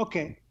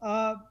 Okay.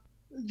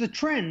 The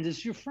trend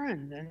is your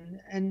friend,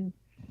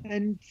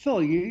 and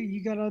Phil,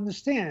 you got to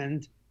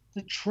understand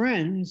the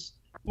trends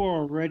were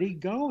already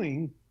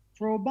going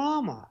for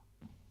Obama.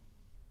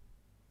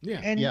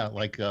 Yeah. And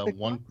like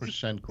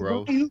 1%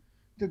 growth.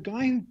 The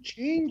guy who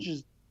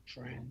changes the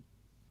trend,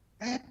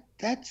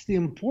 that's the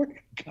important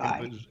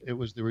guy. It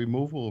was the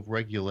removal of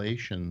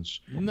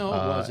regulations. No,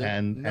 it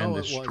wasn't. And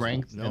the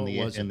strength in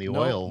the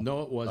oil.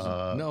 No, it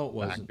wasn't. No, it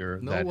wasn't. Factor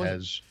no, that it wasn't.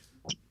 has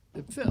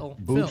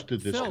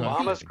boosted this country.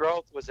 Obama's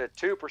growth was at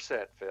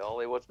 2%, Phil.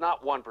 It was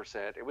not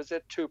 1%. It was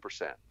at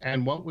 2%.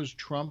 And what was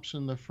Trump's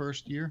in the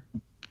first year?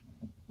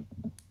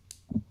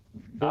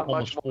 Not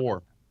almost much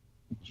more.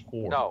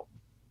 4. No,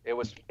 it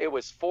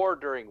was 4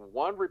 during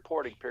one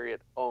reporting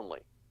period only.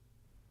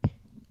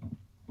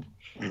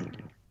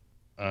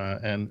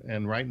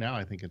 And right now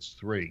I think it's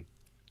 3.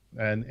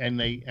 And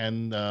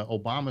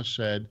Obama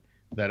said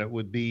that it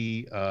would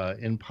be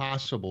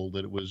impossible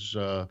that it was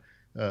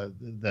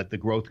that the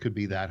growth could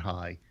be that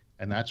high,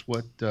 and that's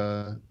what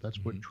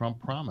Trump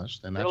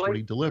promised, and that's what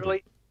he delivered.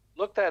 Really?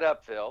 Look that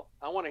up, Phil.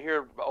 I want to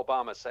hear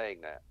Obama saying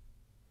that.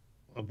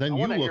 Well, then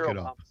you look it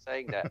up. Obama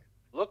saying that.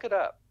 Look it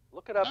up.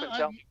 Look it up and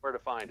tell me where to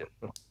find it.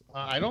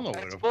 I don't know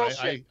That's where to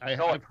bullshit.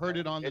 I've heard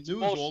it on the It's news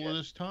bullshit. all of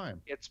this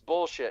time. It's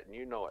bullshit, and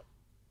you know it.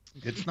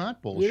 It's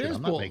not bullshit. It is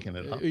I'm not making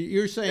it up.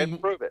 You're saying Then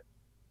prove it.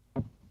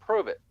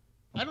 Prove it.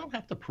 I don't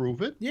have to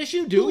prove it. Yes,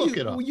 you do. Look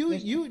it up.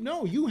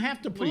 You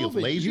have to prove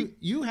it. Lazy?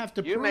 You have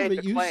to You prove made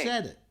it. the You claim.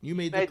 said it. You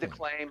made the the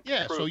claim.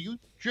 Yeah, Prove so it. you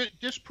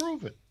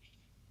disprove it.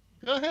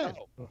 Go ahead.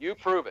 No, you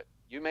prove it.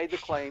 You made the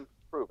claim.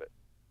 Prove it.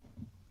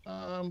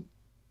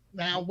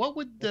 Now, what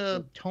would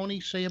Tony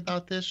say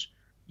about this?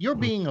 You're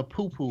being a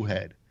poo-poo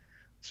head.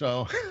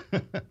 So,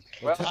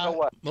 Well, so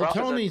what? Well, Trump is a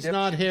Tony's dipshit.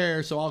 not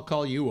here, so I'll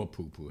call you a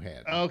poo-poo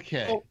head.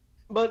 okay. Oh,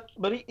 but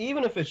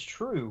even if it's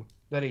true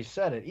that he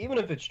said it, even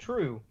if it's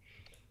true,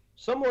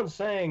 someone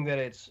saying that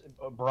it's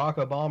Barack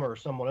Obama or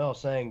someone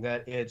else saying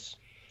that it's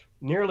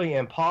nearly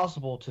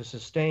impossible to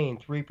sustain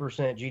 3%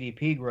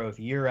 GDP growth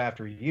year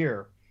after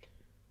year.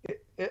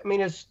 I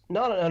mean, it's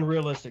not an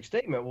unrealistic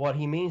statement. What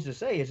he means to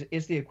say is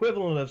it's the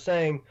equivalent of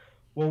saying,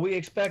 well, we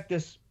expect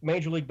this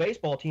Major League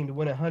Baseball team to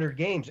win 100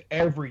 games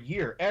every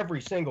year,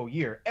 every single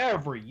year,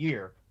 every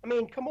year. I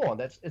mean, come on,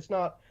 that's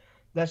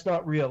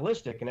not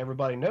realistic, and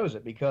everybody knows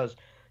it, because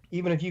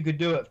even if you could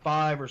do it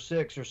 5 or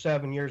 6 or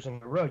 7 years in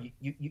a row,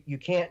 you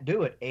can't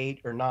do it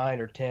 8 or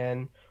 9 or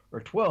 10 or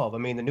 12. I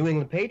mean, the New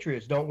England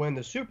Patriots don't win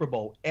the Super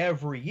Bowl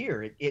every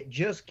year. It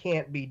just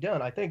can't be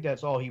done. I think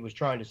that's all he was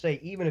trying to say,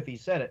 even if he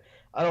said it.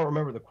 I don't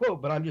remember the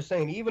quote, but I'm just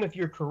saying, even if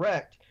you're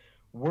correct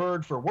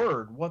word for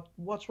word,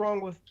 what's wrong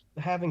with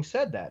having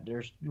said that?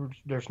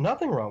 There's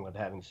nothing wrong with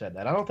having said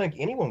that. I don't think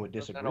anyone would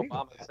disagree with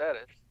Obama that. said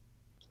it.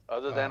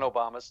 Other than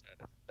Obama said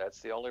it. That's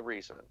the only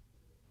reason.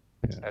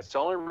 Yeah. That's the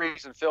only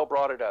reason Phil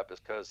brought it up, is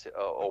because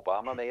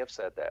Obama may have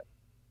said that.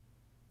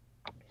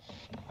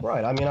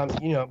 Right. I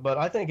mean, but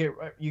I think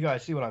you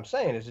guys see what I'm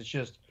saying is it's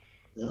just,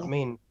 I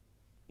mean,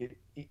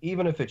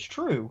 even if it's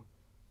true,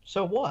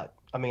 so what?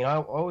 I mean, I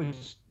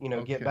always,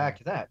 get back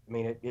to that. I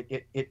mean,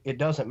 it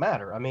doesn't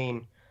matter. I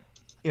mean,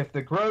 if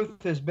the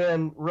growth has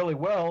been really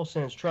well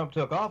since Trump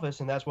took office,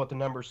 and that's what the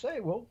numbers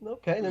say, well,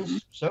 okay,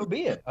 then so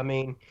be it. I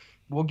mean,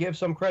 we'll give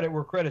some credit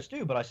where credit's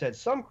due, but I said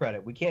some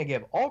credit. We can't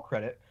give all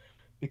credit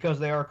because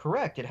they are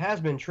correct. It has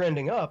been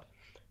trending up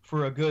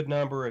for a good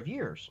number of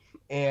years.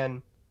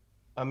 And,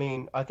 I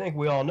mean, I think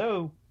we all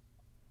know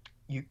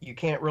you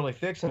can't really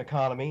fix an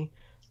economy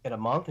in a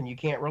month, and you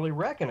can't really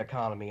wreck an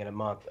economy in a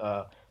month,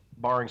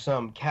 barring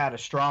some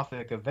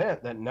catastrophic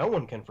event that no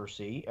one can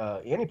foresee,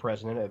 any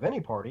president of any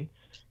party.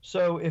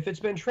 So if it's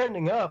been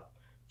trending up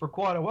for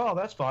quite a while,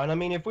 that's fine. I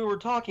mean, if we were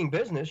talking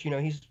business,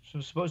 he's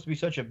supposed to be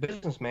such a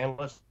businessman.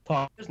 Let's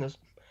talk business.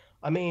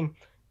 I mean,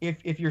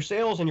 if your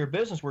sales and your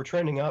business were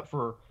trending up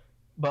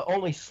but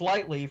only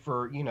slightly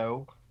for,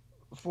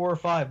 4 or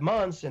 5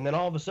 months, and then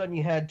all of a sudden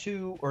you had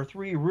 2 or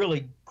 3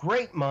 really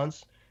great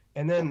months,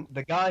 and then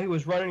the guy who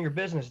was running your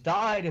business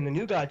died and the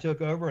new guy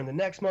took over, and the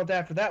next month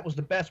after that was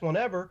the best one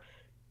ever,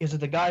 is it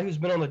the guy who's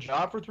been on the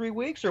job for 3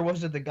 weeks, or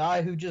was it the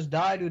guy who just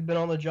died who'd been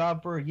on the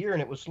job for a year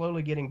and it was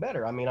slowly getting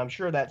better? I mean, I'm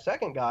sure that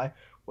second guy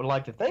would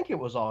like to think it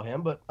was all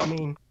him, but I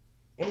mean,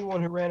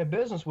 anyone who ran a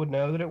business would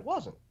know that it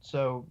wasn't.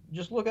 So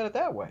just look at it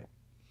that way.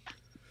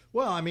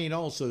 Well, I mean,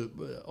 also,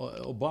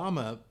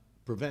 Obama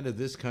prevented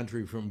this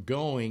country from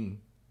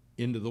going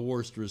into the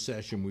worst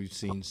recession we've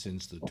seen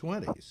since the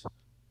 20s.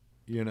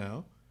 You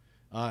know,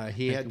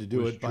 he had to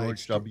do it by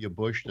George W.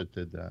 Bush that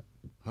did that.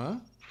 Huh?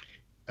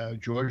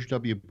 George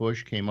W.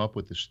 Bush came up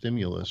with the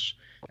stimulus,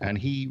 and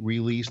he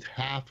released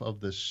half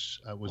of this.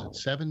 Was it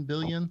 $7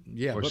 billion?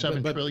 Yeah, or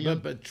 $7 trillion?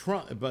 But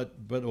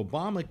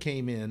Obama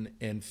came in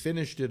and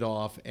finished it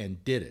off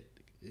and did it.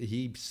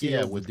 He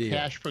sealed with the deal.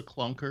 cash for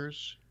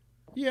clunkers.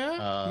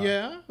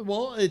 Yeah.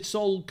 Well, it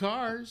sold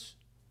cars.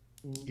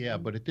 Yeah,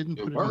 but it didn't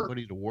put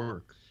anybody to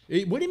work.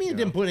 What do you mean it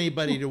didn't put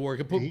anybody to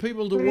work? It put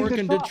people to work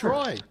in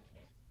Detroit.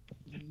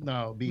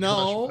 No,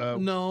 because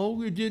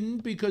no, it didn't.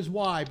 Because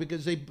why?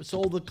 Because they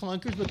sold the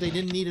clunkers, but they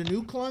didn't need a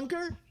new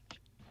clunker.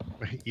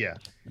 Yeah.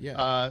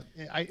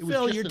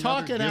 Phil, you're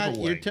talking out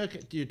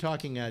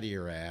of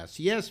your ass.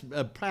 Yes,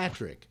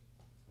 Patrick.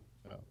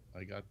 Oh,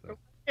 I got that.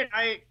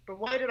 The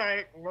way that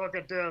I look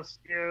at this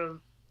is,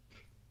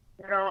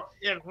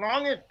 as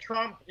long as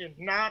Trump is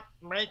not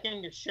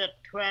making the shit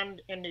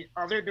trend in the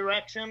other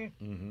direction,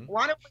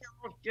 why don't we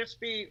all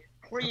just be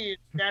pleased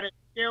that it's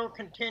still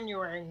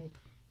continuing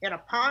in a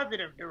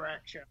positive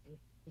direction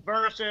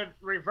versus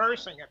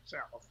reversing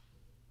itself?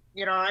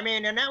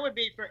 And that would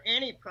be for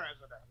any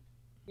president.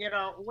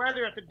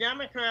 Whether it's a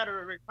Democrat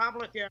or a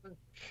Republican,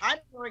 I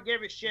don't really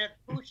give a shit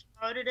who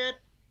started it,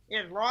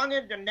 as long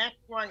as the next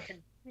one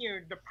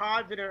continues the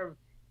positive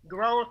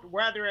growth,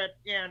 whether it's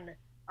in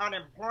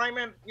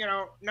unemployment,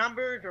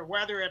 numbers, or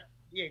whether it's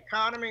the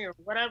economy or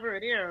whatever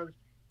it is,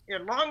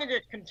 as long as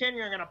it's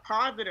continuing in a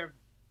positive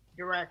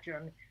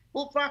direction,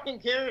 who fucking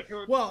cares?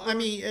 Well, I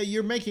mean,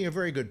 you're making a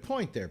very good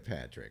point there,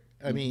 Patrick.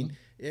 I mean,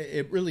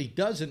 it really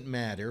doesn't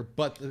matter,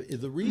 but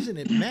the reason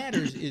it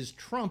matters is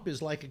Trump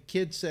is like a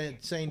kid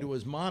saying to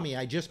his mommy,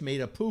 I just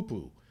made a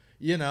poo-poo.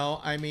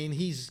 I mean,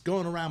 he's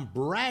going around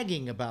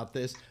bragging about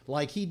this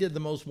like he did the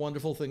most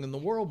wonderful thing in the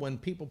world when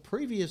people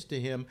previous to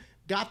him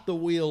got the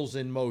wheels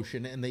in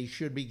motion, and they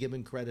should be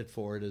given credit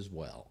for it as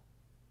well.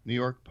 New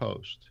York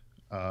Post.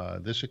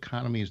 This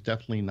economy is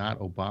definitely not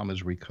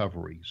Obama's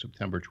recovery.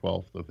 September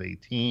 12th of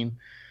 18.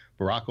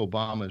 Barack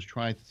Obama is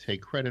trying to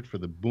take credit for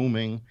the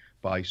booming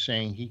by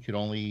saying it can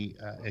only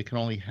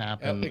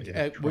happen.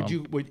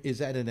 Is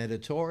that an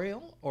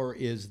editorial, or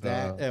is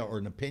that or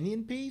an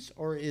opinion piece,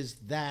 or is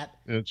that?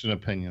 It's an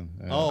opinion.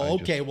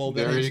 Okay. Well,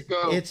 then there you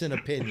go. It's an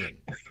opinion.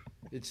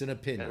 It's an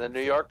opinion. And the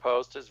New York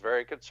Post is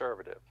very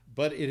conservative.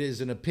 But it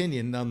is an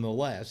opinion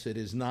nonetheless. It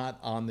is not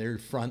on their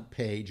front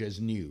page as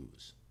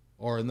news,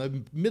 or in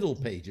the middle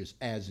pages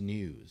as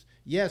news.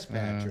 Yes,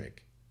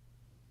 Patrick.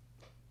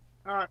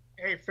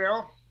 Hey,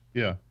 Phil.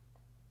 Yeah.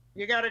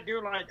 You got to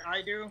do like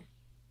I do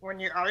when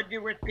you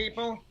argue with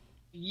people.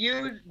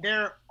 Use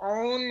their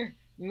own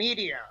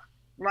media.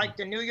 Like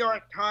the New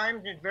York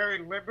Times is very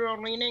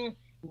liberal leaning.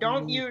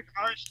 Don't use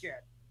our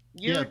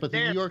shit. But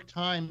the New York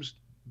Times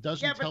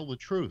doesn't tell the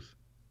truth.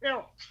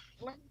 Phil,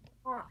 let me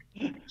talk.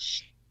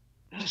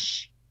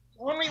 The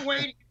only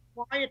way to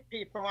quiet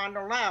people on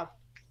the left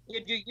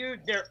is you use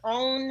their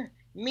own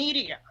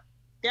media.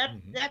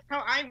 That's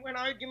how I win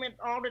arguments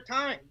all the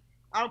time.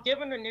 I'll give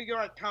them the New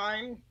York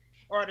Times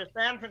or the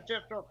San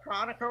Francisco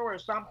Chronicle or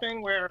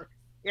something where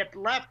it's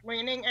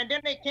left-leaning, and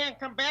then they can't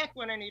come back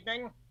with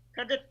anything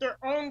because it's their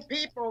own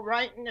people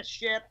writing the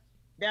shit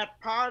that's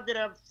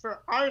positive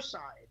for our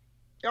side.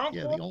 Don't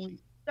go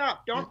stuff.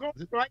 Don't go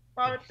right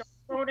about it.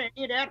 Don't go to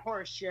any of that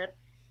horse shit.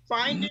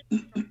 Find it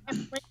in the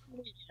left-wing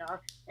media,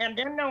 and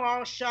then they'll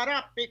all shut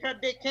up because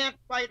they can't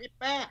fight it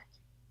back.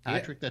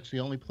 Patrick, that's the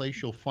only place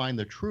you'll find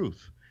the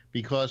truth.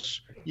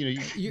 Because you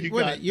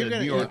got the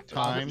New York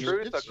Times.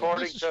 This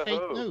is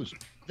fake news.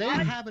 They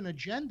have an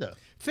agenda.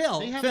 Phil,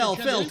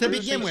 to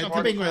begin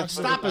with,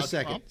 stop a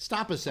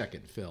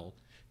second, Phil.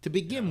 To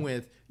begin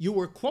with, you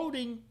were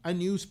quoting a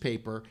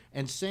newspaper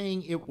and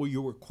saying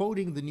you were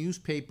quoting the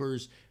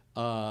newspaper's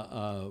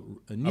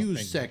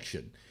news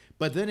section.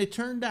 But then it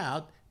turned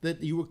out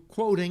that you were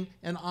quoting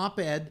an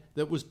op-ed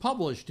that was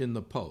published in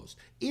the Post.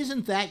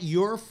 Isn't that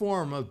your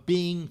form of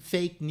being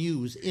fake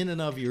news in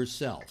and of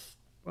yourself?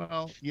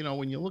 Well,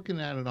 when you're looking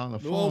at it on the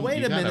phone. Well,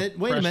 wait a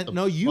minute.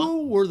 No,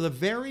 you were the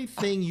very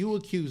thing you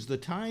accused the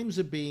Times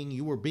of being.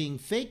 You were being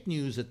fake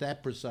news at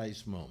that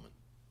precise moment.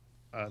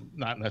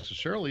 Not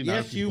necessarily. Yes,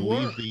 not if you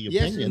were. The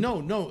yes,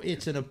 opinion. No,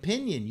 it's an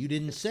opinion. You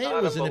didn't say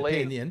it was an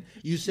opinion.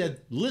 You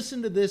said,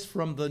 listen to this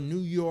from the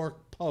New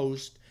York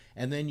Post,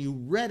 and then you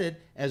read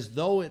it as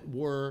though it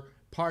were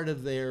part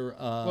of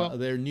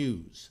their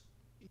news.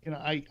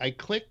 I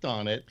clicked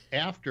on it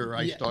after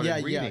I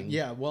started reading.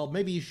 Yeah. Well,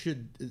 maybe you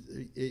should.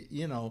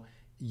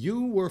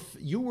 You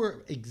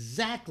were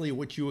exactly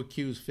what you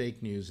accuse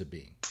fake news of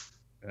being.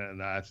 No,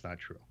 that's not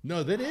true.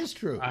 No, that is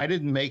true. I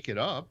didn't make it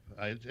up.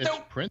 It's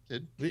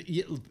printed.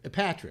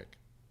 Patrick.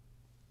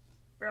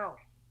 Well,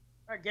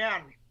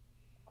 again,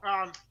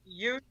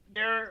 use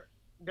their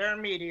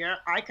media.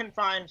 I can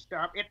find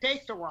stuff. It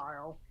takes a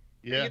while.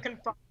 Yeah. You can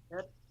find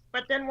it,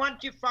 but then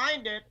once you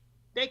find it,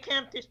 they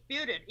can't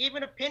dispute it.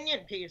 Even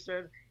opinion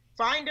pieces,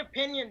 find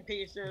opinion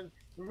pieces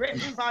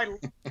written by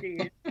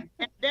lefties,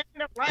 and then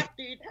the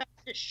lefties have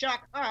to shut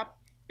up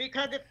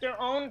because it's their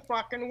own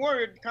fucking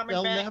word coming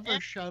They'll back.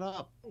 never shut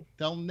up.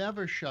 They'll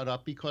never shut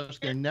up because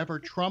they're never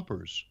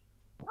Trumpers.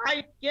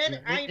 I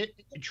get it.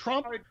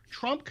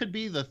 Trump could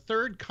be the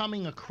third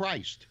coming of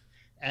Christ,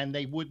 and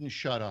they wouldn't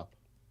shut up.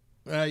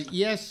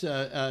 Yes,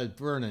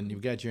 Vernon,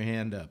 you've got your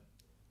hand up.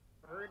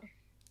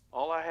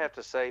 All I have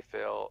to say,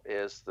 Phil,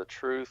 is the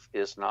truth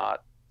is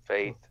not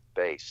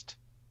faith-based.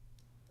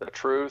 The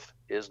truth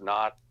is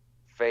not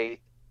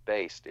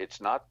faith-based.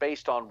 It's not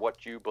based on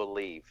what you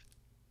believe.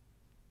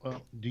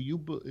 Well,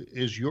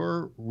 is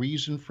your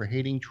reason for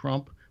hating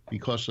Trump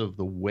because of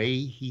the way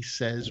he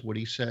says what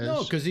he says?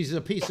 No, because he's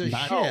a piece of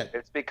No, shit.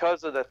 it's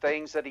because of the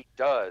things that he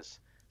does.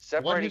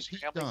 Separating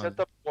families done? at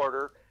the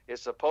border is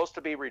supposed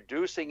to be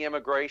reducing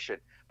immigration.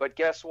 But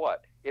guess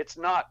what? It's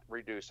not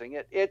reducing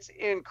it. It's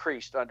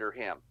increased under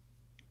him.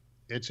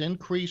 It's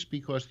increased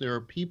because there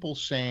are people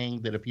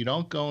saying that if you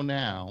don't go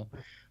now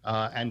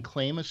and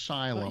claim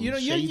asylum,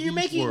 you're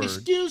making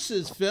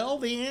excuses,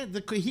 Phil.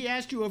 He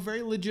asked you a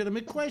very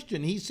legitimate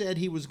question. He said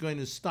he was going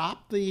to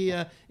stop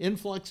the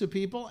influx of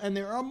people, and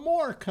there are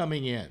more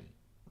coming in.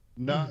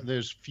 No,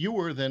 there's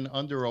fewer than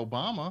under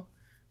Obama.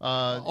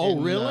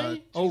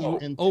 Really?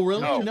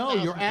 Really? No,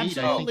 you're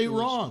absolutely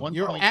wrong.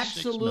 You're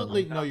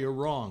absolutely you're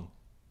wrong.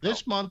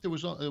 This month it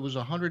was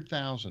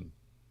 100,000.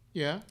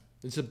 Yeah.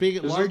 It's the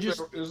largest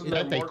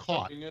that they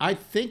caught. I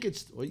think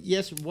it's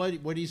yes. What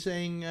are you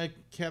saying,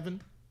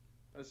 Kevin?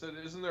 I said,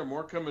 isn't there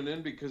more coming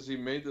in because he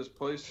made this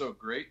place so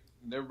great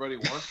and everybody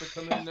wants to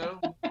come in now?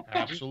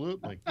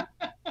 Absolutely.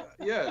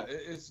 Yeah,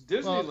 it's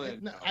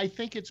Disneyland. Well, I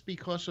think it's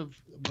because of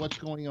what's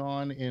going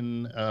on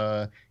in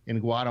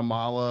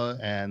Guatemala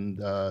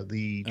and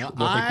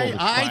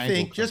I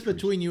think just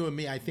between you and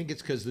me, I think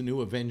it's because the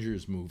new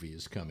Avengers movie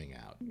is coming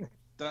out.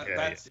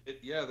 That's it.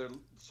 Yeah,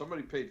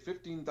 somebody paid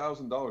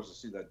 $15,000 to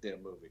see that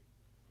damn movie.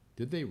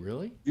 Did they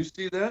really? You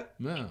see that?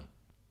 No.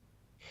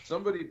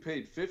 Somebody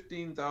paid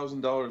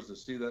 $15,000 to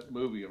see that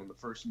movie on the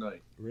first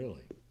night.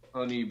 Really?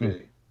 On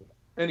eBay.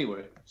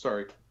 Anyway,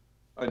 sorry,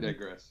 I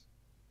digress.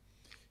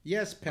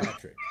 Yes,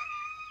 Patrick.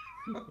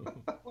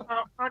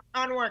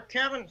 On what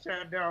Kevin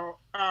said, though,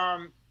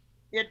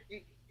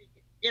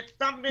 it's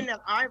something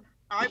that I've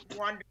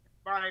wondered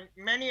by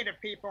many of the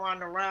people on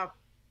the left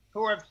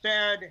who have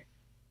said,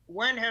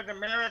 when has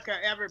America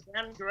ever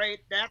been great,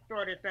 that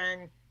sort of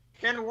thing,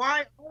 then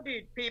why are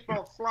these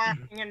people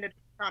flocking into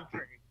the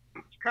country?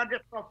 Because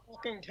it's so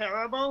fucking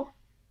terrible?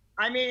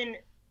 I mean,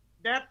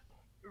 that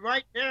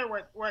right there,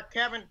 what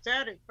Kevin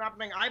said is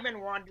something I've been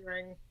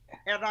wondering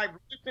as I've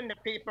listened to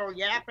people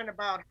yapping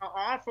about how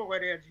awful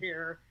it is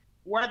here,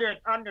 whether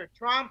it's under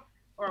Trump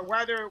or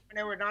whether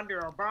when it was under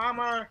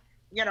Obama.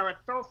 You know, it's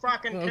so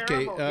fucking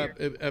terrible.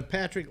 Okay,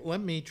 Patrick, let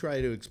me try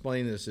to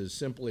explain this as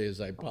simply as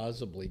I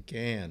possibly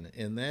can.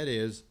 And that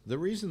is, the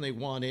reason they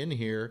want in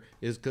here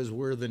is because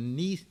we're the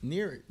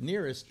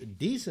nearest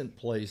decent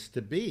place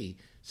to be,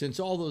 since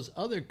all those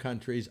other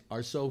countries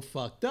are so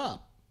fucked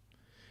up.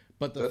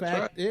 But the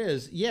fact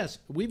is, yes,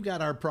 we've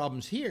got our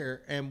problems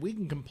here, and we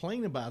can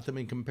complain about them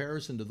in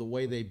comparison to the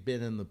way they've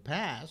been in the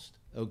past,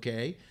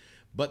 okay?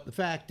 But the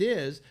fact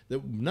is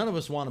that none of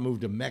us want to move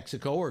to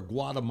Mexico or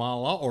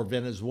Guatemala or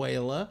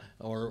Venezuela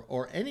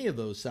or any of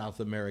those South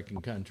American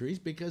countries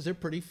because they're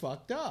pretty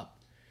fucked up.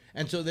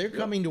 And so they're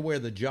coming to where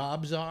the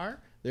jobs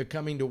are. They're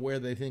coming to where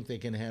they think they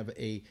can have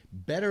a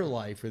better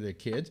life for their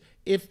kids.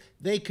 If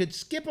they could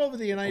skip over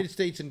the United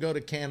States and go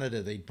to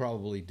Canada, they'd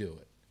probably do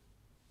it.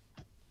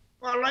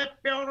 Well, let's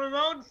build a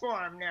road for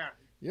them now.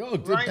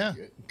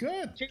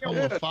 Good.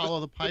 We'll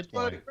follow the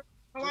pipeline.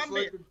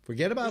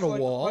 Forget about a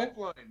wall.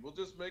 Pipeline. We'll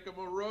just make them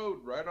a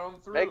road right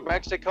on through. Make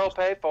Mexico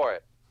pay for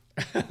it.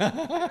 That's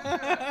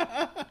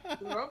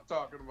what I'm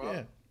talking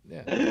about.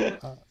 Yeah.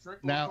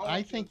 Now,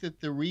 I think that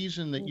the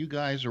reason that you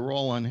guys are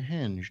all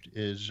unhinged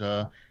is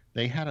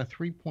they had a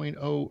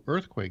 3.0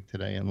 earthquake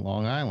today in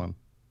Long Island,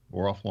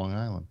 or off Long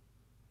Island.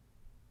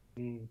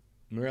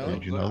 Really?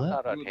 Did you know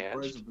that? Not The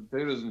price of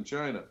potatoes in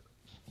China.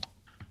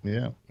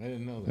 Yeah. I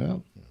didn't know that.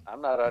 Yeah.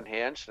 I'm not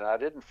unhinged, and I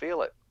didn't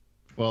feel it.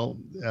 Well,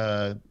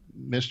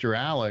 Mr.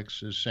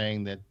 Alex is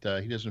saying that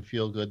he doesn't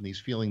feel good and he's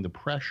feeling the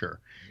pressure.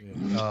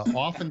 Yeah.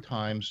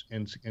 Oftentimes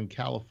in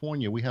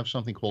California, we have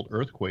something called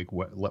earthquake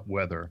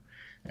weather.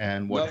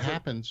 And what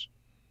happens...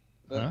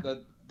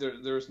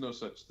 There's no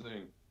such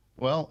thing.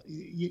 Well,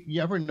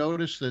 you ever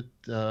notice that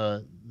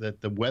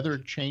that the weather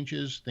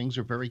changes? Things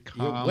are very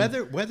calm.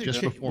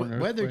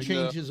 Weather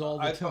changes all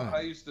the time.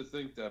 I used to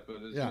think that,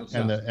 but there's no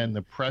such and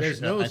the pressure.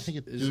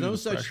 There's no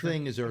such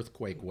thing as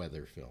earthquake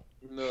weather, Phil.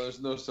 No, there's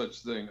no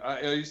such thing.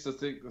 I used to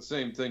think the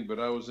same thing, but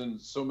I was in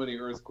so many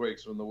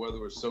earthquakes when the weather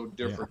was so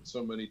different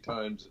so many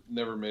times. It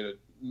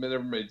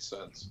never made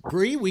sense.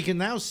 Bree, we can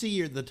now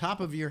see the top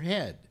of your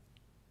head.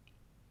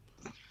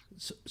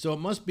 So it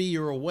must be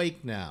you're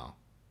awake now.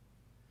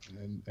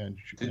 And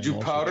did you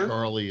powder?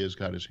 Charlie has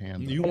got his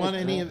hand. You want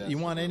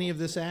any of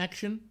this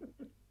action?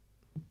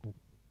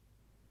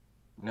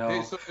 No.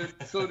 Hey,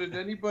 so did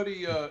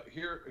anybody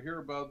hear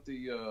about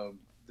the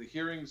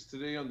hearings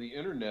today on the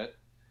internet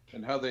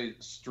and how they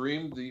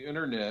streamed the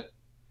internet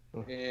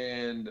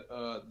and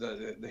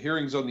the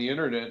hearings on the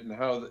internet, and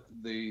how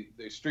they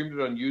streamed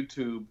it on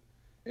YouTube,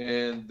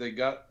 and they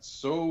got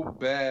so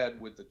bad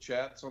with the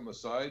chats on the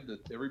side that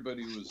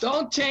everybody was.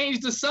 Don't change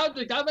the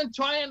subject. I've been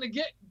trying to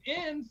get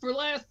in for the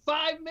last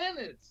 5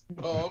 minutes.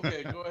 Oh,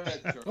 okay. Go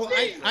ahead, Charlie. Well,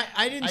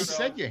 I didn't. I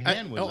said your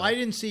hand was up. I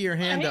didn't see your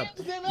hand up.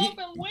 Hand's been up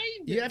and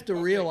waving. You have to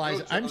realize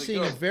go, Charlie, I'm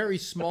seeing go. a very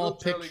small Go,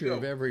 Charlie, picture go.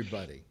 of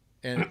everybody.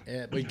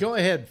 But go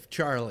ahead,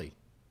 Charlie.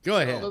 Go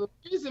ahead. Well,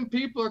 the reason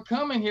people are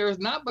coming here is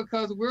not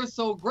because we're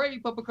so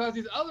great, but because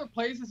these other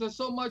places are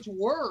so much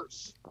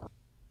worse.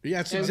 Yeah,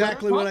 that's And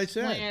exactly what I Trump's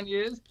said. plan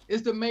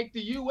is to make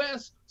the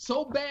U.S.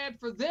 so bad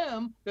for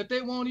them that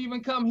they won't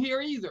even come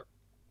here either.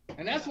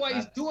 And that's why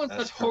he's doing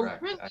that's such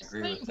correct. I horrendous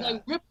agree with things that.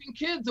 like ripping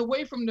kids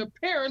away from their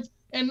parents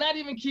and not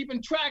even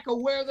keeping track of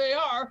where they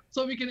are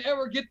so we can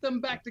ever get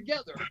them back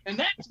together. And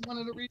that's one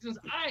of the reasons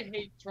I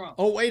hate Trump.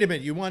 Oh, wait a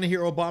minute. You want to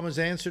hear Obama's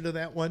answer to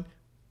that one?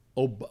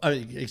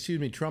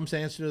 Trump's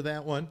answer to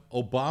that one?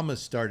 Obama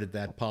started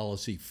that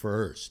policy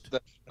first.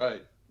 That's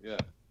right. Yeah.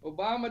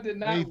 Obama did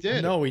not. He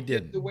did. No, he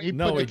didn't. He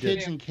No, put he the kids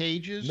didn't. in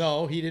cages.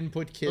 No, he didn't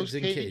put kids Those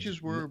in cages.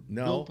 cages were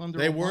no, built under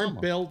they weren't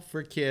Obama. built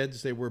for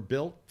kids. They were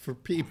built for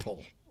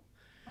people.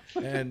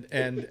 And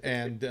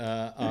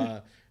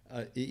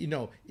you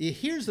know,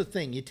 here's the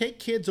thing: you take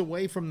kids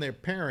away from their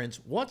parents.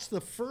 What's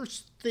the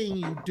first thing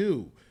you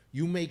do?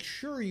 You make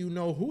sure you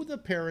know who the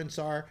parents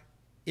are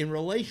in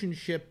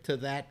relationship to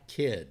that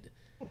kid.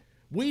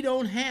 We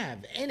don't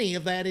have any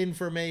of that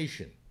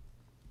information.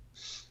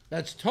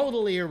 That's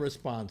totally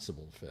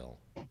irresponsible, Phil.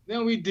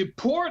 Then we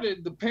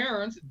deported the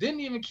parents,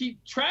 didn't even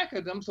keep track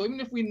of them. So even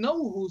if we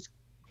know whose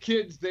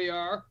kids they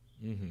are,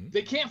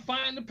 they can't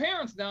find the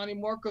parents now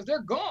anymore because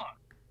they're gone.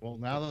 Well,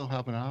 now they'll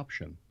have an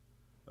option.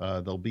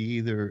 They'll be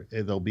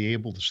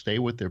able to stay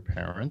with their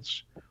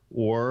parents,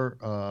 or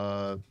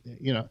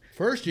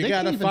First you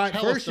got to find.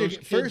 First you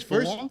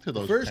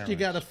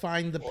got to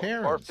find the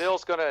parents. Or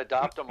Phil's going to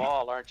adopt them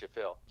all, aren't you,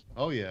 Phil?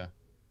 Oh yeah.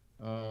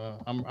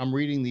 I'm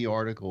reading the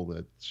article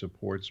that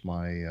supports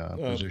my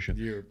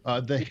position.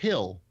 The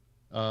Hill,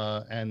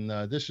 and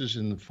this is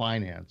in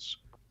finance.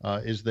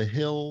 Is the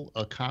Hill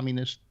a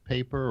communist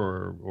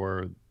paper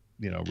or a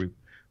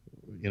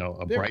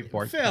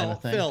Breitbart kind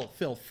of thing?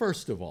 Phil,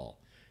 first of all,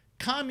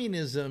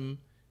 communism,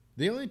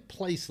 the only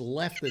place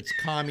left that's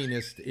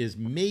communist is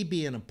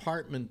maybe an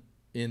apartment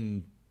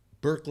in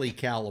Berkeley,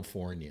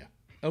 California.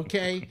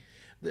 Okay?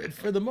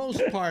 For the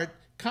most part,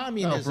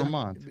 communism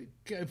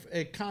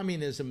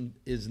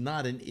is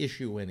not an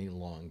issue any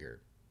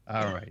longer.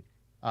 All right.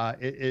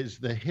 Is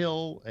the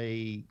Hill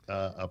a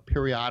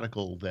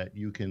periodical that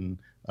you can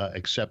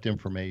accept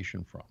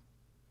information from?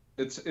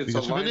 It's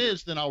because a if it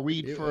is, then I'll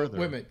read further.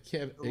 Wait a minute,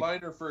 a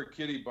liner for a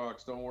kitty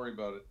box. Don't worry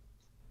about it.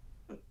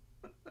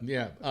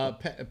 Yeah,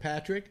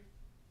 Patrick.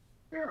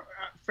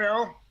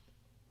 Phil,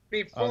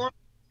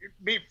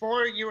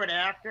 before you would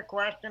ask a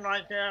question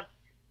like that,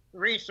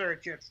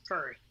 research it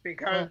first,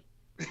 because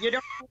you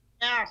don't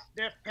ask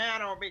this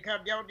panel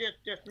because they'll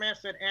just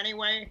dismiss it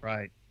anyway.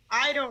 Right.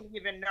 I don't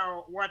even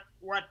know what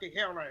the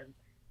Hill is.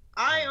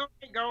 I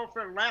only go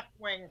for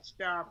left-wing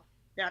stuff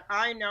that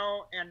I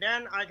know, and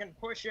then I can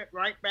push it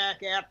right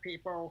back at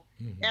people,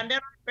 and then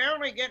I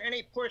barely get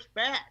any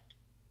pushback,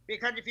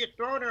 because if you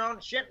throw their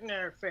own shit in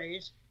their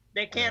face,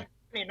 they can't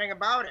do anything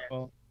about it.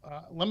 Well,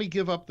 let me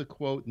give up the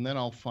quote, and then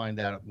I'll find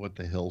out what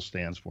the Hill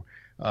stands for.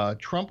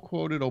 Trump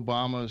quoted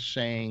Obama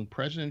saying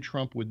President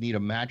Trump would need a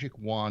magic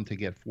wand to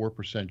get 4%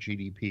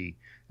 GDP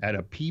at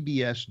a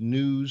PBS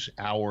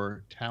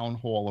NewsHour town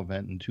hall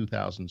event in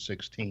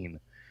 2016.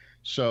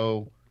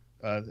 So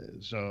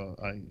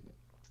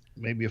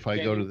maybe if I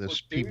go to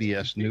this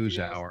PBS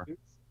NewsHour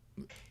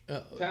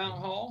town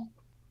hall,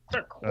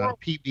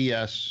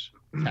 PBS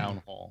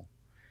town hall.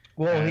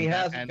 Well, he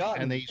hasn't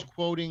gotten. And he's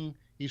quoting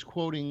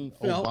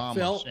Obama.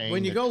 Phil, saying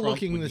when you that go Trump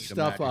looking would this need a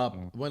stuff magic up,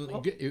 wand.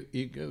 when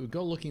you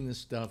go looking this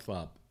stuff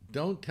up,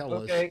 don't tell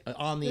us Okay.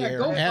 on the Yeah, air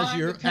go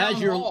find the town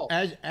hall.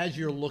 as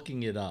you're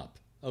looking it up.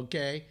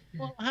 Okay.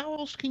 Well, how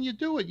else can you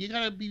do it? You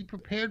got to be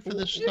prepared for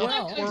this Well,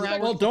 stuff. well, 4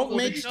 hours Well, don't before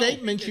make the show.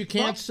 statements you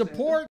can't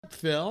support,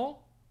 Phil.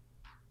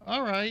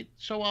 All right,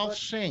 so I'll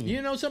sing.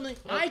 You know something?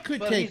 I could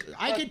but take he's-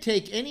 I could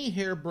take any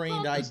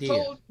harebrained Trump has idea.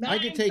 told I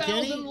could take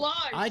 9,000 lies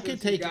I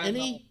could since he take got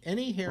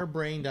any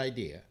harebrained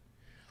idea.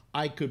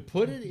 I could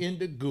put it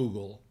into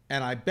Google,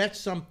 and I bet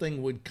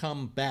something would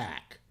come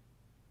back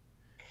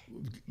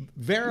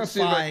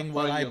verifying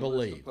what I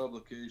believe.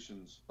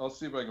 Publications. I'll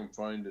see if I can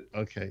find it.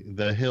 Okay,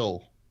 The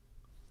Hill.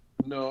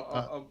 No,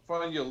 I'll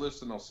find you a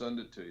list and I'll send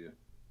it to you.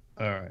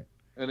 All right.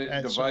 And it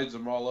And so- divides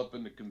them all up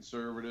into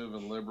conservative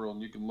and liberal,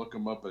 and you can look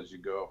them up as you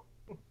go.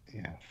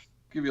 Yeah.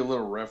 Give you a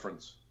little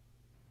reference.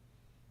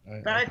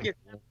 Thank you.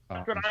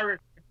 That's what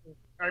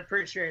I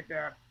appreciate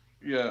that.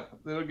 Yeah,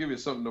 that'll give you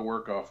something to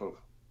work off of.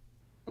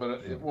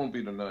 But it won't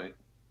be tonight.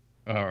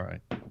 All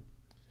right.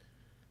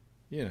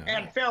 You know.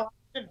 And Phil,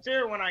 I'm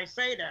sincere when I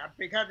say that,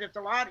 because it's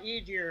a lot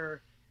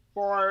easier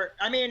for,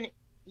 I mean,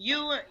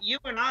 you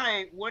and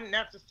I wouldn't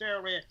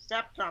necessarily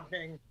accept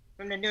something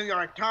from the New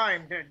York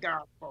Times as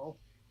gospel.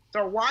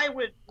 So why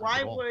would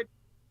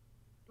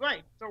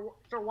Right.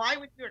 So why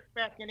would you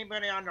expect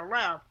anybody on the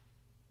left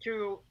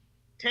to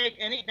take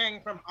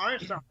anything from our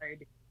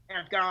side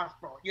as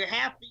gospel? You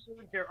have to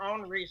use your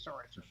own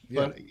resources.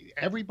 But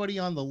everybody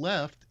on the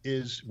left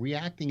is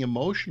reacting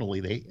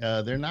emotionally.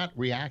 They're not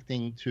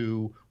reacting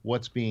to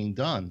what's being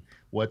done.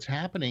 What's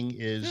happening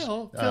is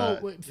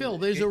Phil,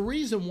 there's a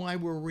reason why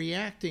we're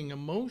reacting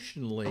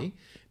emotionally,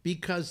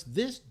 because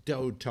this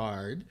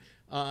dotard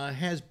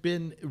has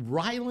been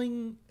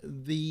riling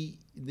the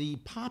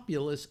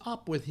populace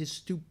up with his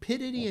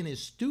stupidity and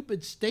his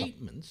stupid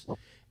statements.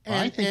 And,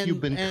 I think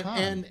you've been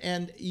conned.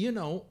 And you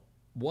know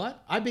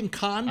what? I've been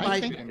conned by. I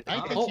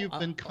think you've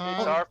been conned.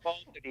 It's our fault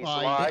that he's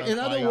lied. In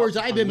other words,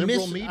 I've been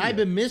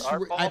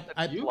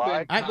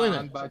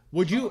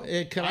Would you?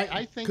 Could I?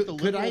 I think the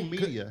liberal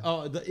media.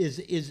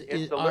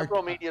 It's the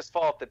liberal media's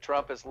fault that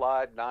Trump has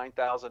lied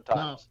 9,000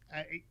 times.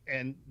 No,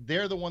 and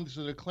they're the ones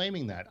that are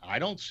claiming that. I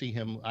don't see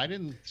him. I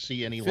didn't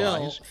see any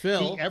Phil, lies.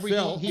 Phil,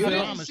 he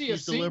promised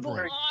he's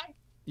delivering.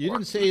 You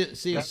didn't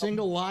see a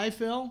single lie,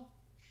 Phil?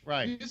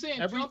 Right. You're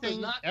saying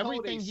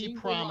everything he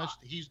promised,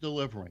 he's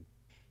delivering.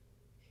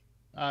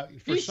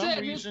 For some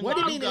reason, what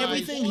do you mean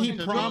everything he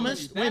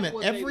promised? Wait a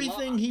minute,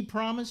 everything he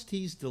promised,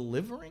 he's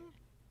delivering?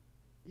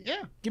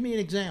 Yeah. Give me an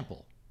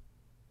example.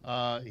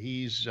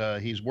 He's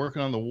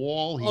working on the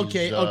wall.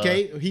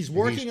 He's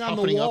working on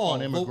the wall.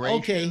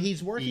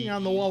 He's working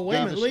on the wall. Wait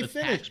a minute, let me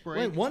finish.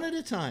 Wait, one at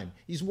a time.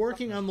 He's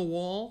working on the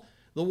wall.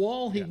 The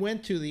wall he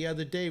went to the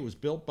other day was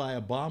built by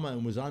Obama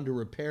and was under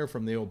repair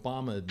from the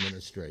Obama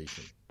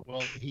administration.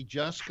 Well, he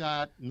just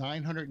got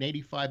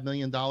 $985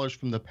 million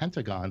from the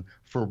Pentagon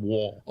for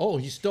wall. Oh,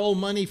 he stole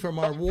money from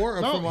our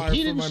from our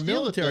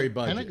military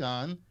budget. The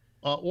Pentagon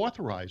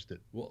authorized it.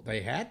 Well,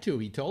 they had to.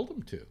 He told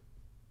them to.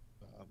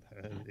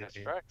 That's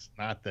correct.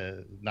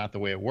 Not the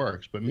way it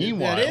works. But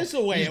meanwhile, that is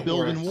the way he's it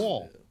building works.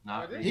 Wall.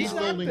 He's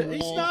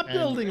not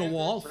building a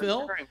wall,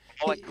 Phil.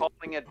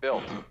 Calling it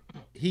built.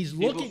 He's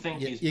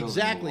looking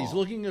exactly. He's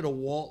looking at a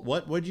wall.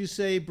 What'd you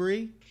say,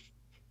 Bree?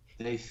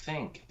 They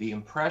think the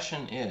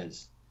impression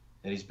is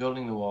that he's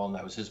building the wall and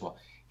that was his wall.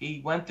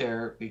 He went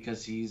there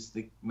because he's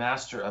the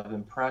master of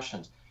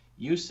impressions.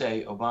 You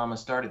say Obama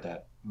started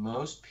that.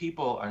 Most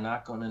people are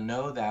not going to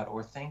know that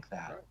or think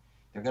that. Right.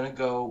 They're going to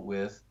go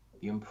with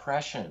the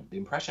impression. The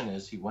impression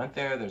is he went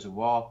there, there's a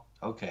wall.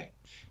 Okay,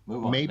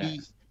 move on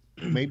next.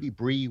 Maybe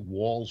Bree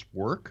walls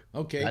work.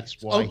 Okay.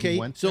 That's why he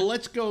went there. So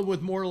let's go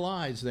with more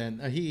lies then.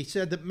 He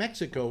said that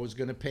Mexico was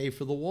going to pay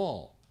for the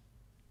wall.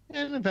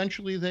 And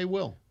eventually they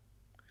will.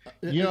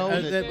 You know,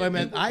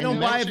 I don't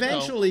buy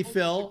eventually,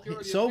 Phil.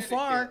 So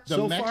far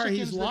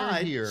he's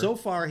lied. So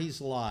far he's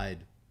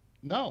lied.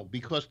 No,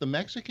 because the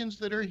Mexicans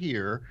that are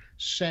here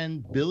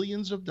send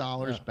billions of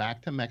dollars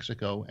back to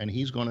Mexico, and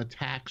he's going to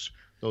tax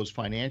those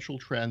financial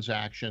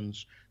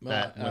transactions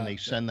that when they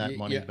send that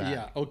money back.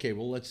 Yeah, okay,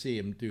 well, let's see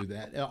him do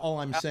that. All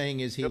I'm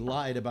saying is he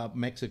lied about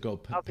Mexico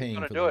paying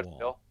for the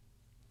wall.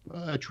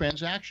 A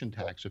transaction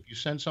tax. If you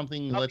send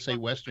something, let's say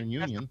Western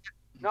Union.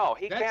 No,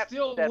 he can't. That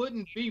still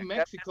wouldn't be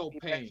Mexico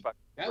paying.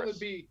 That would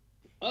be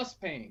us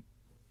paying.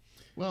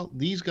 Well,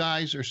 these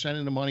guys are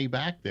sending the money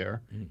back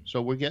there,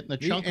 so we're getting a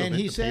chunk of it. And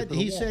he said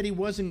he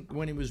wasn't,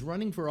 when he was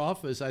running for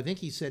office, I think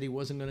he said he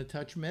wasn't going to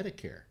touch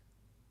Medicare.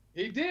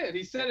 He did.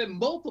 He said it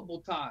multiple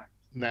times.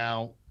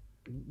 Now,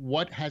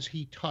 what has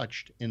he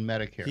touched in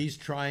Medicare? He's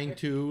trying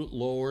to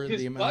lower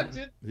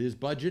his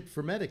budget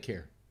for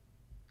Medicare.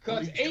 Well,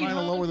 he's trying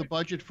to lower the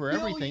budget for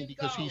everything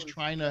because he's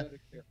trying to.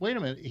 Wait a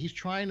minute. He's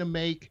trying to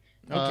make.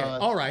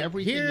 All right.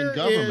 Everything in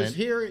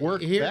government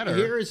work better.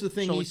 Here is the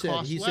thing so he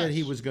said. He said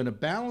he less. was going to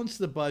balance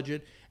the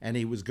budget and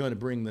he was going to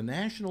bring the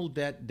national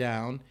debt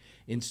down.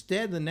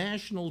 Instead, the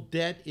national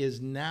debt is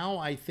now,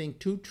 I think,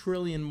 $2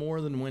 trillion more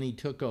than when he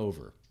took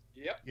over.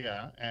 Yep.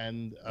 Yeah,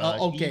 and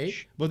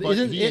but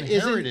isn't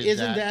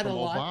that a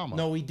lot? Obama.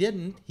 No, he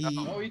didn't.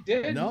 No, he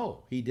didn't.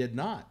 No, he did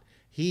not.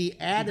 He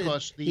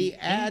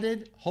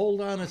added.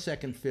 Hold on a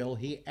second, Phil.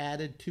 He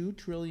added $2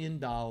 trillion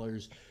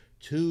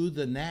to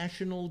the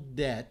national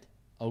debt.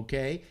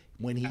 Okay,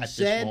 when he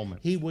said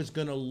he was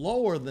going to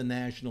lower the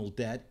national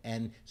debt,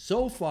 and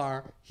so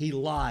far he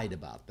lied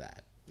about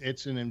that.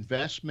 It's an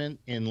investment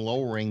in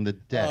lowering the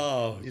debt.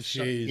 Oh, Jesus.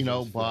 You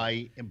know,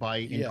 by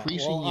increasing the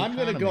economy. I'm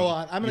going to go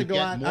out. I'm going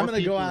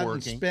to go out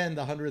and spend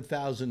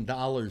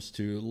 $100,000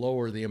 to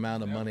lower the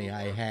amount of money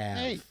I have.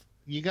 Hey,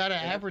 you got to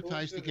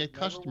advertise to get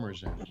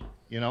customers in.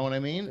 You know what I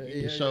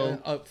mean?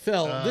 So,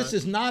 Phil, this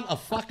is not a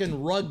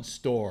fucking rug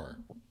store.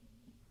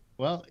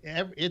 Well,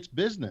 it's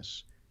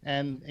business.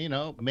 And, you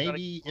know,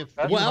 maybe if...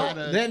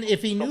 then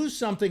if he knew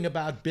something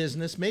about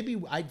business,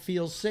 maybe I'd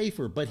feel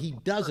safer. But he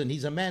doesn't.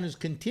 He's a man who's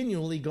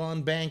continually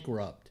gone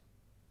bankrupt.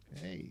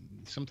 Hey,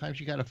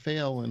 sometimes you got to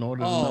fail in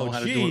order to know how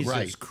to do it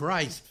right. Jesus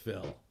Christ,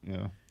 Phil.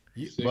 Yeah.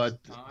 But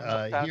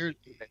here,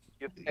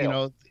 you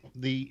know,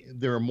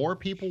 there are more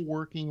people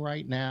working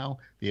right now.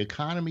 The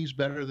economy's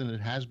better than it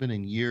has been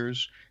in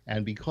years.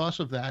 And because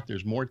of that,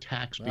 there's more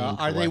tax being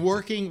collected. Are they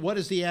working? What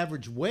is the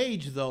average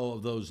wage, though,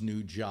 of those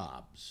new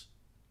jobs?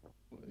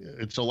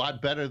 It's a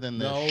lot better than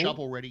the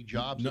shovel-ready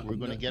jobs that we're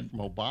going to get from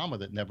Obama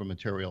that never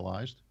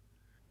materialized.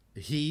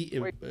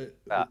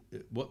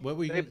 What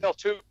were you? They built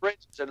 2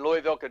 bridges in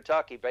Louisville,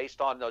 Kentucky,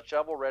 based on the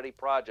shovel-ready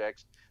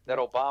projects that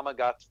Obama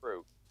got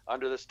through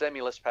under the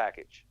stimulus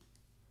package.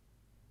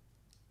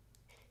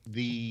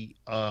 The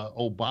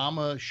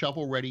Obama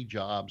shovel-ready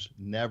jobs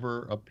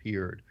never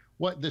appeared.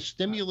 What the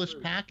stimulus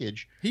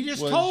package? He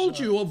just told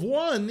you of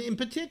one in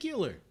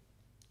particular.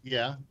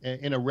 Yeah,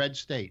 in a red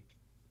state.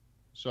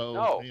 So,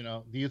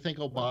 no. Do you think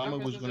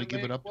Obama was going to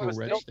give it up to a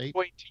red state?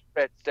 Between 2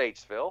 red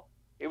states, Phil.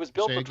 It was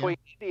built between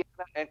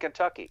Indiana and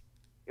Kentucky.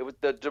 It was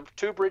the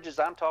 2 bridges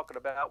I'm talking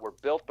about were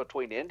built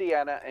between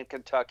Indiana and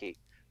Kentucky,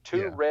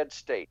 2 red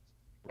states.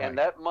 Right. And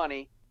that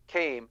money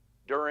came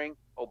during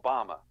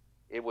Obama.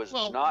 It was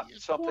not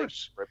something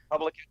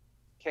Republican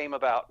came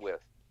about with.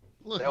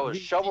 Look, that was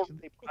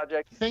shovel-ready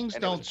project. Things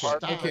don't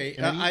stop. Okay,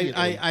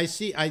 I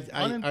see.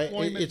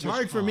 It's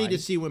hard for me to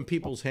see when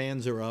people's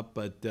hands are up,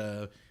 but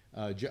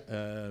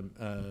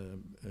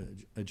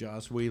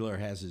Joss Wheeler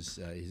has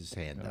his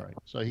hand up. Right.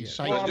 So he's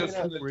citing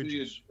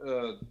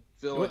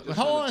Phil.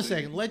 Hold on a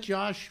second. Let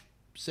Josh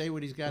say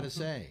what he's got to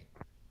say.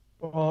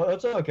 Well,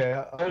 that's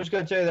okay. I was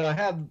going to say that I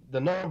have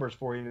the numbers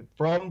for you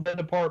from the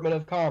Department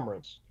of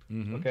Commerce.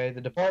 Mm-hmm. Okay,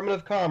 the Department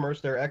of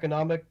Commerce, their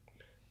economic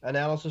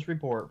analysis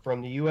report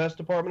from the U.S.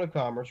 Department of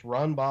Commerce,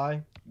 run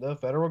by the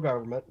federal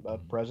government.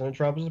 President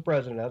Trump is the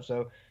president of,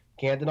 so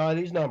can't deny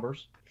these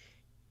numbers.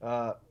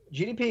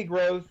 GDP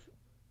growth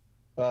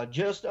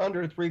just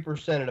under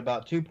 3% at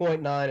about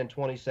 2.9 in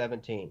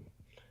 2017.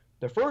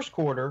 The first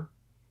quarter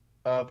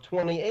of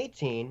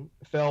 2018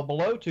 fell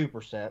below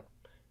 2%.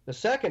 The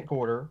second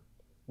quarter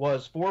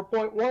was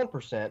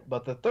 4.1%,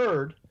 but the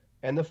third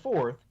and the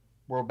fourth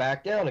were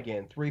back down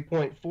again,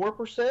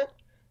 3.4%,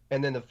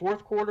 and then the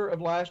fourth quarter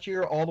of last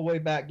year all the way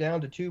back down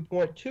to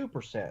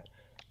 2.2%.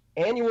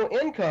 Annual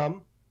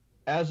income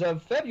as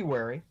of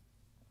February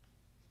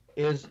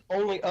is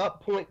only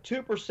up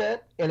 0.2%,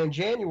 and in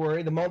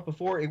January, the month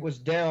before, it was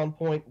down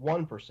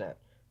 0.1%.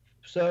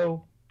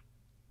 So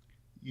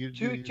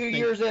two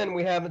years in,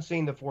 we haven't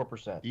seen the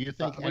 4%. Do you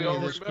think any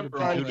of this could have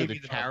been due to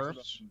the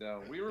tariffs?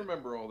 We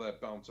remember all that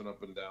bouncing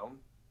up and down.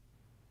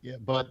 Yeah,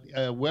 but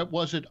what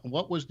was the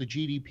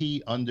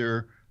GDP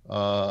under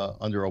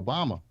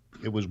Obama?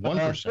 It was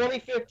 1%.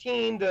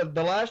 2015,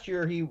 the last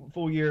year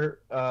full year,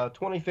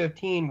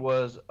 2015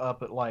 was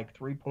up at like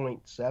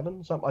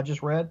 3.7. Something I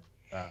just read,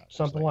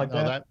 something like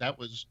that. That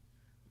was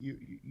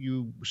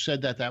you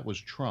said that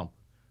was Trump.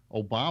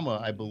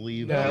 Obama, I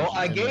believe. No,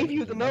 I gave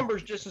you the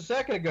numbers just a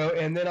second ago,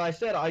 and then I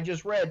said I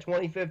just read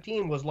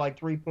 2015 was like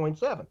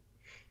 3.7.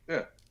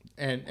 Yeah,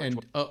 and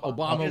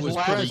Obama was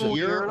for a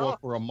year or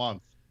for a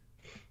month.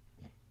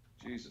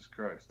 Jesus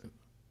Christ.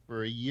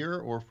 For a year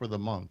or for the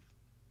month?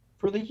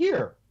 For the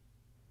year.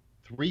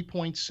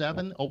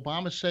 3.7.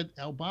 Obama said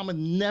Obama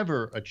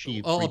never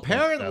achieved. Oh,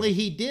 apparently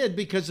he did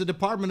because the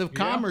Department of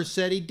Commerce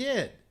said he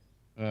did.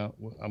 I'm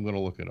going to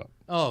look it up.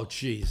 Oh,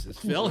 Jesus,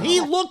 Phil.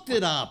 He looked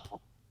it up.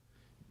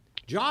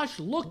 Josh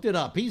looked it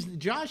up.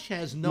 Josh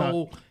has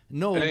no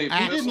he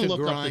axe didn't to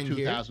look up grind the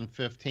here.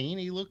 2015.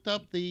 He looked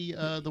up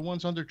the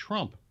ones under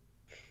Trump.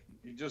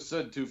 He just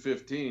said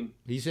 215.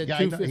 He said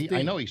 215.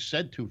 I know he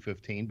said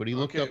 215, but he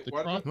looked up the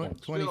Trump one.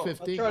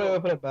 2015. I'll try to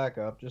open it back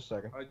up. Just a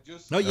second.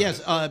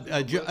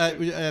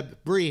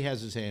 Bree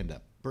has his hand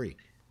up. Bree.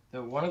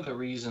 One of the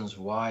reasons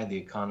why the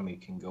economy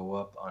can go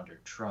up under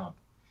Trump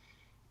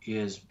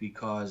is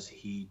because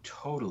he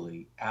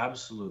totally,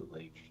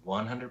 absolutely,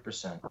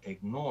 100%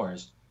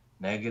 ignores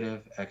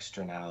negative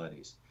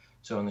externalities.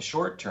 So in the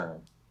short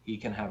term, he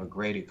can have a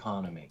great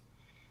economy,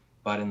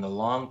 but in the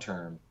long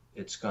term,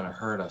 it's going to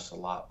hurt us a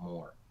lot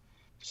more.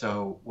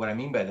 So what I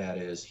mean by that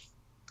is,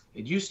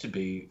 it used to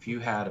be if you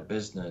had a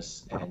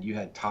business and you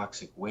had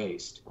toxic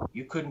waste,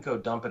 you couldn't go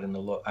dump it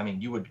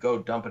in you would go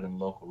dump it in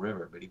the local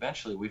river, but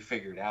eventually we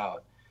figured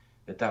out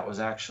that was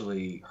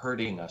actually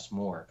hurting us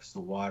more because the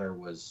water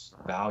was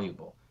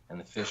valuable and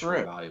the fish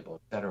were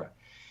valuable, etc.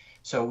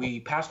 So we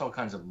passed all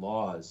kinds of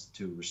laws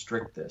to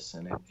restrict this,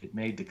 and it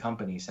made the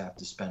companies have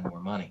to spend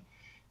more money.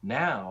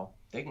 Now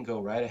they can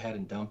go right ahead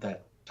and dump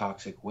that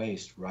toxic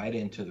waste right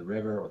into the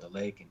river or the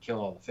lake and kill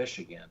all the fish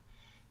again.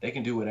 They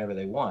can do whatever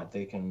they want.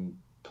 They can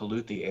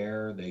pollute the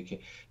air.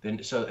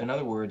 So in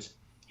other words,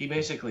 he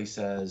basically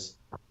says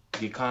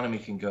the economy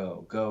can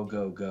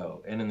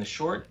go. And in the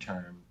short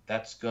term,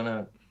 that's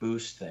gonna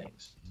boost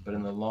things. But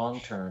in the long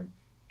term,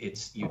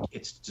 it's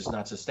just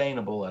not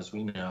sustainable, as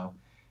we know,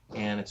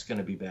 and it's going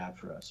to be bad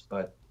for us.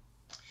 But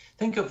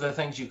think of the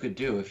things you could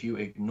do if you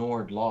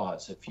ignored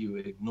laws, if you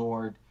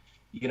ignored,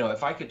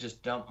 if I could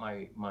just dump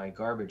my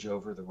garbage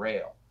over the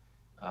rail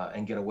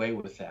and get away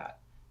with that,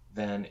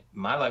 then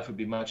my life would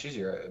be much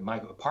easier. My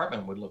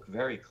apartment would look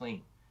very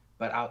clean,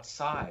 but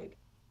outside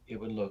it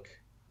would look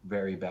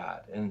very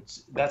bad. And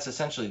that's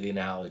essentially the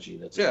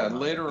analogy. And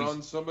later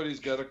on, somebody's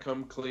got to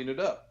come clean it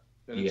up,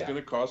 and it's going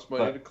to cost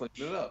money to clean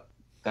it up.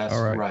 That's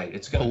right.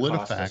 It's going to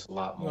cost us a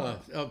lot more.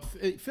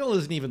 Phil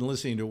isn't even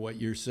listening to what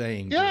you're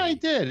saying. Yeah, I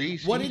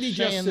did. What did he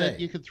just say? That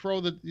you could throw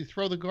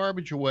the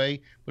garbage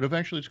away, but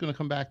eventually it's going to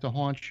come back to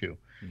haunt you.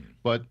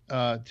 But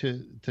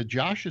to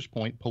Josh's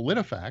point,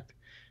 PolitiFact,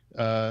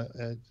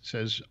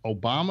 says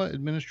Obama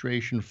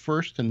administration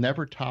first to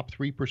never top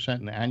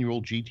 3% in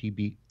annual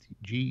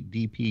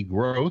GDP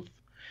growth.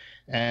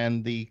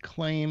 And the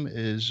claim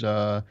is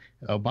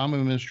Obama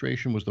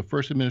administration was the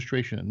first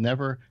administration that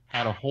never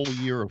had a whole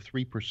year of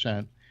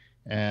 3%.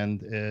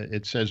 And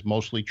it says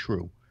mostly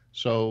true.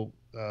 So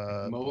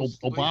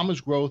Obama's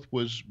growth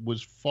was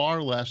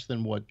far less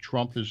than what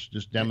Trump is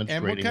just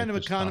demonstrating. And what kind of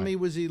economy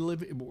was he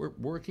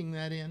working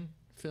that in,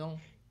 Phil?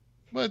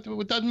 But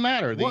it doesn't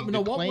matter.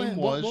 The claim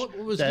was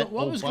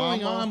what was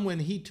going on when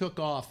he took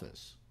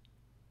office?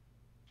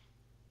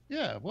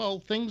 Yeah, well,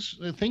 things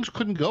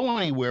couldn't go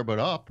anywhere but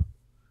up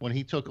when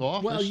he took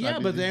office. Well, yeah,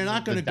 but they're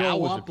not going to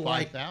go up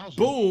like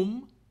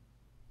boom,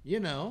 you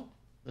know.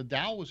 The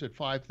Dow was at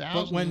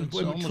 5,000.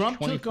 But when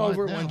Trump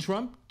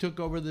took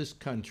over this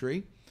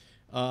country,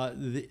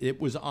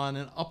 it was on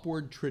an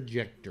upward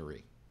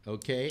trajectory.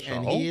 Okay, so?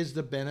 And he is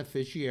the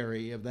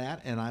beneficiary of that.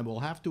 And I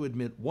will have to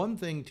admit one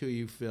thing to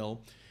you, Phil.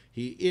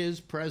 He is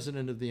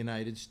president of the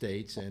United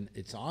States, and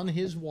it's on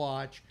his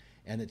watch.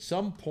 And at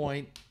some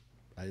point,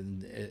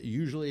 and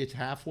usually it's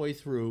halfway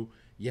through,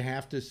 you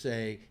have to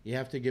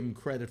give him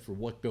credit for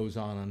what goes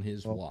on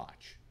his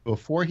watch.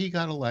 Before he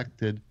got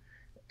elected,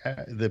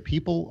 the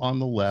people on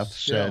the left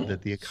said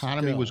that the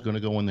economy was going to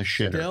go in the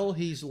shitter. Still,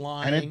 he's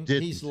lying. And it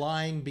didn't. He's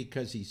lying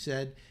because he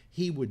said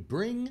he would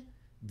bring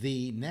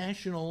the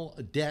national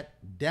debt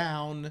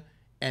down,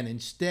 and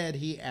instead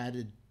he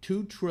added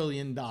 $2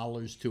 trillion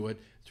to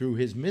it through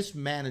his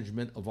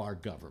mismanagement of our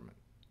government.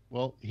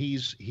 Well,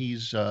 he's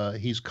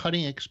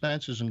cutting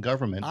expenses in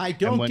government. I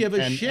don't give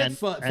a shit,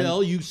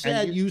 Phil. You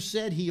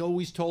said he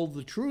always told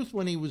the truth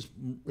when he was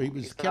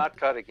not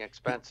cutting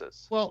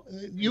expenses. Well,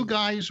 you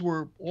guys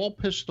were all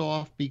pissed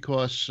off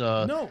because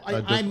Phil.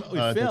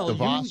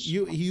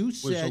 You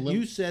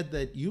said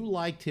that you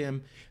liked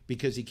him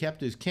because he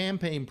kept his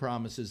campaign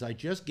promises. I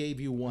just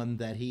gave you one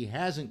that he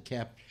hasn't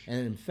kept,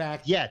 and in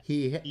fact, And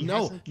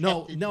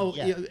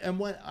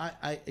what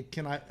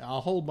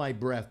I'll hold my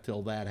breath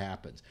till that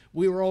happens.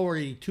 We were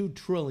already $2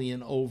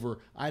 trillion over.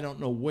 I don't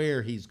know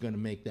where he's going to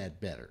make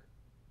that better.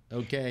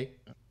 Okay,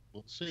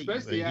 we'll see.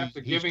 Especially after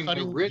giving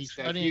the rich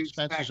that huge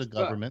expenses of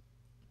government.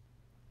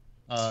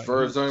 As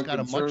far as I'm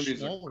concerned,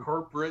 he's a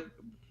corporate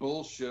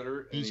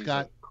bullshitter. He's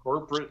got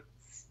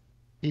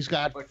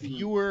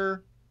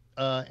fewer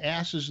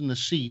asses in the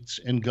seats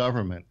in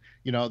government.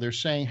 You know, they're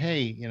saying,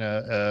 hey, you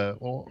know,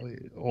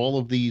 all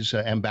of these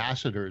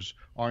ambassadors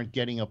aren't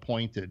getting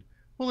appointed.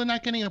 Well, they're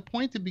not getting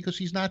appointed because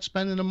he's not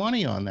spending the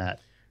money on that.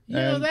 You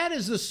know, that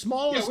is the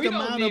smallest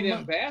amount of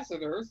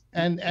ambassadors.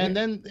 And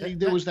then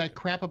there was that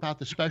crap about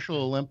the Special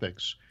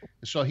Olympics.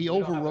 So he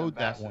overrode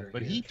that one.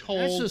 But he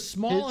told that's the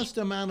smallest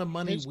amount of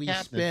money we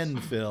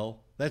spend, Phil.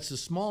 That's the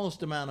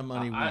smallest amount of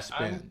money we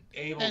spend.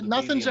 And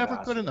nothing's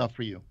ever good enough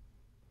for you.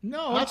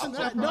 No, it's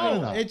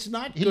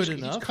not good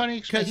enough. He's cutting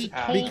expenses.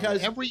 He told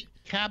every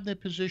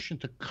cabinet position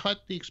to cut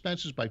the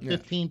expenses by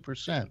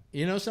 15%.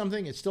 You know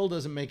something? It still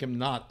doesn't make him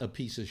not a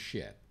piece of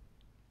shit.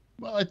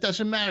 Well, it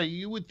doesn't matter.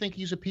 You would think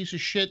he's a piece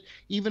of shit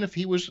even if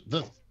he was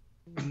the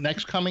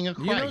next coming of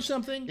Christ. You know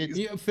something?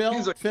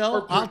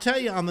 Phil, I'll tell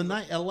you on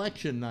the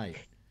election night,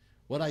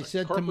 what I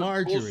said to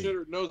Marjorie.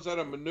 Bullshitter knows how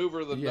to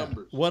maneuver the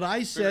numbers. What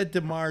I said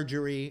to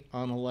Marjorie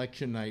on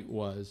election night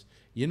was,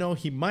 you know,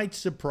 he might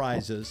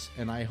surprise us,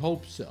 and I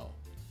hope so.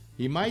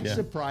 He might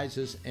surprise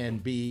us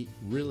and be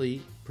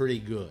really pretty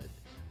good.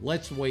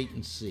 Let's wait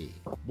and see.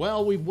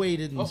 Well, we've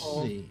waited and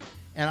see.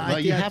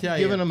 And you haven't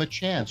given him a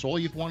chance. All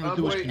you've wanted to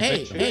do is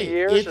convince him. 2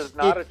 years is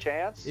not a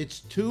chance? It's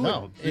two.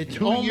 No, it's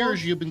 2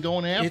 years you've been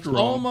going after him. It's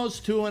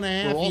almost 2.5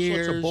 years. All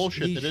sorts of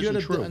bullshit that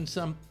isn't true. Done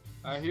some.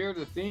 I hear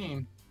the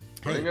theme.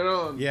 Bring it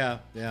on. Yeah.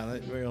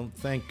 Well,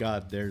 thank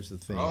God there's the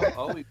theme.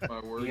 I'll eat my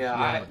word.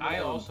 Yeah, I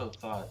also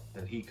thought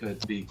that he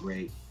could be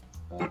great.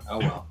 Oh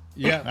well.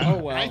 Yeah. Oh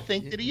well. I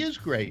think that he is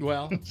great.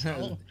 Well,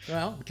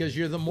 because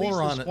you're the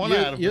moron.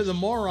 You're the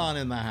moron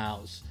in the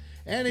house.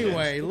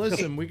 Anyway,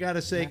 listen, we got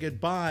to say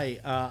goodbye.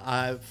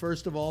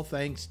 First of all,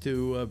 thanks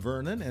to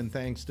Vernon, and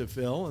thanks to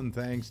Phil, and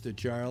thanks to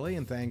Charlie,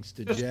 and thanks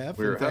to Jeff,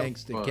 and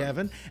thanks to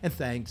Kevin, and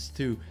thanks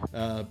to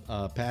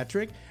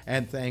Patrick,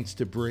 and thanks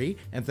to Bree,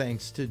 and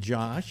thanks to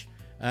Josh.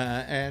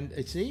 And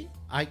see,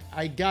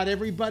 I got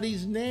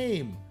everybody's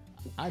name.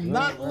 I'm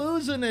not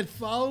losing it,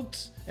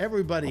 folks.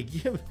 Everybody,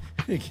 give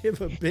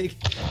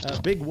a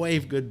big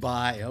wave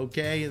goodbye.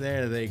 Okay,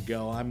 there they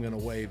go. I'm gonna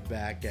wave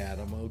back at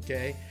them.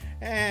 Okay.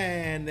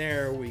 And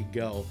there we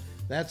go.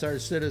 That's our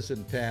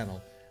citizen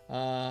panel.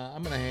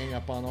 I'm going to hang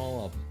up on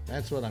all of them.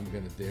 That's what I'm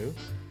going to do.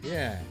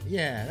 Yeah,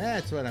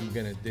 that's what I'm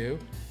going to do.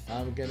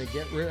 I'm going to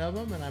get rid of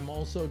them, and I'm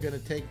also going to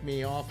take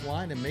me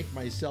offline and make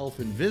myself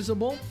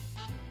invisible.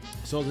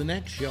 So the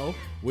next show,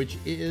 which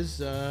is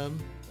the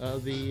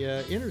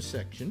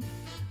intersection,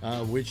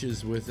 which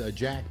is with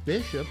Jack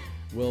Bishop,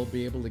 will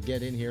be able to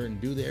get in here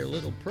and do their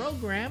little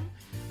program.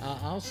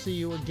 I'll see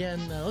you again.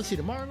 Let's see,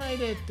 tomorrow night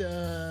at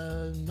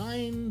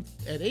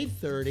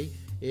 8:30,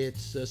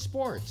 it's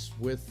sports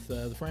with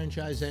the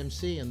franchise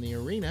MC in the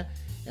arena.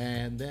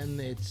 And then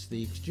it's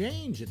the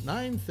exchange at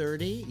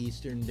 9:30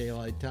 Eastern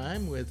Daylight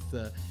Time with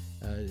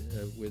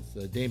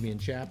Damian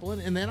Chaplin.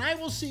 And then I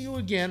will see you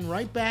again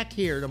right back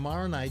here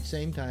tomorrow night,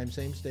 same time,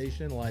 same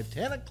station, live,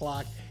 10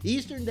 o'clock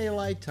Eastern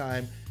Daylight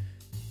Time.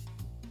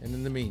 And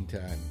in the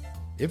meantime,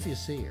 if you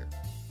see her,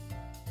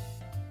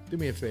 do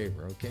me a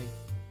favor, okay?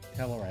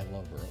 Tell her I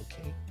love her,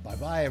 okay?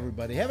 Bye-bye,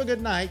 everybody. Have a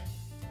good night.